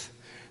myth,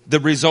 the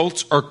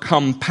results are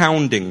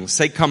compounding.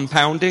 Say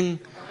compounding.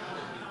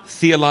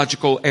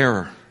 Theological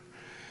error.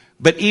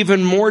 But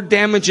even more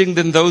damaging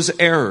than those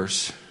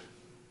errors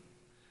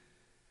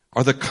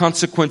are the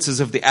consequences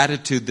of the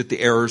attitude that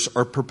the errors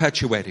are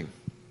perpetuating.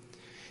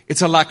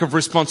 It's a lack of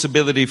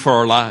responsibility for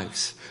our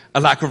lives,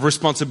 a lack of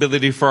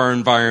responsibility for our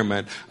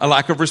environment, a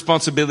lack of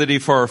responsibility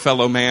for our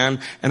fellow man,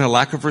 and a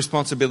lack of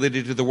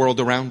responsibility to the world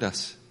around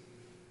us.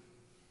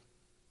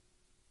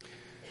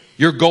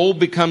 Your goal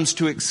becomes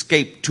to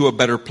escape to a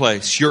better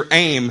place. Your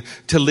aim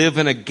to live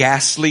in a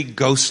ghastly,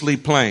 ghostly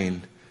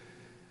plane.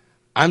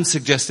 I'm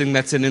suggesting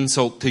that's an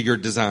insult to your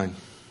design.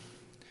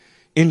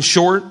 In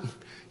short,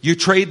 you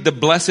trade the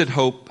blessed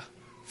hope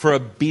for a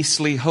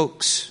beastly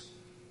hoax.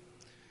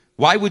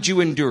 Why would you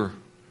endure?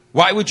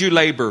 Why would you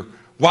labor?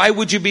 Why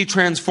would you be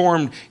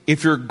transformed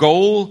if your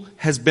goal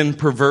has been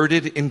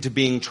perverted into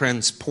being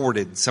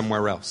transported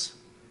somewhere else?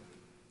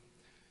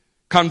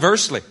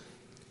 Conversely,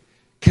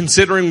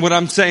 considering what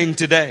I'm saying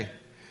today,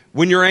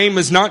 when your aim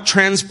is not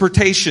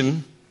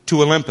transportation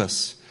to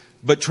Olympus,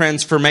 but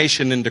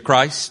transformation into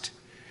Christ,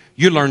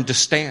 you learn to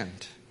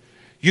stand.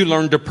 You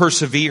learn to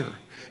persevere.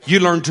 You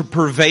learn to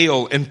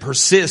prevail and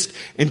persist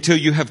until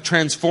you have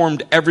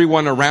transformed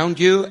everyone around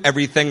you,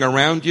 everything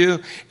around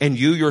you, and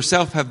you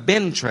yourself have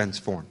been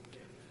transformed.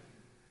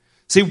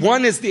 See,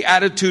 one is the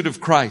attitude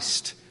of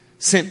Christ,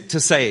 sent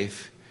to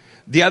save.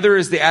 The other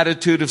is the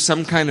attitude of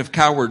some kind of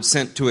coward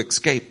sent to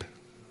escape.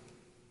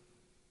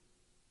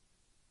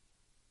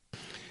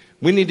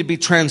 We need to be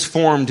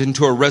transformed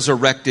into a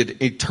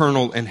resurrected,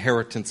 eternal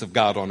inheritance of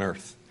God on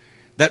earth.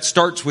 That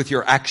starts with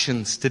your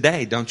actions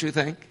today, don't you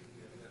think?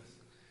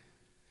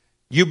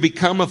 You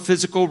become a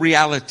physical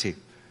reality,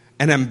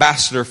 an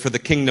ambassador for the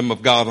kingdom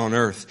of God on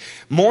earth.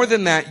 More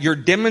than that, you're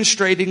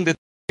demonstrating that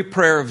the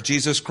prayer of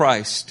Jesus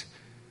Christ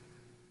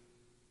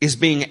is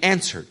being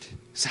answered.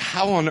 So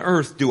how on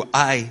earth do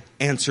I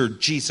answer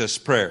Jesus'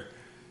 prayer?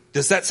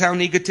 Does that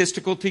sound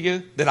egotistical to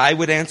you, that I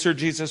would answer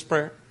Jesus'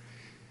 prayer?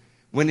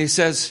 When He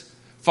says,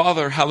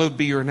 Father, hallowed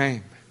be your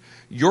name.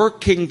 Your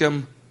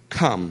kingdom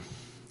come.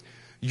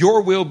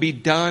 Your will be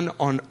done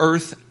on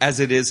earth as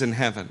it is in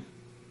heaven.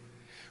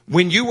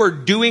 When you are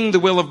doing the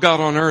will of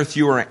God on earth,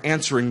 you are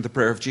answering the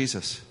prayer of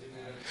Jesus.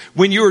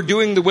 When you are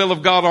doing the will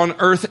of God on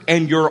earth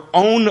and your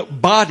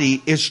own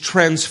body is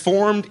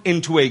transformed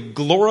into a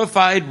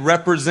glorified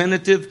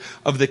representative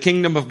of the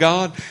kingdom of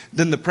God,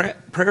 then the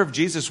prayer of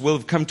Jesus will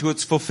have come to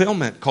its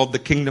fulfillment, called the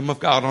kingdom of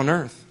God on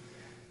earth.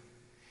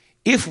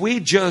 If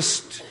we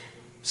just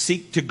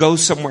seek to go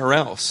somewhere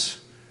else,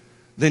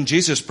 then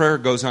Jesus' prayer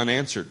goes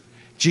unanswered.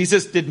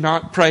 Jesus did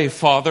not pray,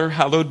 Father,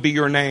 hallowed be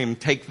your name.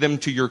 Take them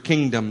to your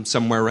kingdom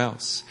somewhere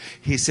else.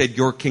 He said,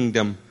 your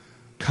kingdom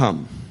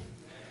come.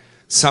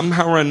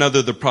 Somehow or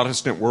another, the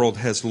Protestant world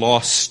has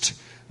lost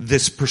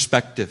this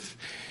perspective.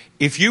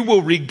 If you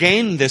will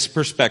regain this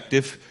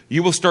perspective,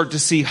 you will start to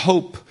see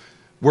hope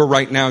where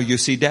right now you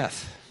see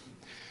death.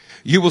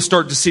 You will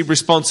start to see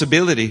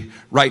responsibility.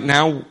 Right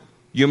now,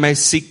 you may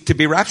seek to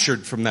be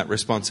raptured from that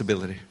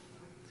responsibility.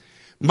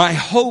 My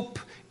hope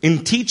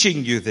in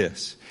teaching you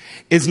this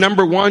is,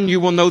 number one, you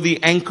will know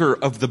the anchor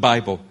of the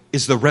Bible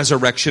is the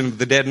resurrection of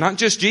the dead. Not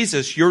just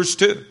Jesus, yours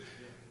too.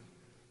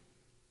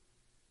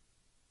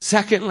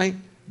 Secondly,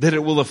 that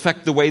it will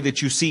affect the way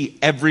that you see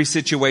every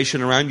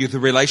situation around you. The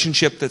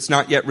relationship that's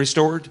not yet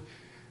restored,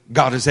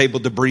 God is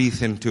able to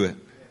breathe into it.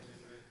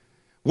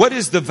 What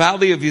is the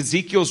valley of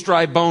Ezekiel's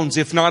dry bones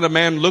if not a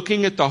man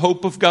looking at the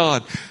hope of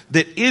God,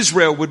 that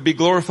Israel would be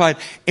glorified,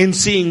 and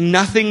seeing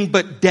nothing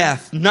but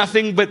death,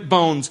 nothing but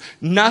bones,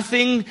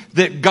 nothing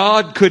that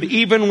God could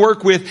even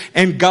work with,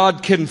 and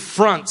God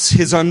confronts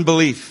his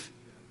unbelief.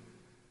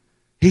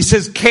 He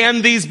says,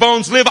 can these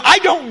bones live? I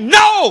don't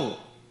know.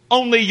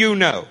 Only you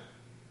know.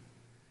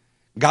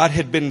 God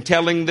had been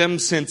telling them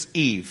since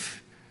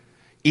Eve.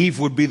 Eve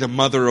would be the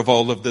mother of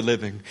all of the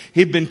living.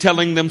 He'd been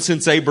telling them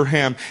since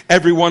Abraham,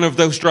 every one of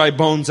those dry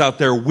bones out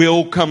there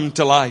will come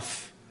to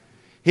life.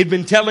 He'd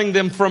been telling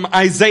them from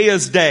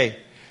Isaiah's day,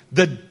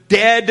 the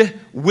dead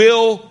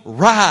will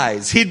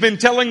rise. He'd been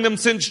telling them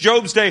since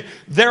Job's day,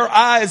 their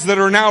eyes that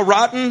are now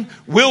rotten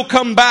will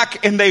come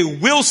back and they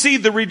will see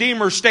the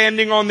Redeemer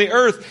standing on the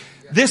earth.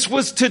 This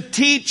was to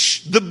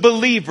teach the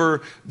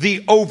believer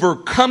the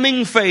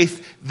overcoming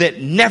faith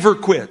that never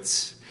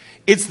quits.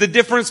 It's the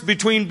difference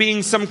between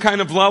being some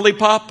kind of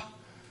lollipop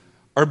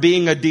or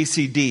being a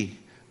DCD,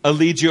 a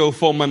Legio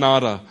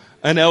Fulminata,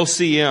 an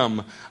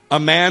LCM, a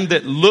man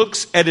that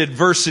looks at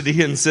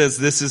adversity and says,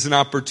 this is an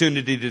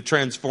opportunity to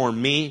transform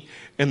me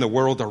and the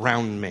world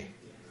around me.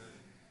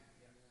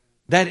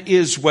 That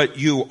is what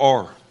you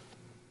are.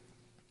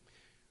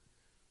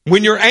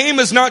 When your aim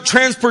is not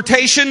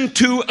transportation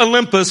to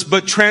Olympus,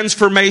 but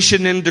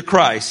transformation into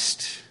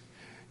Christ,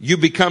 you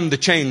become the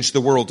change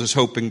the world is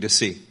hoping to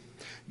see.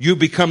 You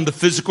become the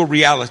physical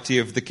reality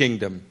of the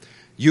kingdom.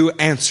 You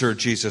answer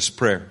Jesus'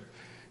 prayer.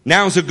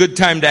 Now is a good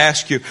time to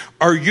ask you,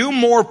 are you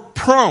more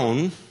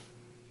prone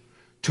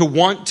to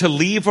want to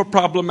leave a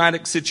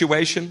problematic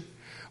situation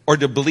or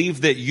to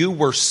believe that you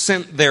were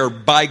sent there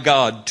by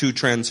God to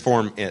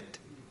transform it?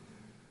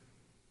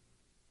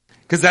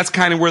 Because that's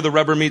kind of where the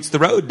rubber meets the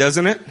road,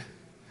 doesn't it?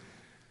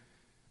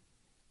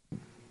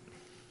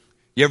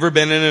 You ever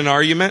been in an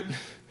argument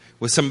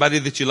with somebody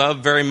that you love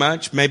very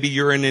much? Maybe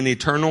you're in an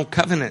eternal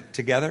covenant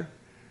together,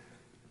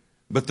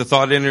 but the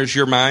thought enters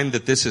your mind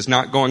that this is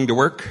not going to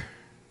work,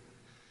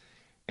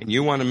 and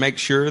you want to make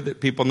sure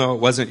that people know it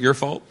wasn't your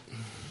fault.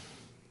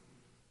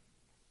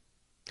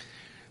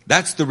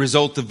 That's the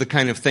result of the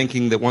kind of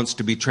thinking that wants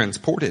to be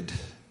transported,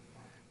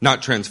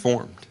 not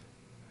transformed.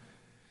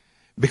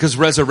 Because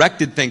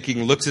resurrected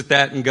thinking looks at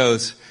that and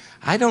goes,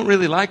 I don't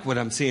really like what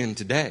I'm seeing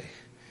today.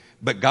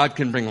 But God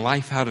can bring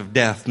life out of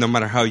death no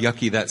matter how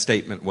yucky that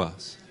statement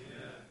was.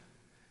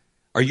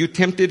 Are you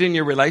tempted in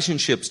your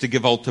relationships to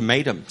give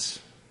ultimatums?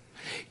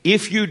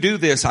 If you do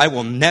this, I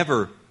will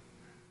never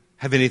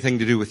have anything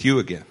to do with you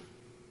again.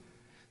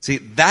 See,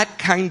 that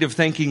kind of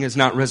thinking is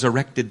not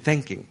resurrected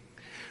thinking.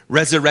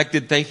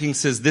 Resurrected thinking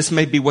says this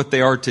may be what they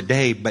are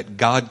today, but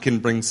God can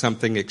bring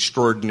something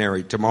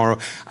extraordinary tomorrow.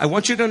 I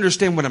want you to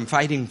understand what I'm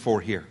fighting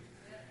for here.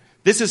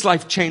 This is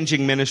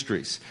life-changing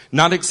ministries,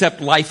 not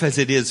accept life as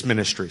it is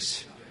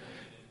ministries.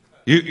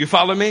 You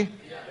follow me?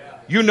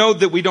 You know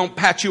that we don't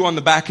pat you on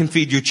the back and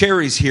feed you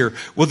cherries here.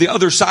 Well, the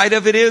other side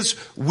of it is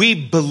we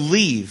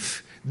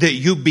believe that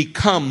you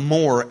become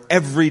more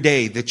every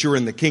day that you're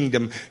in the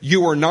kingdom.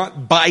 You are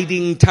not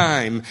biding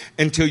time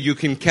until you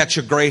can catch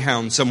a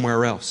greyhound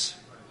somewhere else.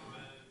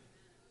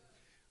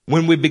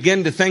 When we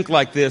begin to think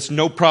like this,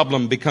 no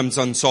problem becomes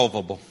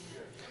unsolvable.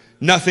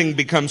 Nothing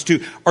becomes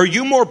too... Are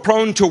you more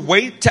prone to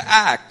wait to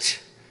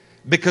act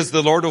because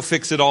the Lord will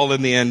fix it all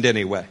in the end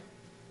anyway?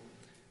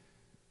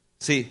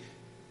 See,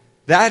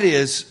 that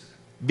is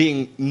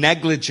being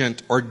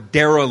negligent or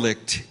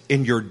derelict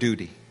in your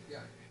duty.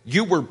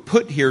 You were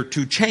put here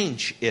to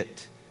change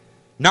it,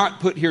 not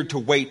put here to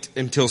wait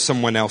until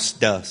someone else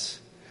does.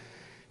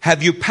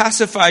 Have you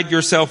pacified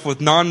yourself with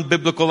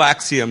non-biblical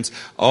axioms?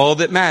 All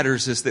that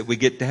matters is that we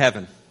get to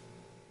heaven.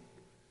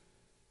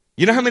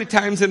 You know how many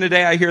times in a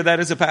day I hear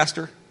that as a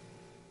pastor?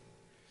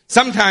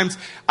 Sometimes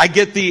I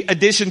get the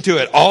addition to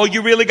it. All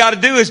you really got to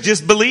do is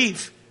just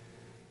believe.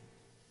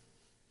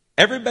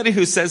 Everybody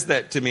who says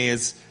that to me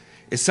is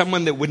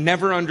someone that would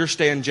never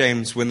understand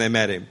James when they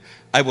met him.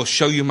 I will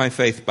show you my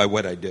faith by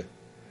what I do.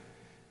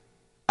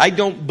 I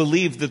don't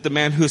believe that the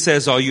man who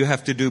says all you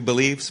have to do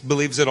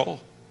believes at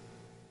all.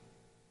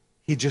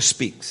 He just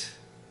speaks.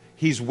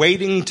 He's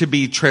waiting to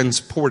be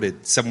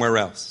transported somewhere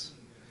else.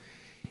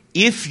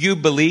 If you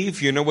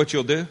believe, you know what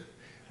you'll do?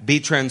 Be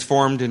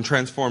transformed and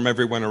transform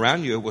everyone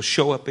around you. It will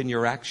show up in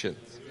your actions.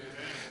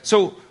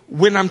 So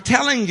when I'm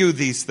telling you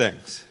these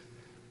things,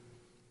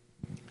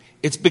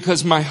 it's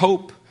because my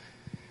hope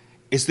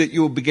is that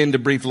you will begin to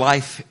breathe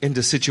life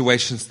into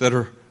situations that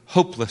are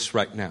hopeless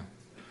right now.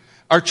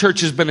 Our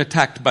church has been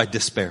attacked by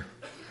despair.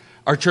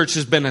 Our church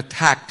has been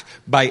attacked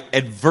by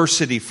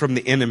adversity from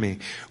the enemy.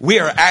 We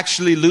are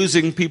actually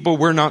losing people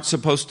we're not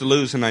supposed to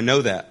lose, and I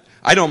know that.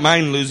 I don't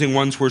mind losing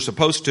ones we're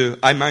supposed to.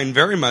 I mind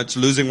very much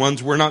losing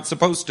ones we're not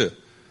supposed to.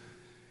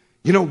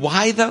 You know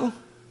why, though?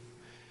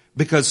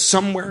 Because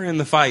somewhere in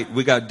the fight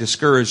we got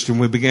discouraged and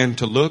we began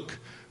to look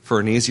for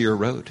an easier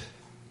road.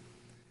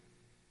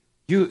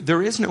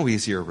 There is no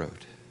easier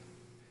road.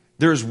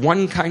 There's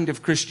one kind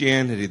of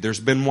Christianity. There's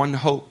been one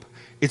hope.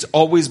 It's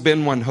always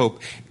been one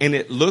hope. And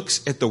it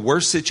looks at the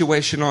worst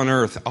situation on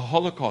earth, a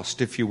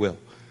Holocaust, if you will,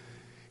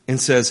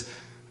 and says,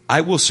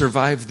 I will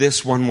survive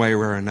this one way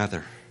or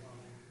another.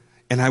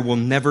 And I will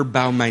never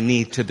bow my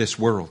knee to this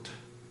world.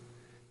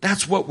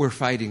 That's what we're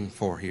fighting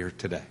for here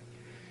today.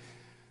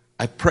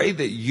 I pray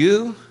that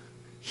you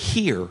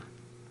hear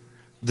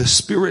the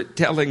Spirit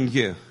telling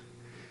you,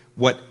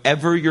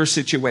 whatever your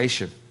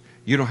situation,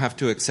 You don't have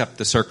to accept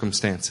the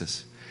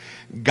circumstances.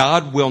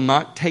 God will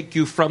not take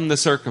you from the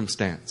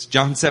circumstance.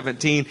 John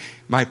 17,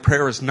 my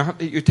prayer is not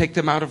that you take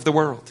them out of the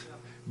world,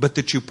 but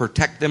that you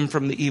protect them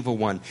from the evil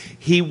one.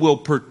 He will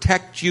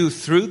protect you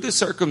through the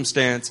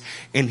circumstance,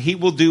 and he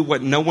will do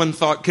what no one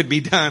thought could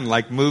be done,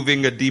 like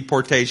moving a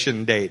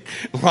deportation date,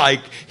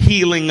 like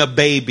healing a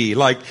baby.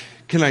 Like,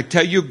 can I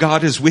tell you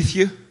God is with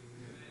you?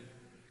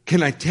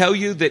 Can I tell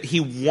you that he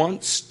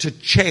wants to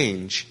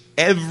change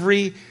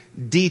every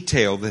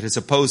detail that is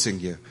opposing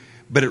you?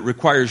 But it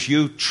requires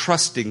you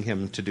trusting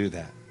him to do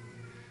that.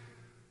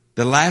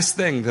 The last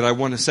thing that I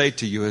want to say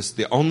to you is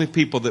the only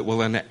people that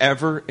will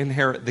ever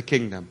inherit the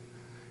kingdom.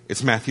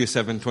 It's Matthew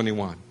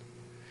 7:21.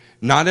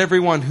 Not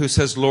everyone who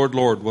says, Lord,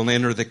 Lord, will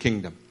enter the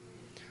kingdom.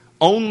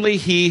 Only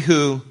he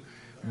who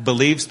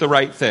believes the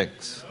right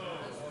things.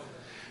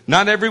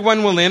 Not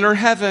everyone will enter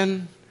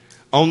heaven.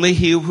 Only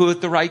he who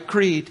with the right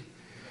creed.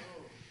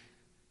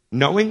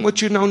 Knowing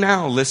what you know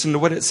now, listen to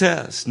what it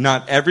says.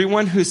 Not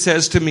everyone who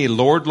says to me,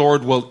 Lord,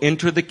 Lord, will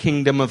enter the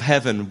kingdom of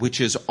heaven, which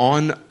is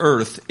on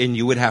earth, and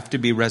you would have to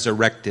be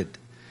resurrected.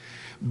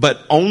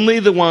 But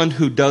only the one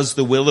who does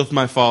the will of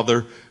my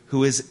Father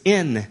who is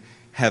in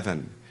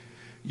heaven.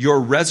 Your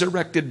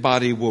resurrected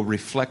body will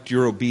reflect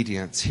your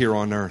obedience here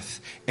on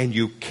earth. And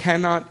you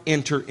cannot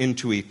enter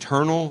into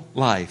eternal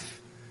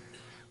life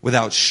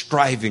without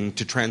striving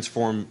to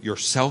transform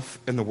yourself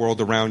and the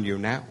world around you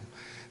now.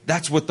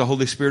 That's what the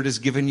Holy Spirit has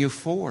given you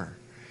for.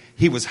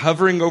 He was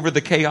hovering over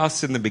the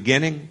chaos in the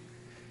beginning,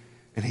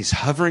 and he's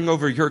hovering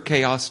over your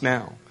chaos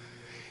now.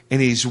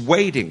 And he's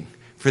waiting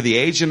for the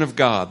agent of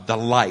God, the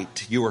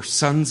light, you are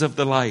sons of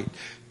the light,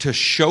 to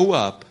show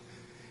up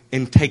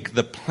and take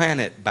the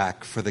planet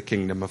back for the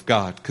kingdom of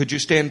God. Could you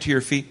stand to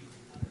your feet?